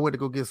store. I went to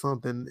go get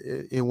something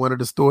in one of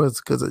the stores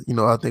because I think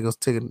I was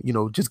taking,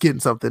 just getting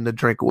something to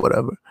drink or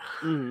whatever.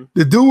 Mm-hmm.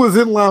 The dude was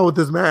in line with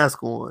his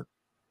mask on.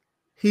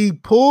 He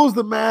pulls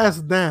the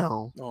mask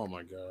down. Oh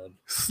my god!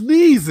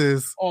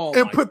 Sneezes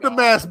and put the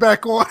mask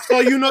back on. So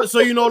you know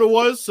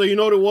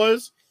what it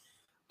was.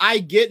 I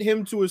get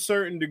him to a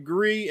certain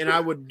degree, and I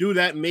would do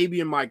that maybe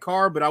in my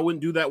car, but I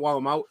wouldn't do that while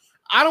I'm out.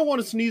 I don't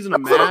want to sneeze in a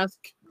mask.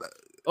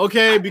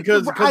 Okay,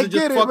 because it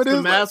just fucks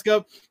the mask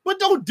up. But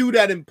don't do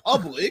that in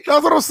public.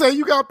 That's what I'm saying.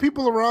 You got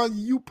people around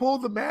you. You pull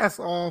the mask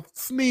off,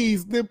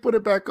 sneeze, then put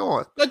it back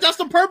on. Like that's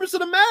the purpose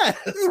of the mask.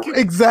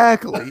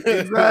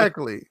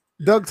 Exactly.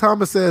 Doug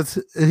Thomas says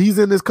he's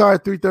in his car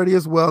at 3:30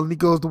 as well, and he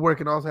goes to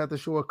work and also has to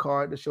show a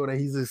card to show that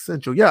he's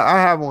essential. Yeah,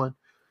 I have one.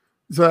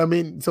 So I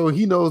mean, so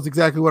he knows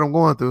exactly what I'm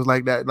going through. It's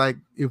like that. Like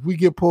if we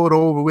get pulled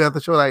over, we have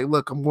to show like,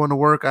 look, I'm going to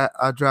work.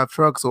 I drive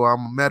trucks, or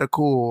I'm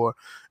medical, or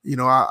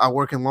I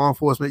work in law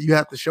enforcement. You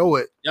have to show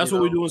it. That's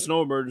what we do in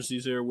snow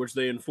emergencies here, which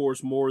they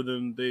enforce more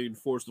than they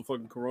enforce the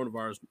fucking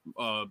coronavirus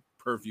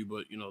curfew.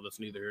 But that's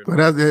neither here.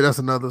 But that's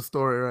another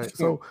story, right?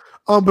 So,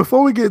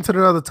 before we get into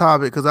another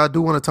topic, because I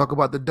do want to talk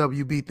about the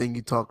WB thing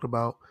you talked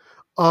about.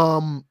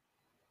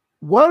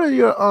 What are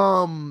your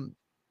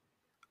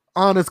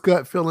honest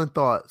gut feeling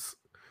thoughts?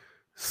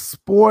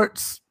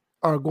 Sports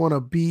are going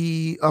to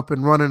be up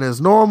and running as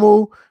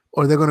normal,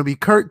 or they're going to be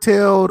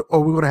curtailed,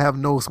 or we're going to have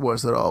no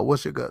sports at all?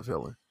 What's your gut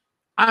feeling?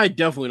 I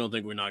definitely don't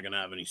think we're not going to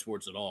have any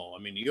sports at all.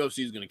 I mean, the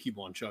UFC is going to keep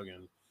on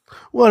chugging.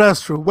 Well,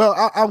 that's true.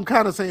 Well, I'm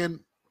kind of saying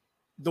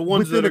the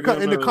ones that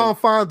in the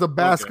confines of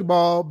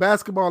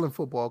basketball and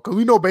football, because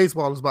we know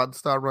baseball is about to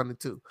start running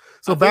too.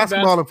 So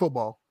basketball and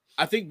football.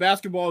 I think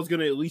basketball is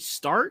going to at least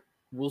start.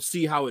 We'll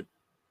see how it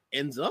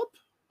ends up.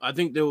 I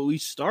think they'll at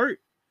least start.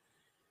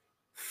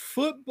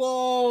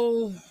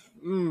 Football,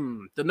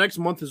 the next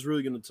month is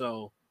really going to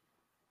tell.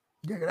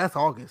 Yeah, that's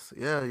August.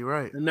 Yeah, you're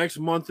right. The next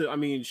month, I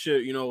mean,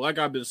 shit, like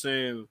I've been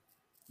saying,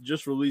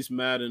 just release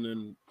Madden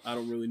and I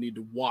don't really need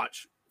to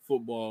watch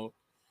football.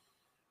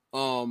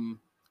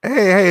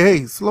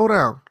 Hey, slow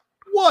down.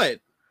 What?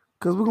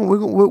 Because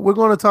we're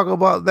going to talk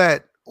about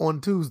that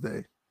on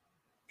Tuesday.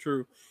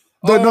 True.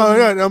 No,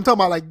 I'm talking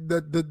about like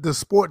the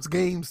sports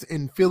games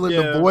and filling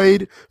the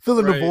void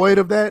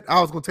of that.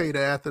 I was going to tell you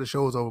that after the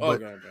show's over,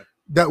 but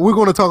that we're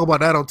going to talk about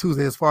that on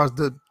Tuesday as far as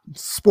the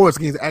sports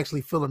games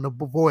actually filling the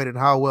void and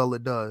how well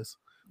it does.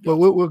 But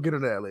we'll get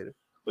into that later.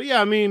 But yeah,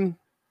 I mean,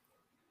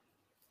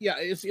 yeah,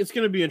 it's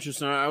going to be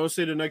interesting. I would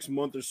say the next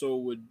month or so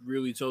would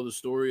really tell the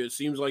story. It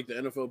seems like the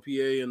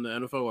NFLPA and the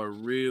NFL are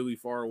really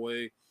far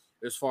away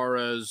as far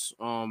as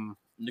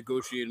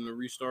negotiating a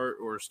restart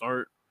or a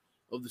start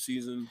of the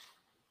season.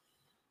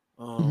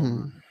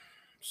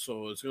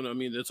 So it's gonna. I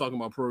mean, they're talking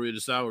about prorated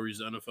salaries.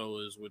 The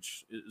NFL is,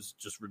 which is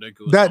just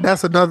ridiculous.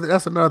 That's another thing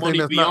Money that's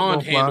not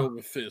beyond gonna hand fly.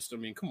 over fist. I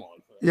mean, come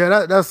on.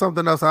 Yeah, that's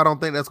something else I don't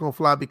think that's gonna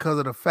fly because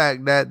of the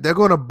fact that they're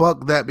gonna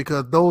buck that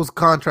because those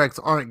contracts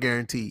aren't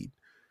guaranteed.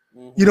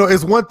 Mm-hmm.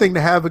 It's one thing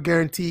to have a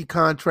guaranteed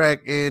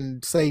contract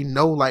and say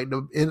no, like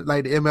the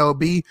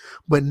MLB,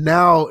 but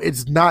now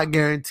it's not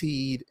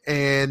guaranteed,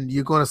 and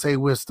you're going to say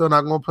we're still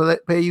not going to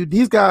pay you.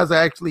 These guys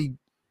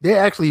they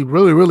actually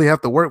really really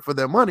have to work for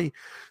their money,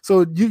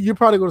 so you're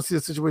probably going to see a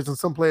situation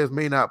some players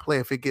may not play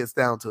if it gets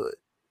down to it.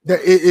 That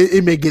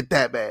it may get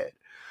that bad,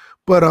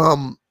 but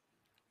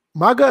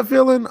my gut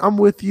feeling, I'm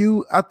with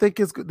you. I think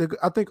it's good.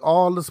 I think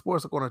all the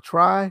sports are going to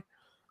try.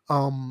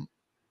 Um,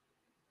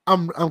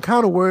 I'm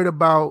kind of worried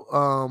about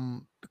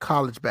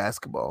college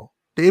basketball.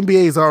 The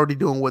NBA is already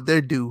doing what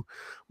they do,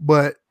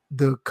 but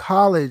the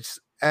college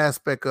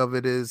aspect of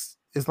it is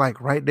like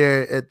right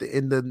there at the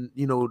end of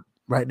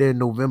right there in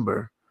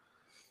November.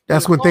 Yeah,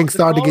 That's when things the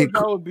start to get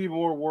college I would be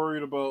more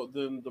worried about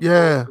than the pros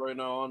yeah right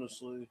now,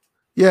 honestly.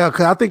 yeah.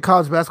 Because I think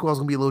college basketball is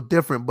gonna be a little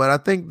different, but I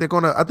think they're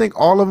gonna. I think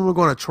all of them are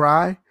gonna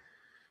try.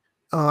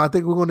 I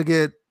think we're gonna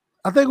get.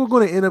 I think we're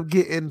gonna end up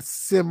getting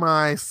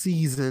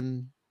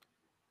semi-season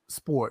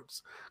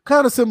sports,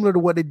 kind of similar to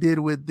what they did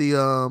with the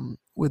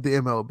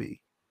MLB.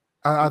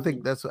 I think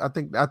Mm-hmm. that's I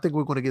think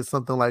we're going to get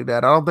something like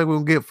that. I don't think we're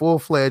going to get full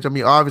fledged. I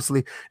mean,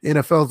 obviously, the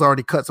NFL's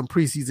already cut some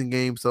preseason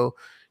games, so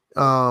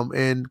Right.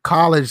 and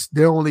college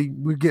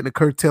we're getting a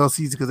curtailed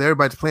season because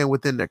everybody's playing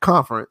within their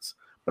conference.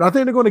 But I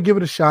think they're going to give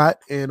it a shot,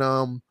 and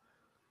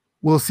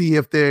we'll see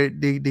if they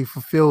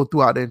fulfill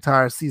throughout the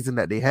entire season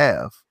that they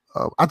have.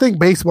 I think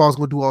baseball is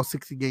going to do all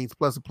 60 games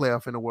plus a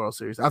playoff in the World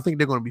Series. I think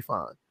they're going to be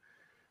fine.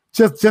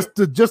 Just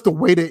the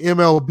way the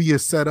MLB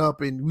is set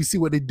up, and we see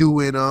what they do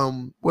in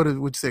what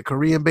you say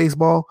Korean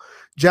baseball,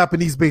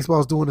 Japanese baseball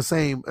is doing the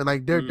same, and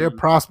like they're Mm.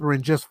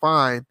 prospering just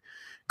fine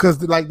because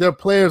like their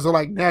players are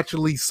like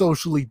naturally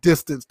socially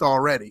distanced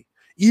already.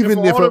 And for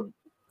Even if all the, I oh was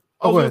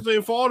go gonna ahead,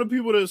 say, for all the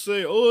people that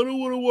say, "Oh, I don't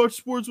want to watch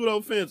sports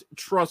without fans,"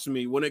 trust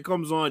me, when it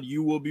comes on,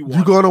 you will be you're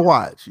watching. gonna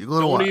watch, you're gonna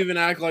Don't watch, even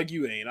act like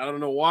you ain't. I don't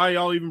know why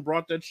y'all even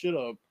brought that shit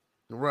up.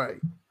 right?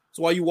 That's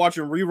why you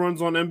watching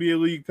reruns on NBA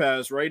League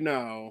Pass right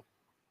now.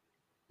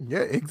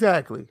 Yeah,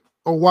 exactly.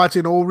 Or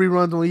watching old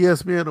reruns on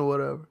ESPN or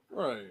whatever.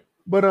 Right.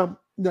 But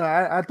no,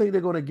 I think they're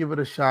gonna give it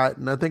a shot,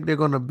 and I think they're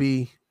gonna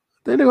be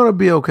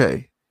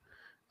okay.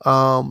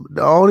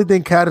 The only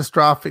thing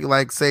catastrophic,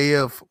 like say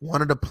if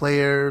one of the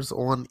players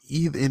on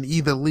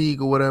either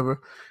league or whatever,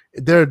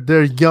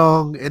 they're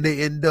young and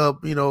they end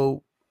up,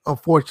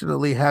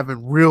 unfortunately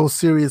having real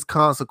serious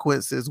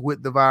consequences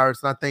with the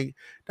virus. And I think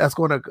that's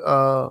gonna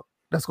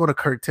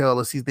curtail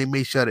the season. They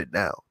may shut it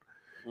down.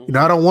 I Mm-hmm.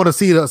 don't want to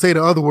say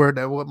the other word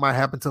that what might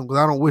happen to them because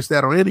I don't wish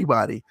that on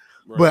anybody.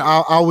 But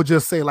Right. I would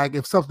just say like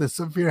if something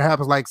severe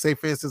happens, like say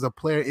for instance a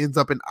player ends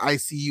up in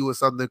ICU or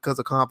something because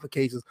of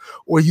complications,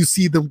 or you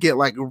see them get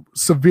like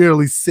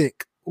severely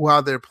sick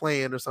while they're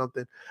playing or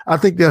something, I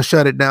think they'll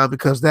shut it down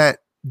because that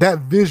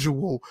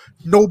visual,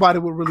 nobody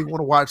would really want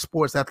to watch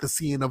sports after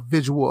seeing a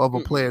visual of a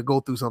player Mm-mm. go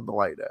through something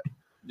like that.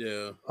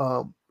 Yeah.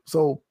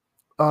 So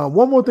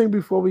one more thing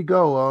before we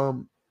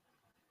go.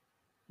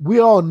 We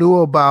all knew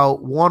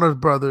about Warner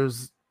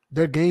Brothers.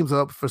 Their games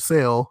up for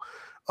sale.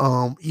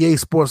 EA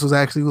Sports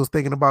was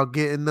thinking about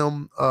getting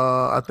them.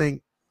 I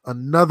think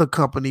another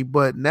company,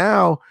 but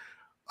now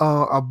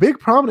a big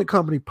prominent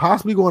company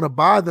possibly going to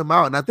buy them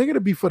out, and I think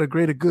it'll be for the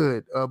greater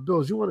good.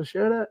 Bills, you want to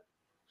share that?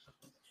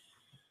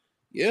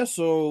 Yeah.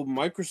 So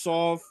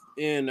Microsoft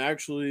and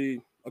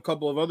actually a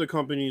couple of other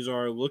companies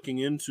are looking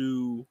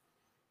into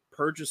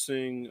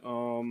purchasing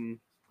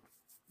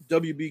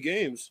WB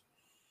Games,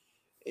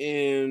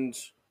 and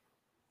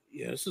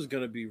yeah, this is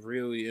gonna be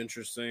really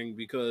interesting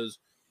because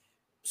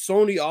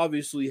Sony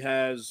obviously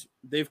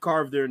they've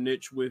carved their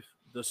niche with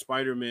the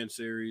Spider-Man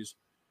series.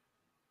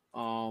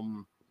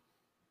 Um,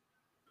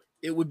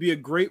 it would be a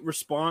great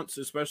response,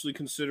 especially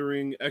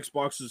considering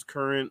Xbox's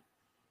current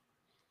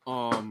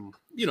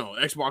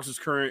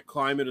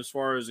climate as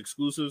far as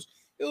exclusives.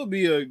 It would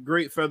be a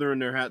great feather in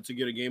their hat to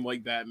get a game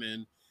like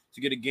Batman,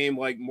 to get a game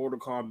like Mortal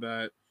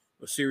Kombat,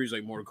 a series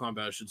like Mortal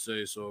Kombat, I should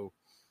say. So,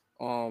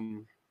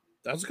 um,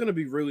 that's going to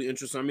be really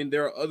interesting. I mean,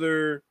 there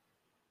are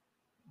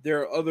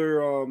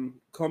other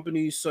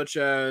companies such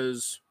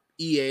as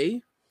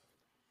EA,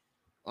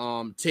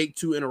 Take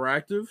Two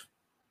Interactive,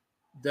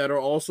 that are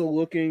also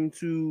looking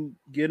to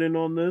get in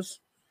on this.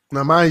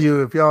 Now, mind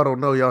you, if y'all don't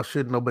know, y'all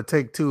should know. But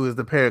Take Two is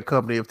the parent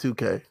company of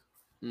 2K.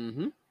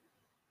 Mm-hmm.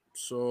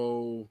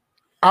 So,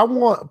 I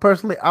want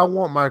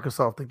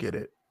Microsoft to get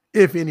it.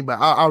 If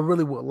anybody, I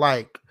really would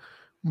like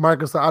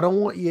Microsoft. I don't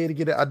want EA to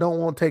get it. I don't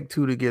want Take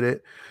Two to get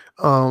it.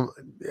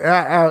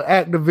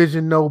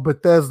 Activision, no.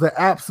 Bethesda,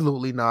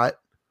 absolutely not.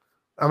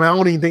 I mean, I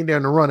don't even think they're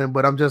in the running,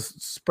 but I'm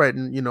just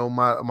spreading,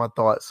 my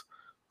thoughts.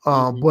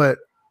 mm-hmm. But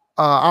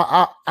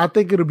I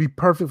think it'll be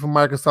perfect for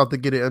Microsoft to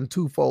get it in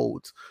two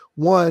folds.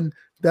 One,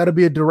 that'll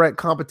be a direct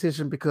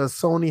competition because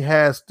Sony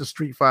has the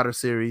Street Fighter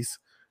series,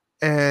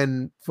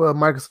 and for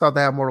Microsoft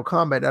to have Mortal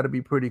Kombat, that'd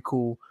be pretty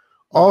cool.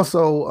 Mhm.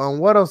 Also,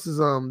 what else is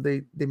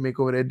they make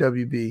over there?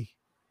 WB.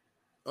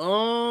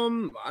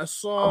 I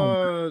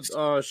Oh,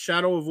 saw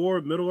Shadow of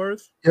War Middle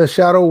Earth. yeah,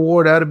 Shadow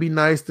War. That'd be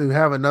nice to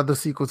have another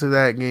sequel to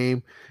that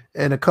game,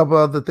 and a couple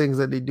other things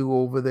that they do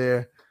over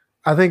there.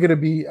 I think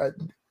it'd be.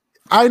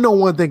 I know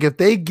one thing. If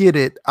they get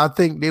it, I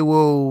think they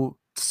will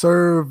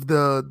serve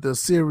the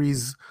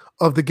series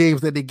of the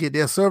games that they get.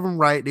 They'll serve them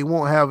right. They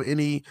won't have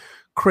any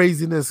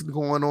craziness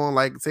going on.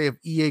 Like say if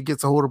EA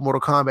gets a hold of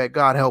Mortal Kombat,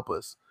 God help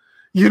us.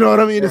 You know what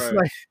I mean? It's Right.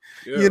 like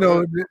Yeah,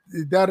 right.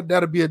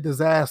 that'll be a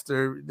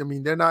disaster. I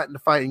mean, they're not in the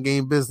fighting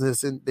game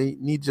business, and they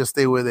need to just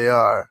stay where they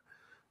are.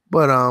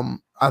 But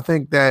I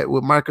think that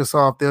with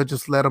Microsoft, they'll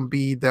just let them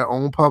be their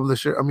own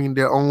publisher. I mean,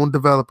 their own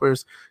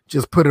developers.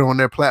 Just put it on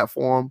their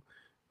platform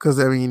because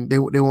I mean they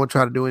won't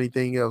try to do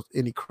anything else,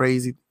 any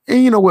crazy.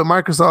 And with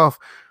Microsoft,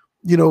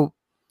 you know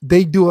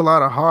they do a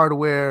lot of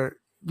hardware.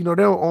 They're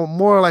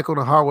more like on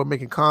the hardware,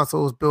 making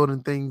consoles,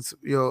 building things.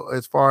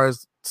 As far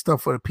as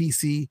stuff for the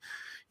PC.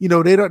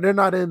 They're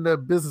not in the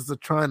business of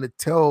trying to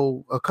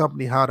tell a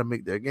company how to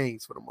make their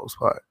games for the most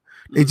part.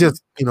 They Hmm.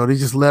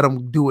 just let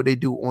them do what they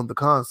do on the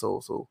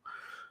console. So,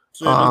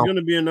 So yeah, there's um, going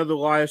to be another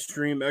live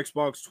stream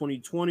Xbox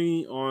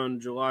 2020 on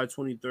July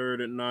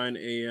 23rd at 9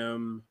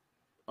 a.m.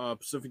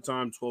 Pacific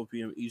time, 12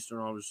 p.m. Eastern,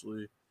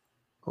 obviously.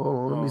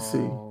 oh, let me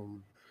see.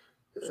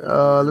 It's going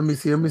to be Let me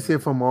see. Let me see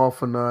if interesting. I'm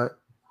off or not,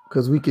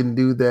 because we can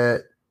do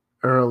that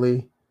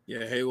early.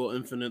 Yeah, Halo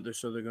Infinite. They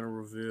said they're going to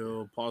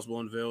reveal possible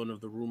unveiling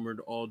of the rumored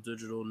all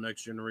digital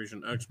next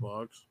generation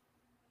Xbox.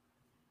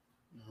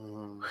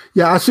 Um,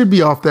 Yeah, I should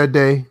be off that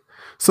day.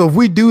 So if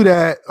we do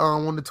that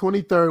on the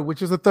 23rd,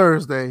 which is a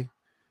Thursday,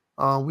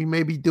 we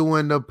may be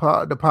doing the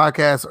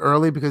podcast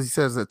early because he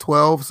says at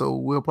 12. So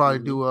we'll probably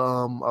mhm. do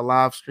a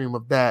live stream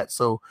of that.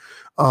 So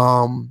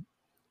um,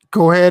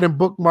 go ahead and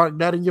bookmark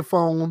that in your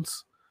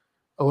phones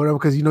or whatever,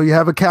 because you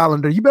have a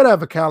calendar. You better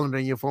have a calendar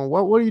in your phone.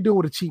 What are you doing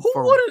with a cheap Who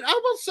phone? wouldn't? I was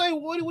about to say,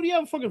 what do you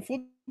have a fucking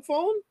flip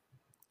phone?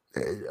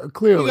 We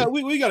Clearly, got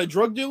we got a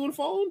drug dealing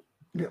phone.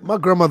 yeah, my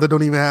grandmother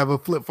don't even have a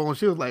flip phone.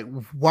 She was like,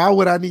 "Why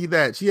would I need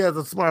that?" She has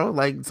a smart.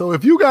 Like, so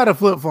if you got a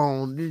flip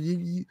phone,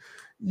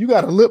 you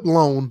got a lip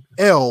loan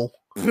L.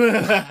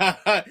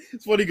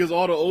 It's funny because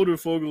all the older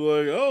folk are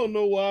like, I don't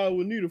know why I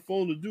would need a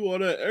phone to do all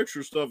that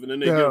extra stuff, and then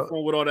they get a Yeah,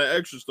 phone with all that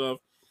extra stuff,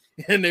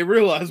 and they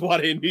realize why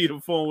they need a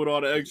phone with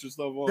all the extra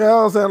stuff yeah. on it.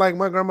 I was saying like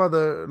my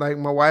grandmother, like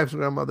my wife's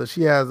grandmother,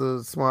 she has a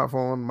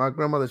smartphone. My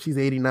grandmother, she's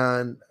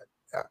 89.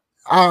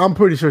 I'm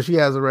pretty sure she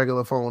has a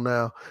regular phone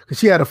now because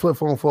she had a flip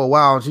phone for a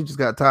while and she just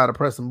got tired of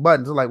pressing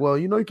buttons. So like, well,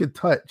 you can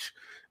touch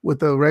with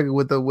the regular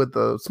with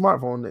the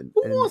smartphone and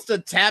Who wants to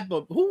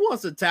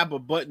tap a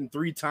button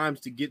 3 times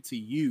to get to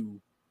you?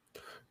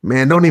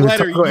 man, The don't even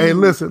talk. letter Hey, U.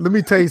 listen, let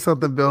me tell you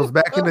something, Bills.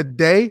 Back in the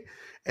day,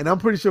 and I'm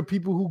pretty sure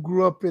people who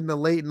grew up in the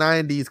late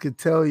 90s could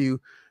tell you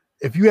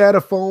if you had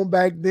a phone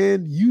back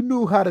then, you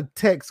knew how to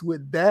text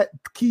with that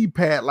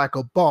keypad like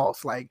a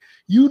boss. Like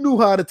you know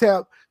how to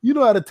tap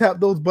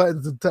those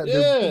buttons to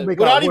Yeah, make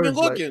out without even words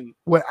like looking.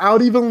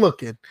 without even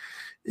looking.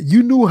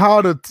 You knew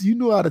how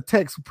to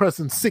text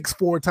pressing 6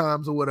 4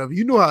 times or whatever.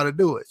 You knew how to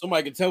do it.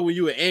 Somebody can tell when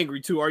you were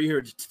angry too. Are you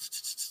here?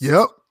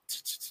 Yep,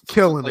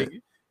 killing Like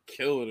it.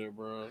 killing it,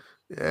 bro.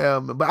 Yeah,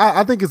 but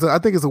I think it's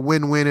a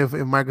win-win if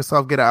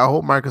Microsoft get it. I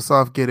hope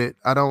Microsoft get it.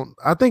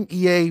 I think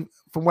EA,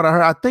 from what I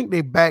heard, I think they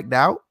backed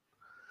out,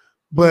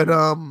 but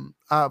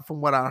Mm-hmm.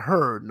 from what I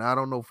heard, and I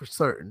don't know for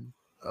certain.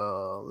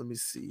 Let me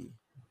see.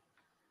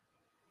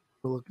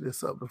 We'll look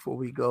this up before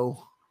we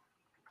go.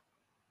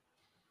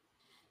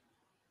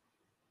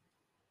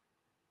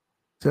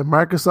 So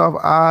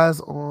Microsoft eyes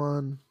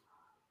on.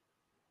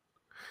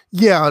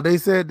 Yeah, they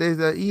said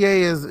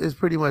EA is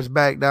pretty much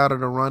backed out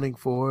of the running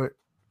for it,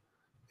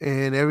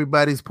 and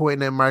everybody's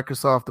pointing at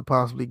Microsoft to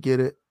possibly get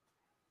it.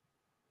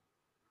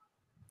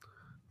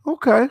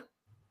 Okay,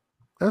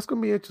 that's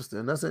gonna be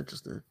interesting. That's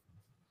interesting.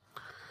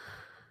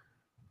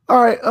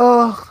 All right.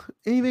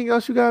 Anything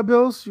else you got,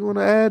 Bills? You want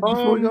to add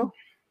before we Um, go?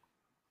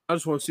 I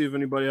just want to see if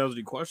anybody has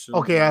any questions.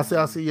 Okay, I see.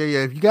 I see. Yeah,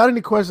 yeah. If you got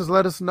any questions,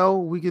 let us know.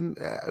 We can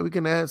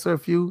answer a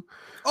few.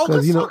 Oh, Cause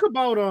let's talk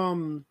about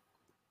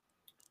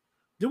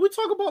Did we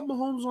talk about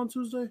Mahomes on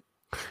Tuesday?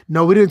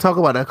 no, we didn't talk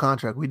about that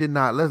contract. We did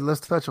not. Let's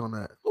touch on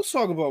that. Let's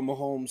talk about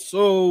Mahomes.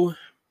 So,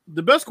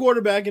 the best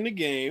quarterback in the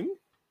game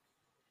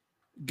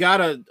got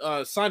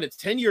a signed a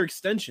 10-year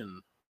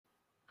extension,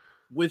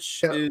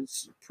 which Yeah,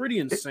 is pretty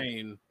it,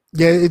 insane.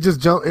 yeah. It just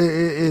jumped.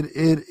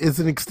 It's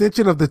an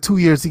extension of the 2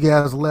 years he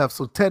has left.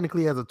 So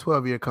technically, he has a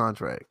 12-year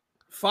contract.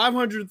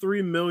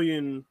 503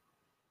 million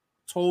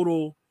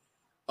total,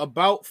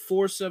 about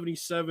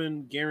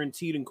 477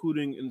 guaranteed,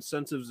 including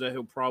incentives that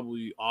he'll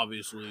probably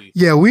obviously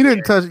Yeah, we didn't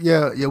get. touch.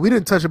 Yeah, yeah, we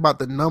didn't touch about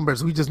the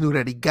numbers. We just knew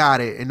that he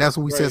got it, and that's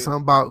what we said Right.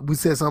 something about. We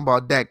said something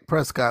about Dak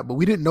Prescott, but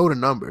we didn't know the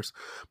numbers.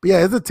 But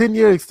yeah, it's a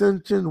 10-year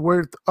extension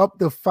worth up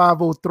to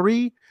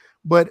 503,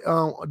 but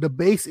the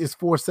base is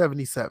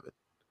 477.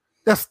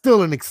 That's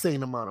still an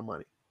insane amount of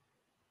money.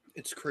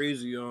 It's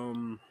crazy.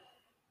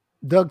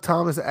 Doug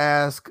Thomas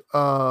asked,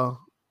 "What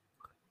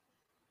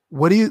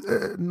do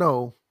you?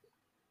 No,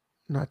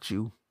 not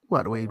you.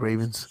 By the way,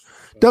 Ravens.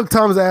 Doug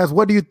Thomas asked,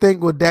 "What do you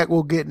think what Dak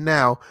will get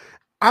now?"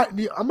 I'm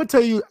gonna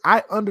tell you,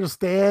 I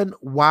understand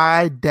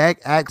why Dak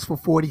asked for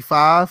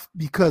 45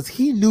 because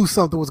he knew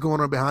something was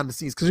going on behind the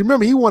scenes. Because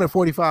remember, he wanted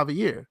 45 a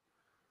year,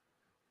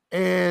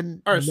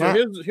 and all right. So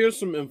here's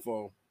some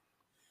info.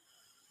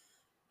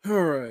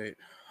 All right,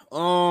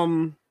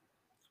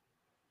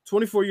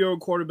 24-year-old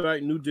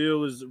quarterback, new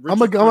deal is. I'm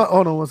gonna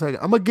hold on one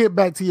second. I'm gonna get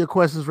back to your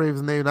questions,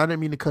 Ravens name. I didn't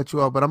mean to cut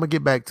you off, but I'm gonna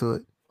get back to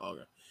it.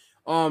 Okay.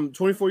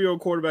 24-year-old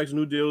quarterback's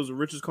new deal is the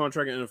richest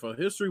contract in NFL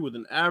history with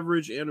an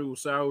average annual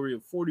salary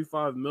of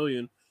 $45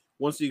 million.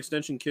 Once the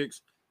extension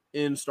kicks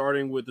in,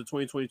 starting with the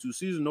 2022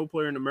 season, no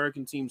player in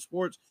American team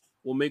sports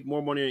will make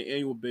more money on an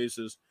annual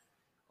basis.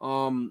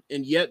 And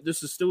yet,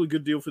 this is still a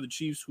good deal for the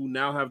Chiefs, who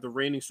now have the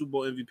reigning Super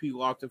Bowl MVP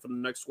locked in for the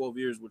next 12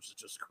 years, which is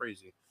just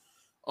crazy.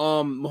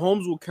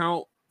 Mahomes will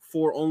count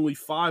for only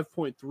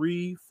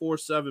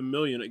 $5.347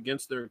 million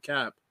against their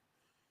cap.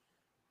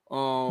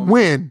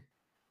 When?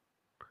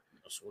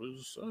 That's what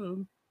it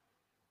said.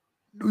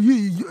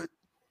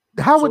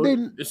 How would they?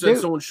 It said,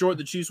 so in short,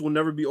 the Chiefs will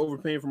never be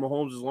overpaying for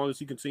Mahomes as long as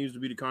he continues to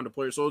be the kind of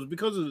player. So it's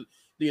because of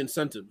the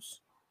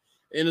incentives,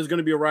 and there's going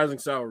to be a rising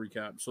salary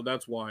cap. So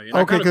that's why. And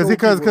okay, because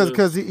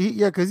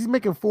he's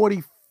making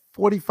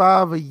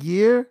 45 a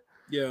year.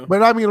 Yeah,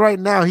 but I mean, right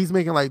now he's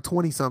making like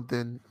 20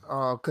 something.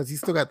 Because he's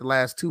still got the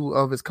last two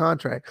of his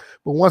contract.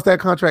 But once that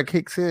contract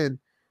kicks in,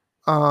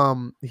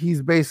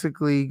 he's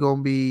basically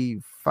gonna be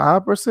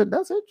 5%.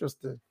 That's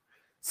interesting.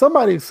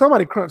 Somebody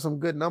crunched some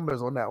good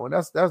numbers on that one.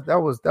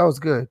 That was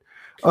good.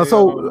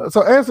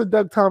 So answer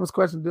Doug Thomas'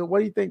 question, dude. What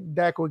do you think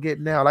Dak will get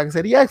now? Like I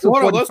said, he actually.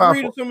 Hold on, let's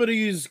read some of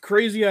these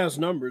crazy ass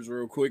numbers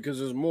real quick because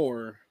there's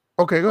more.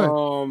 Okay,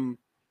 go ahead.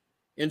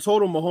 In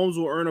total, Mahomes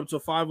will earn up to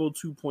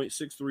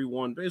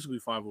 $502.631, basically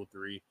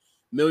 $503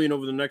 million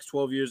over the next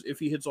 12 years if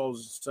he hits all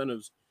his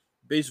incentives.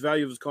 Base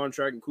value of his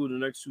contract, including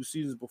the next 2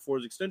 seasons before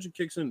his extension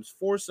kicks in, is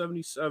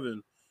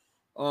 $477.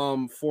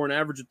 For an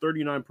average of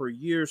 $39 per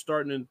year,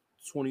 starting in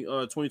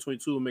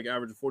 2022 will make an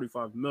average of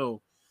 $45 million.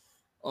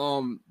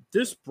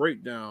 This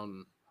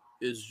breakdown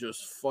is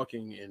just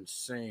fucking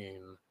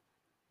insane.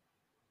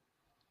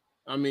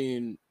 I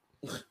mean,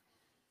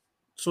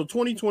 so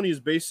 2020 his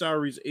base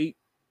salary is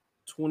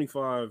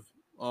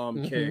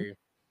 $825K,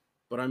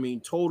 but I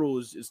mean total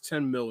is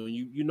 $10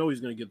 million. You know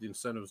he's gonna get the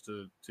incentives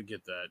to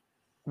get that.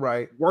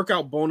 Right.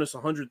 Workout bonus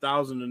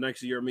 $100,000 the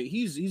next year. I mean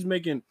he's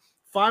making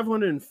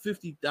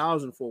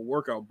 $550,000 for a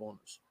workout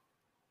bonus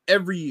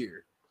every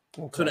year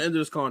to the end of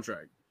this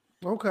contract.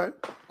 Okay.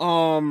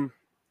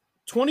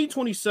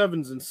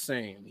 2027 is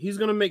insane. He's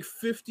gonna make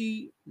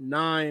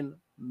 $59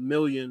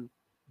 million.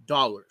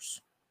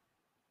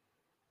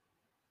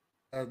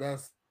 That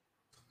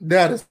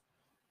is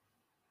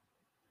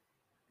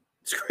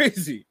it's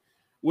crazy.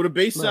 With a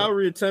base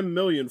salary of $10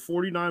 million,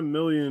 $49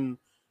 million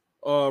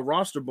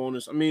roster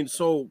bonus. I mean,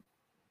 so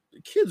the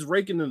kid's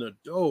raking in the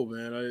dough,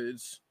 man.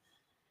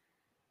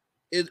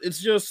 It's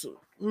just. So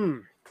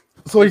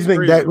what do you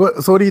think Dak?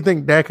 So what do you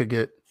think Dak could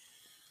get?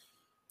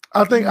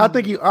 I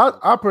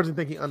personally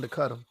think he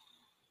undercut him.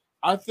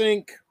 I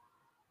think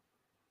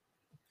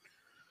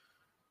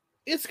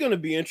it's going to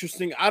be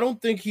interesting. I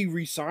don't think he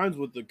resigns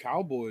with the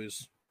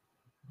Cowboys.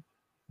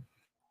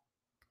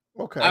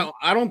 Okay.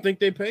 I don't think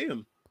they pay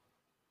him.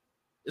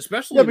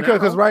 Especially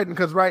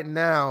because right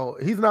now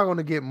he's not going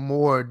to get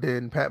more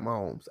than Pat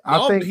Mahomes.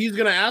 I think he's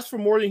going to ask for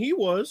more than he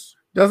was.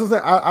 That's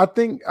what I'm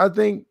saying. I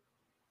think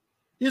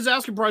his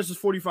asking price is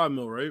 $45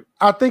 million, right?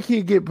 I think he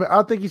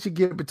should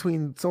get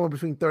somewhere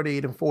between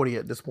 38 and 40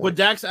 at this point. But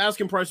Dak's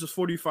asking price is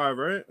 45,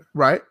 right?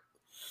 Right.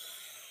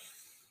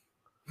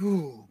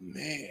 Oh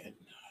man.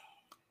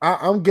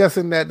 I'm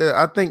guessing that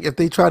I think if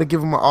they try to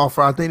give him an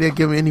offer, I think they'll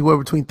give him anywhere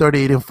between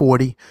 38 and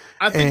 40.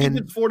 I think he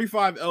gets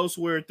 45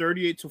 elsewhere,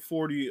 38 to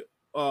 40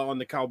 on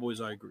the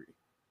Cowboys. I agree.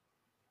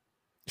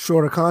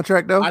 Shorter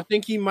contract though. I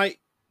think he might.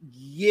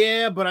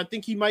 Yeah, but I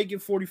think he might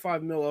get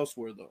 45 mil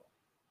elsewhere though.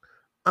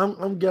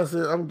 I'm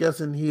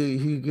guessing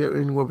he get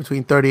anywhere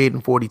between 38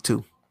 and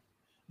 42.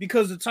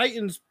 Because the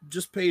Titans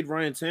just paid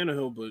Ryan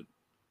Tannehill, but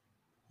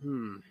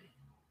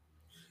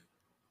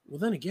well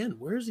then again,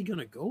 where is he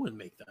gonna go and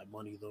make that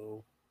money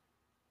though?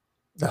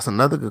 That's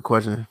another good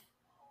question.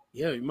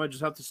 Yeah, you might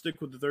just have to stick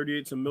with the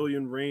 38 to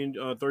million range,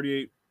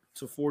 38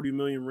 to 40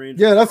 million range.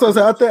 Yeah, that's what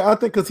I'm saying. I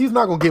think because he's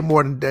not gonna get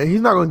more than that. He's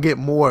not gonna get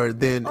more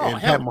than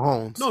Pat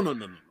Mahomes. No.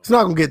 He's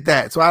not gonna get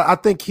that. So I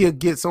think he'll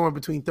get somewhere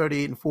between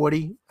 38 and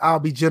 40. I'll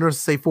be generous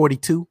to say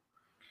 42.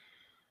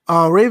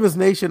 Ravens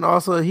Nation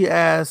also he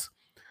asked.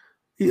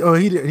 He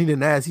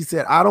didn't ask. He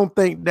said, I don't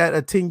think that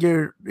a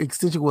 10-year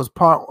extension was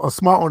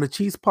smart on the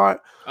Chiefs'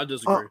 part. I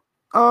disagree.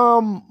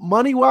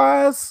 Money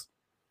wise,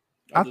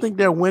 I think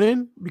they're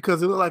winning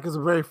because it looks like it's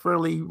a very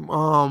friendly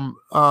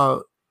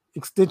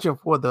extension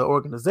for the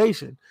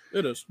organization.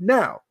 It is.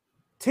 Now,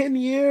 10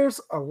 years,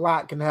 a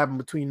lot can happen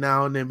between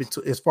now and then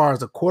as far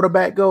as the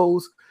quarterback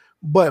goes.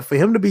 But for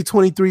him to be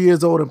 23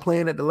 years old and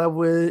playing at the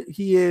level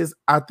he is,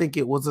 I think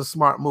it was a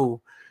smart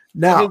move.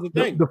 Now,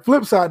 the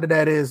flip side to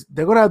that is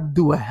they're going to have to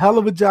do a hell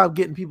of a job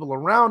getting people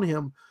around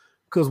him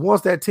because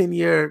once that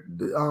 10-year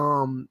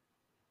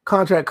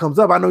contract comes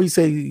up, I know you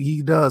say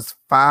he does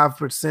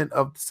 5%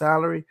 of the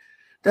salary.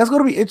 That's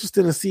going to be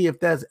interesting to see if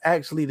that's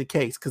actually the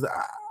case. Because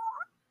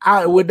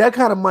with that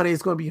kind of money,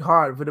 it's going to be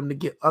hard for them to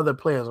get other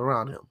players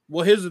around him.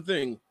 Well, here's the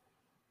thing.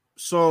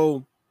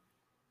 So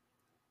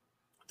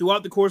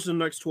throughout the course of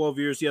the next 12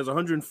 years, he has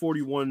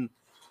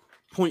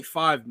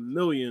 141.5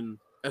 million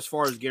as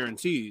far as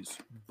guarantees,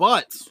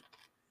 but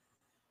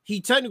he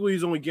technically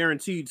is only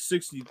guaranteed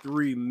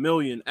 63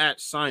 million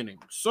at signing.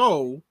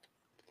 So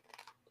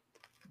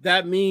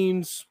that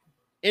means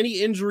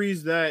any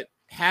injuries that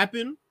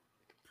happen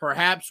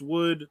perhaps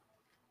would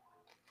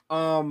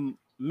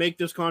make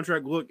this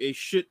contract look a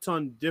shit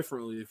ton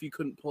differently if he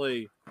couldn't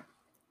play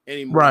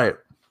anymore. Right.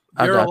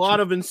 There are a lot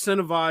of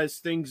incentivized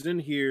things in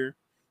here.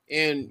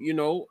 And, you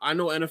know, I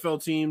know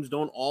NFL teams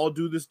don't all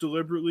do this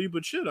deliberately,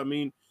 but shit, I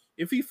mean,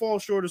 if he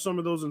falls short of some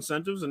of those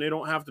incentives and they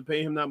don't have to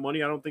pay him that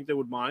money, I don't think they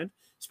would mind,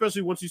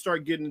 especially once you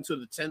start getting into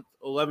the 10th,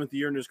 11th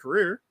year in his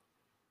career.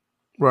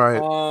 Right.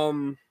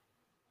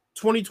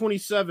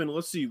 2027,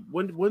 let's see.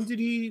 When did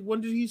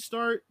he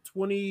start?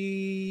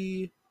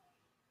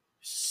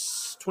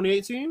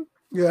 2018?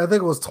 Yeah, I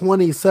think it was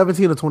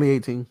 2017 or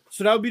 2018.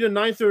 So that would be the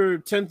 9th or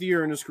 10th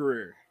year in his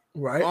career.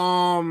 Right.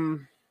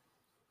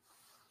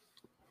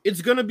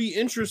 It's going to be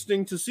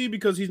interesting to see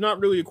because he's not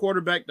really a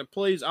quarterback that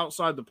plays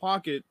outside the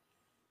pocket.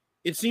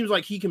 It seems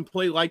like he can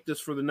play like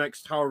this for the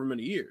next however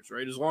many years,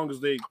 right? As long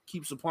as they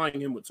keep supplying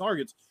him with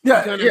targets.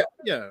 Yeah.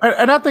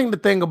 And I think the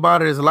thing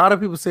about it is a lot of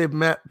people say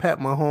Pat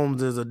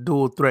Mahomes is a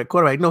dual threat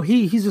quarterback. No,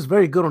 he's just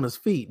very good on his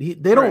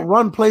feet. They don't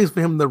run plays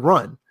for him to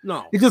run.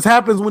 No. It just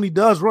happens when he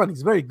does run.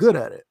 He's very good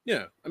at it.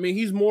 Yeah. I mean,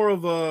 he's more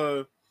of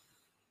a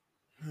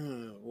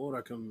what would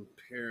I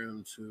compare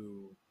him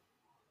to?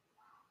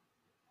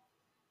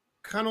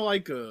 Kind of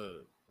like a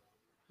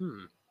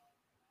don't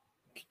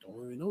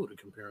really know what to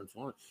compare him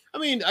to. I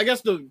mean, I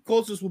guess the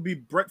closest would be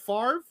Brett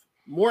Favre.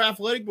 More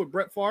athletic, but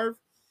Brett Favre.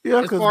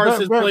 Yeah, as far as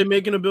his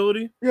playmaking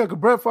ability. Yeah, because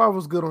Brett Favre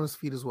was good on his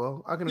feet as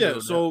well. I can agree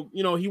with so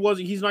you know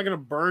he's not going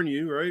to burn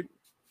you, right?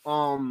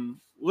 A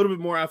little bit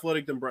more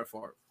athletic than Brett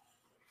Favre,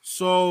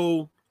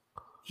 so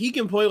he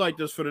can play like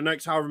this for the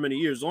next however many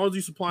years, as long as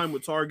you supply him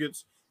with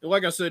targets. And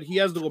like I said, he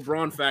has the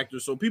LeBron factor,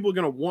 so people are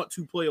going to want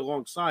to play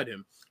alongside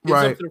him. It's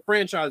up to the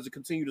franchise to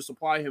continue to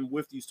supply him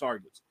with these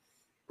targets.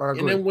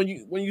 And then when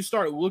you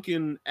start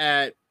looking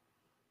at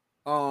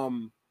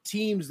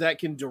teams that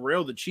can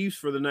derail the Chiefs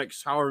for the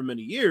next however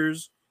many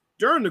years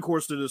during the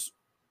course of this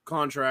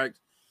contract,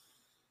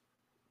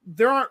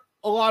 there aren't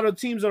a lot of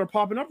teams that are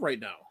popping up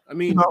right now. I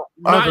mean,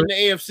 not in the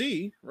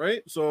AFC,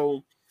 right?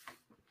 So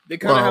they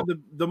kind of have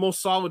the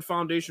most solid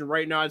foundation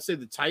right now. I'd say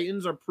the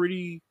Titans are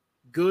pretty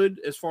good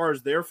as far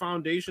as their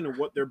foundation and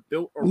what they're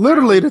built around.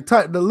 Literally the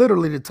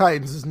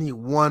Titans just need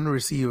one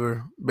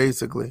receiver,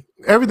 basically.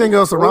 Everything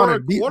else around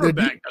it,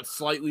 quarterback that's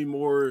slightly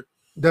more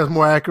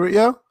accurate,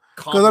 yeah.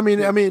 Because I mean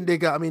they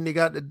got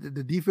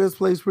the defense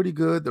plays pretty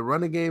good, the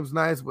running game's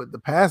nice, but the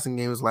passing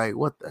game is like,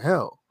 what the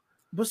hell?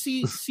 But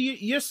see,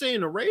 you're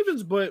saying the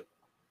Ravens, but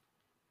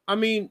I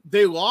mean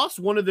they lost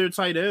one of their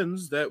tight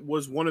ends that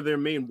was one of their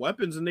main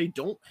weapons, and they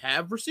don't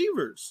have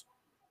receivers.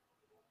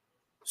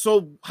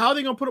 So how are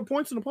they going to put up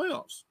points in the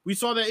playoffs? We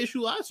saw that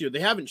issue last year. They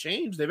haven't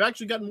changed. They've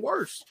actually gotten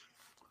worse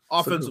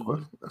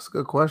offensively. That's a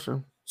good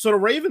question. So the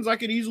Ravens, I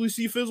could easily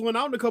see fizzling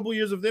out in a couple of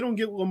years if they don't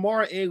get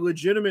Lamar a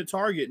legitimate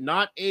target,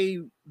 not a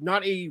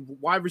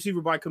wide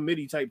receiver by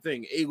committee type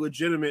thing, a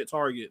legitimate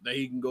target that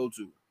he can go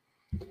to.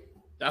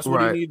 That's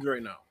what he needs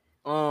right now.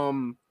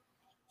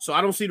 So I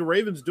don't see the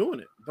Ravens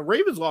doing it. The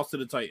Ravens lost to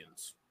the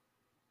Titans.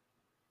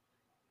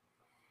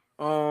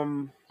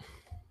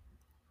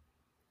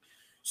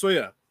 So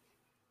yeah.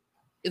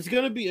 It's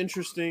going to be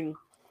interesting.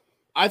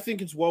 I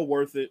think it's well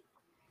worth it.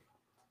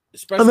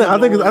 Especially I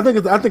think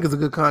it's a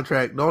good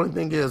contract. The only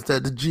thing is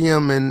that the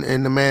GM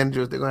and the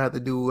managers, they're gonna have to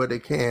do what they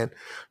can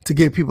to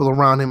get people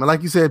around him. And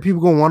like you said,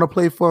 people gonna want to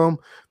play for him.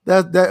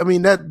 That's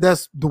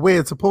the way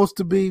it's supposed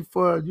to be.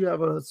 For you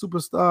have a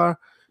superstar,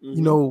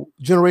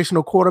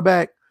 generational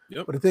quarterback.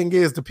 Yep. But the thing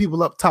is, the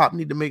people up top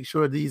need to make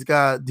sure these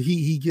guys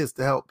he gets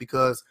the help,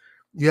 because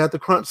you have to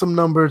crunch some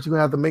numbers. You're going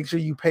to have to make sure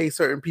you pay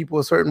certain people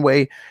a certain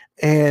way,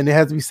 and it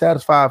has to be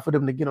satisfied for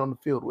them to get on the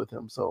field with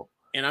him. So,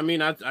 and I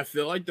mean, I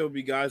feel like there'll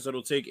be guys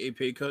that'll take a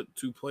pay cut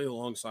to play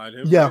alongside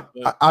him. Yeah,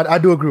 right? I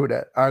do agree with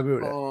that. I agree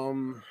with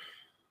that.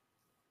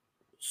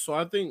 So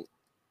I think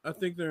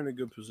they're in a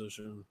good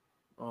position.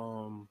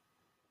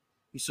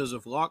 He says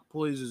if Locke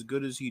plays as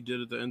good as he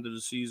did at the end of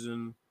the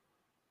season,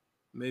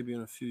 maybe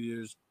in a few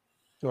years.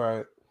 All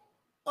right.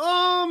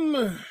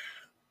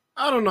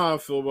 I don't know how I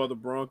feel about the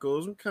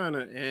Broncos. I'm kind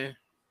of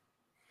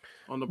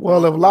on the Broncos.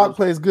 Well, if Locke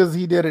plays good as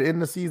he did it in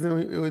the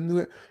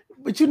season,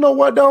 but you know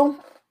what though?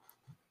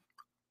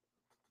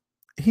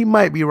 He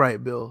might be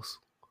right, Bills.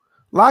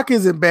 Locke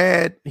isn't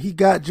bad. He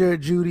got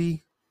Jared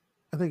Judy.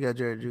 I think he got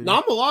Jared Judy. No,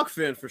 I'm a Locke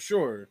fan for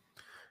sure.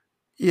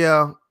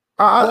 Yeah.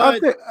 I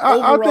think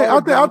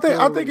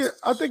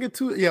it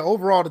too. Yeah,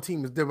 overall the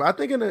team is different. I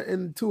think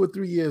in 2 or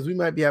 3 years we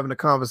might be having a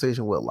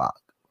conversation with Locke.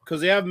 because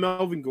they have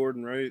Melvin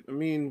Gordon, right? I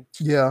mean,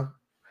 Yeah.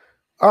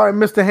 All right,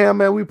 Mr. Ham,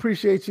 man, we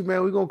appreciate you,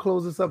 man. We're gonna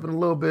close this up in a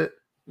little bit.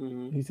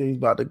 mm-hmm. He said he's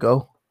about to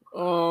go.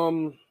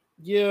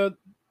 Yeah,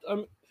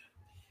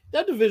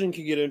 that division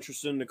could get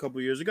interesting in a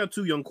couple years. They got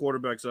two young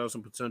quarterbacks that have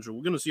some potential.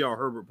 We're gonna see how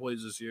Herbert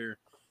plays this year,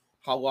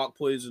 how Locke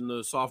plays in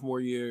the sophomore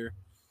year.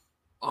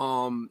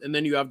 And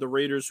then you have the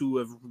Raiders who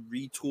have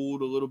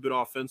retooled a little bit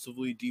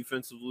offensively,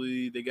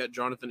 defensively. They got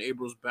Jonathan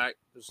Abrams back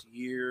this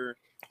year.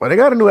 Well, they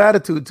got a new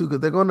attitude too, because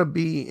they're gonna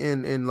be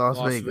in Las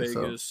Vegas.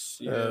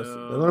 So, yeah.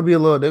 so they're gonna be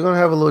they're gonna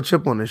have a little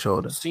chip on their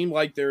shoulder. Seem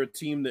like they're a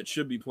team that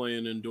should be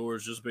playing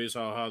indoors just based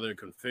on how they're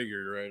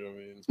configured, right? I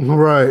mean,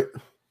 right.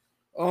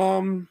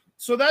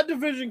 So that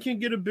division can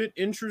get a bit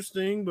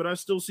interesting, but I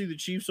still see the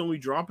Chiefs only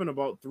dropping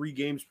about 3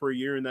 games per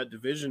year in that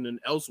division, and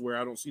elsewhere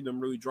I don't see them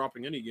really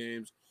dropping any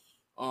games.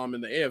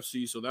 In the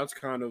AFC, so that's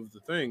kind of the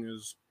thing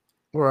is,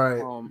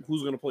 right?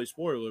 Who's going to play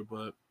spoiler?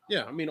 But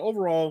yeah, I mean,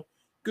 overall,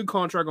 good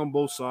contract on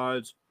both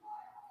sides.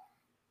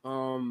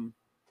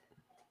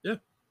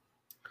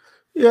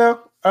 Yeah,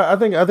 I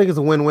think it's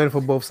a win-win for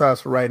both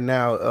sides for right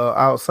now.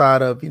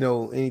 Outside of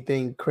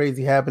anything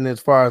crazy happening as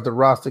far as the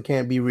roster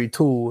can't be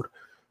retooled,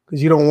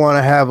 because you don't want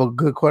to have a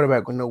good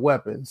quarterback with no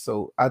weapons.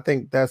 So I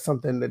think that's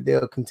something that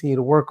they'll continue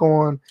to work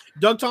on.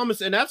 Doug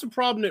Thomas, and that's a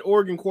problem that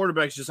Oregon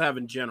quarterbacks just have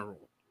in general.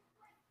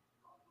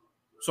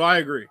 So I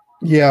agree.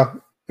 Yeah,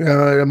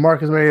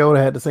 Marcus Mariota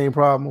had the same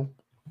problem.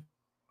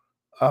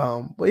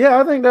 But yeah,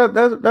 I think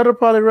that'll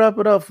probably wrap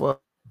it up for.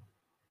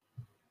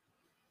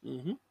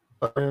 Mm-hmm.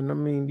 And I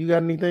mean, you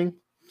got anything?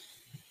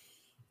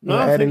 No,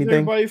 thanks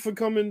everybody for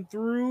coming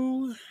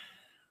through.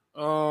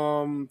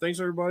 Thanks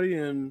everybody,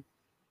 and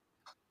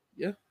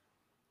yeah,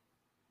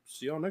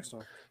 see y'all next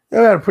time. Yeah,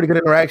 we had a pretty good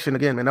interaction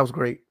again, man. That was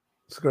great.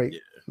 It's great. Yeah.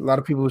 A lot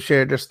of people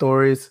shared their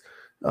stories.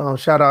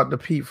 Shout out to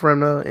Pete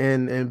Fremner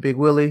and Big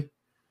Willie.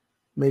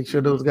 Make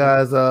sure those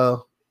guys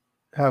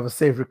have a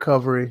safe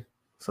recovery.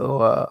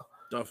 So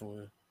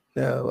definitely.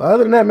 Yeah.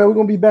 Other than that, man, we're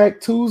gonna be back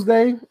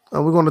Tuesday.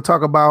 We're gonna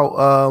talk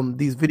about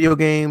these video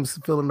games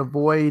filling the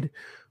void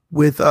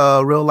with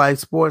real life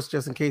sports,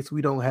 just in case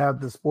we don't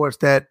have the sports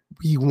that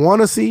we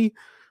want to see,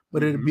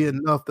 but it'd be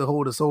enough to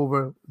hold us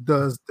over.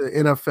 Does the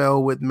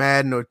NFL with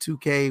Madden or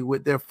 2K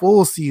with their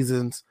full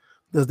seasons?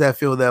 Does that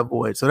fill that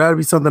void? So that'll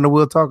be something that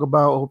we'll talk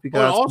about. Hope you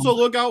guys. Also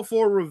look out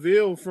for a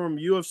reveal from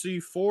UFC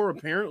 4.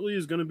 Apparently,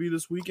 is going to be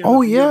this weekend.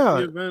 Oh yeah,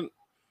 event.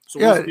 So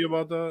we'll see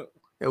about that.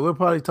 Yeah, we'll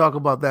probably talk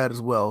about that as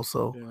well.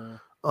 So,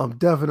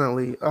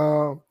 definitely.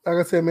 Like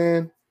I said,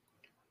 man,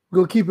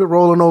 we'll keep it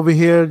rolling over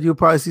here. You'll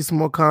probably see some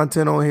more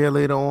content on here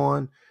later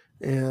on,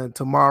 and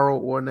tomorrow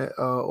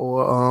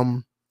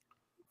or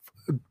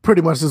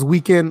pretty much this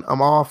weekend.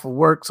 I'm off of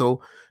work,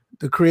 so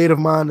the creative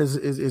mind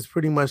is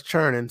pretty much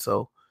churning.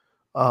 So.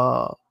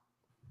 Other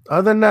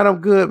than that,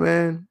 I'm good,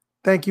 man.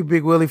 Thank you,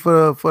 Big Willie,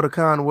 for the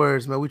kind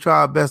words, man. We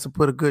try our best to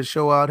put a good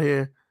show out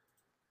here.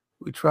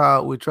 We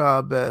try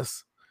our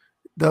best.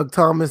 Doug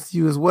Thomas,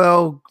 you as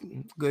well.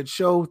 Good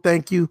show.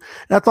 Thank you.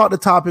 And I thought the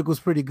topic was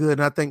pretty good.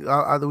 And I think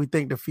we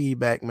thank the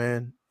feedback,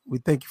 man. We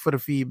thank you for the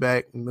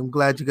feedback. And I'm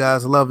glad you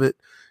guys love it.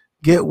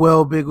 Get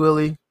well, Big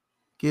Willie.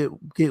 Get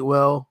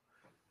well.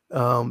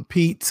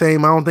 Pete,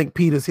 same. I don't think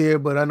Pete is here,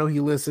 but I know he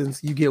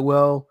listens. You get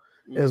well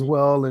as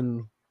well,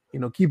 and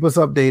keep us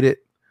updated.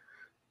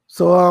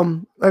 So,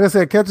 like I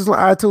said, catch us on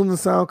iTunes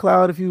and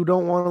SoundCloud. If you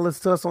don't want to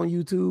listen to us on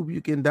YouTube, you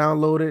can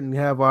download it and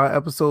have our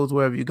episodes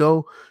wherever you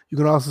go. You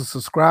can also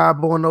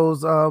subscribe on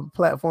those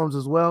platforms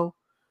as well.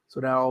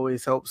 So that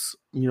always helps,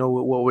 with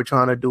what we're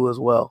trying to do as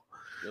well.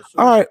 Yes,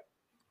 all right,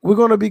 we're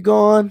gonna be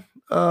gone.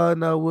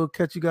 No, we'll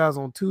catch you guys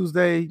on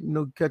Tuesday.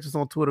 Catch us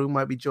on Twitter. We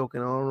might be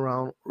joking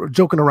around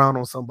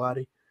on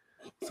somebody.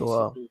 So,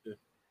 all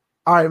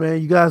right,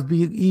 man. You guys be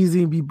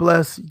easy and be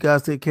blessed. You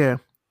guys take care.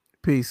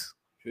 Peace.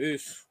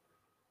 Peace.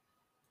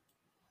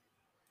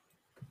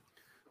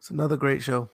 It's another great show.